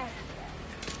drone.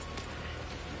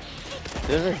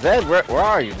 There's a Zed. Where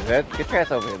are you, Zed? Get your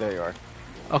ass over here. There you are.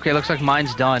 Okay, looks like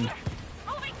mine's done.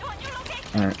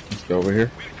 Alright, let's go over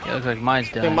here. Yeah, looks like mine's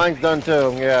I think done. mine's done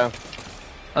too. Yeah.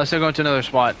 Let's go to another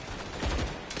spot.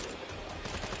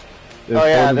 There's Oh,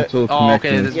 yeah, orbital Oh, okay,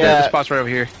 connections. the Yeah. spot's right over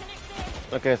here.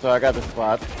 Okay, so I got the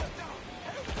spot.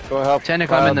 Go help.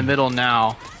 Technically, I'm in the middle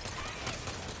now.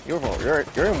 You're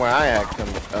in where I act,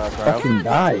 Cryo. Fucking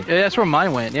die. Yeah, that's where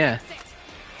mine went. Yeah.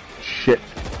 Shit.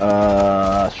 Shit.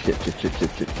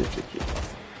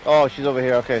 Oh, she's over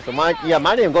here. Okay, so mine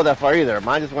didn't go that far either.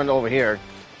 Mine just went over here.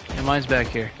 Yeah, mine's back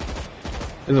here.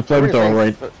 There's a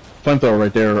flamethrower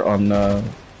right there on,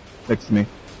 next to me.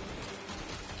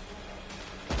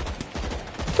 I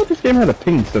thought this game had a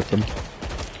ping system.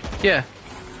 Yeah,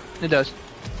 it does.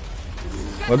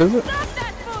 What is it?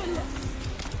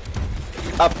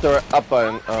 Up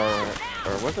on,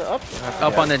 or was it up?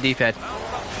 Up on the D-pad.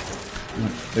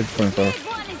 It's flamethrower.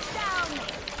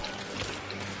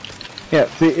 Yeah,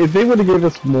 see, if they would have given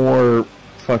us more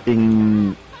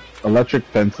fucking electric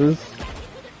fences,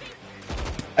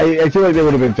 I feel like they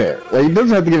would have been fair. Like, it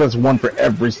doesn't have to give us one for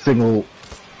every single...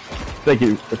 Thank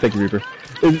you, Reaper.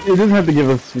 It doesn't have to give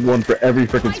us one for every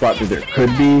freaking spot that there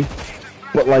could be,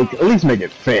 but, like, at least make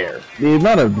it fair. The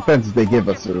amount of defenses they give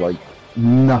us are, like,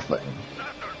 nothing.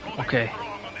 Okay.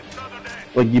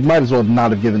 Like, you might as well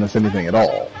not have given us anything at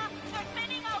all.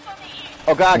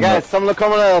 Oh god, guys, someone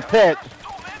coming out of the pit.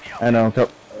 I know,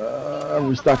 I'm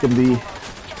restocking the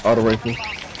auto rifle.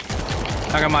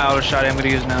 I got my auto shot I'm gonna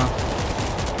use now.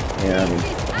 Yeah, I mean,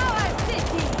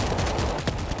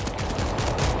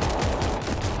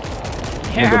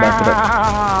 I'm gonna go back to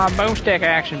that. Boomstick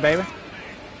action, baby.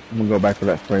 I'm gonna go back to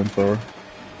that flamethrower.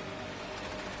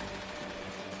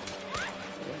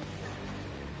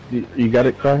 You got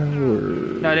it, Kyle? Or...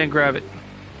 No, I didn't grab it.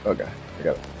 Okay, I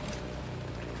got it.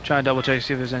 Trying to double check to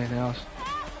see if there's anything else.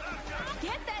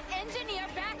 Get that engineer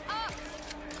back up!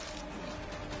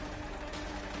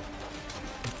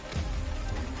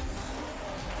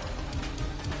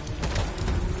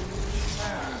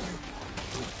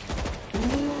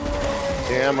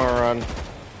 Damn, I run.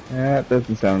 Yeah, that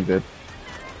doesn't sound good.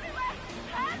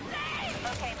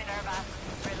 Okay, Minerva.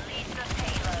 Release the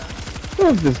payload. I don't know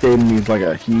if this game needs like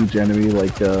a huge enemy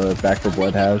like Back 4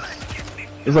 Blood has.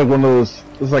 It's like one of those,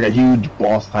 it's like a huge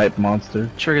boss type monster.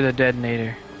 Trigger the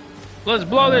detonator. Let's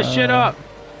blow this shit up.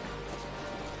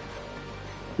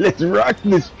 Let's rock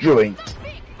this joint!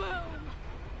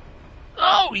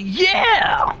 Oh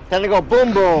yeah! Time to go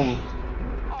boom boom.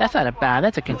 That's not a bomb.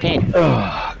 That's a container.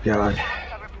 Oh god.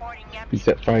 He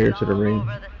set fire to the rain.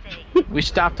 We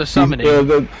stopped the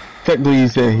summoning. Technically,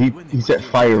 he set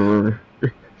fire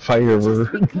to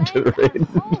the rain.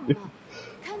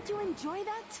 Can't you enjoy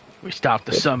that? We stopped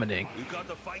the summoning. You got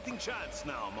a fighting chance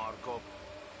now, Marco.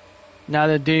 Now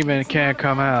the demon can't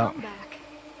come out.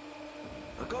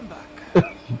 A comeback. Oh,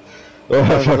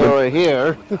 that It's fucking, over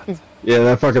here. yeah,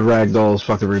 that fucking ragdoll is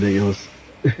fucking ridiculous.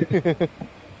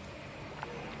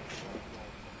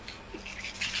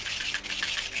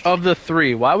 Of the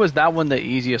three, why was that one the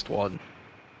easiest one?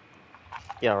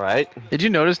 Yeah, right. Did you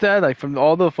notice that? Like, from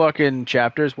all the fucking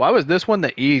chapters, why was this one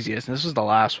the easiest and this was the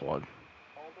last one?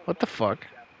 What the fuck?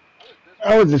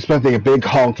 I was expecting a big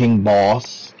honking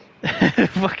boss.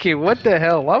 Fucking, what the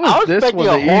hell? Why I was was this expecting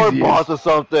one a the horde easiest? boss or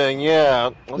something. Yeah,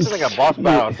 I was thinking like a boss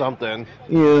battle or something.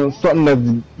 You know,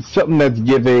 something that's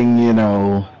giving, you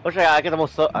know, Looks like I get the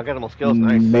most skills.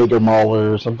 Nice. Mega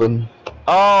Mauler or something.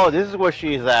 Oh, this is where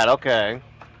she's at. Okay,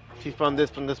 she's from this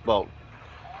boat.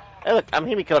 Hey, look, I'm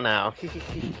Himiko now.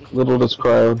 Little does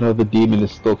Cryo know the demon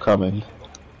is still coming.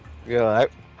 Yeah, right.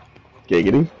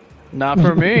 Giggity. Not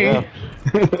for me. Yeah.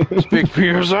 Speak for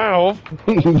yourself.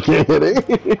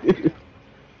 Giggity.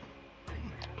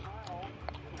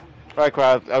 Alright,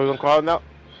 Crowd. Are we gonna call now?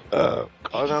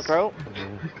 Call now, Crowd?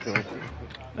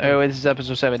 Oh, this is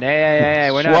episode 7. Hey,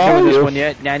 we're not Swallow doing this your- one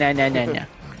yet. No.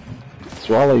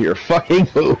 Swallow your fucking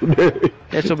food.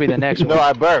 This will be the next No, one.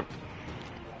 I burped.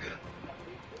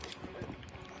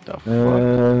 The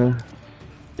fuck?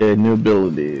 Yeah, new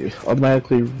ability.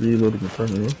 Automatically reloading the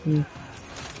partner.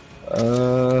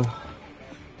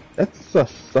 That's a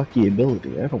sucky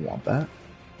ability. I don't want that.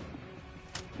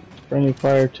 Friendly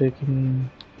fire taken.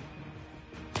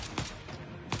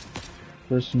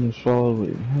 Person who's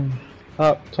following.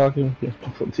 Stop talking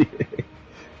with your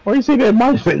why are you saying that in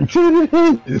my face? Say it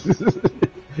in his. He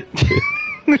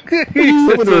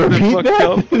said Want to something repeat fucked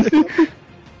up. that?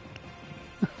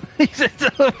 He said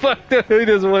something fucked up. He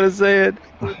doesn't want to say it.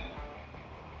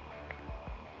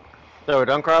 So we're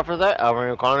done, Crowd, for that?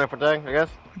 Are we calling it for today, I guess?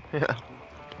 Yeah.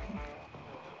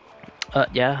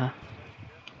 Yeah.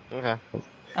 Okay.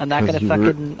 I'm not gonna 'Cause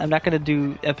you I'm not gonna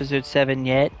do episode 7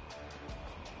 yet.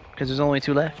 Because there's only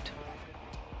 2 left.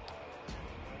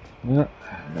 Yeah.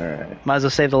 Alright. Might as well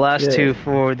save the last Yeah. 2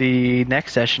 for the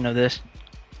next session of this.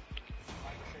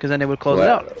 Because then it would close it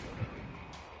out.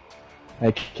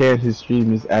 I can't. His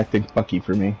stream is acting fucky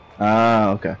for me. Ah,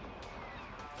 okay.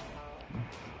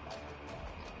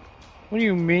 What do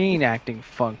you mean acting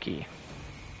funky?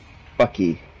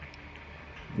 Fucky.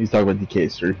 He's talking about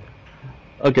DK stream.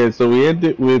 Okay, so we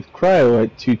ended with Cryo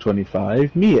at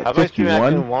 225, me How at my stream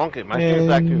acting 51, wonky? My stream's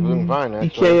actually doing fine, DK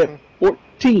actually. at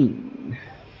 14.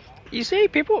 You see,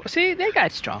 people, see, they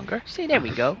got stronger. See, there we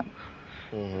go.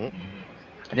 Mm-hmm.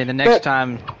 And then the next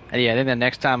time, then the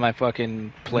next time I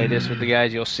fucking play this with the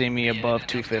guys, you'll see me above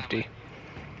 250.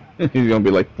 He's gonna be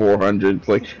like 400. It's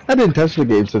like, I didn't touch the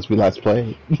game since we last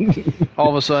played. All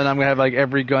of a sudden, I'm gonna have like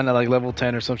every gun at like level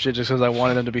 10 or some shit just because I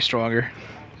wanted them to be stronger.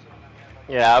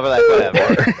 Yeah, I'll be like,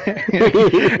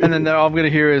 whatever. And then all I'm gonna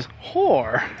hear is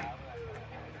whore.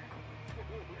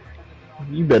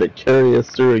 You better carry us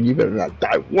through and you better not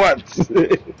die once.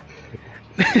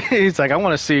 He's like, I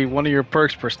want to see one of your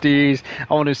perks prestige.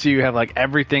 I want to see you have like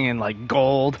everything in like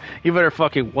gold. You better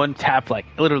fucking one tap like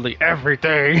literally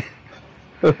everything.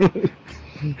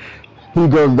 He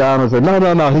goes down and says,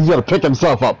 no, he's gonna pick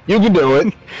himself up. You can do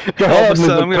it. Go All ahead, of a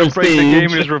sudden, Mr. I'm gonna break the game and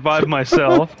Prestige. just revive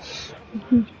myself.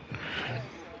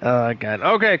 Oh god.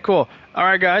 Okay, cool. All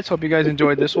right, guys. Hope you guys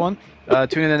enjoyed this one.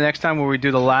 Tune in the next time where we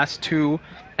do the last 2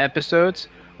 episodes.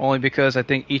 Only because I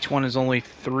think each one is only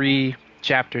 3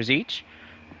 chapters each,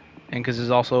 and because there's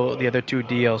also the other 2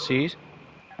 DLCs.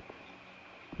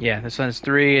 Yeah, this one's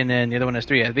 3, and then the other one is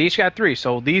 3. Yeah, they each got 3.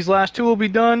 So these last 2 will be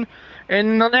done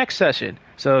in the next session.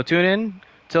 So tune in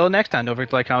till next time. Don't forget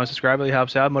to like, comment, subscribe. Really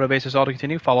helps out, motivates us all to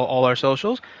continue. Follow all our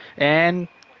socials, and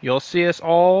you'll see us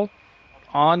all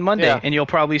on Monday, Yeah. and you'll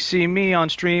probably see me on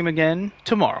stream again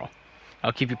tomorrow.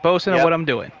 I'll keep you posted on Yep. what I'm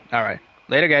doing. All right,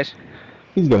 later, guys.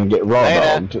 He's gonna get raw Later.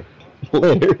 dogged.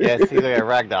 Later. Yeah, he's like a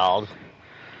ragdoll.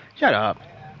 Shut up.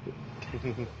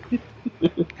 You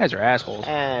guys are assholes.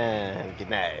 And good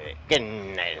night. Good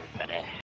night.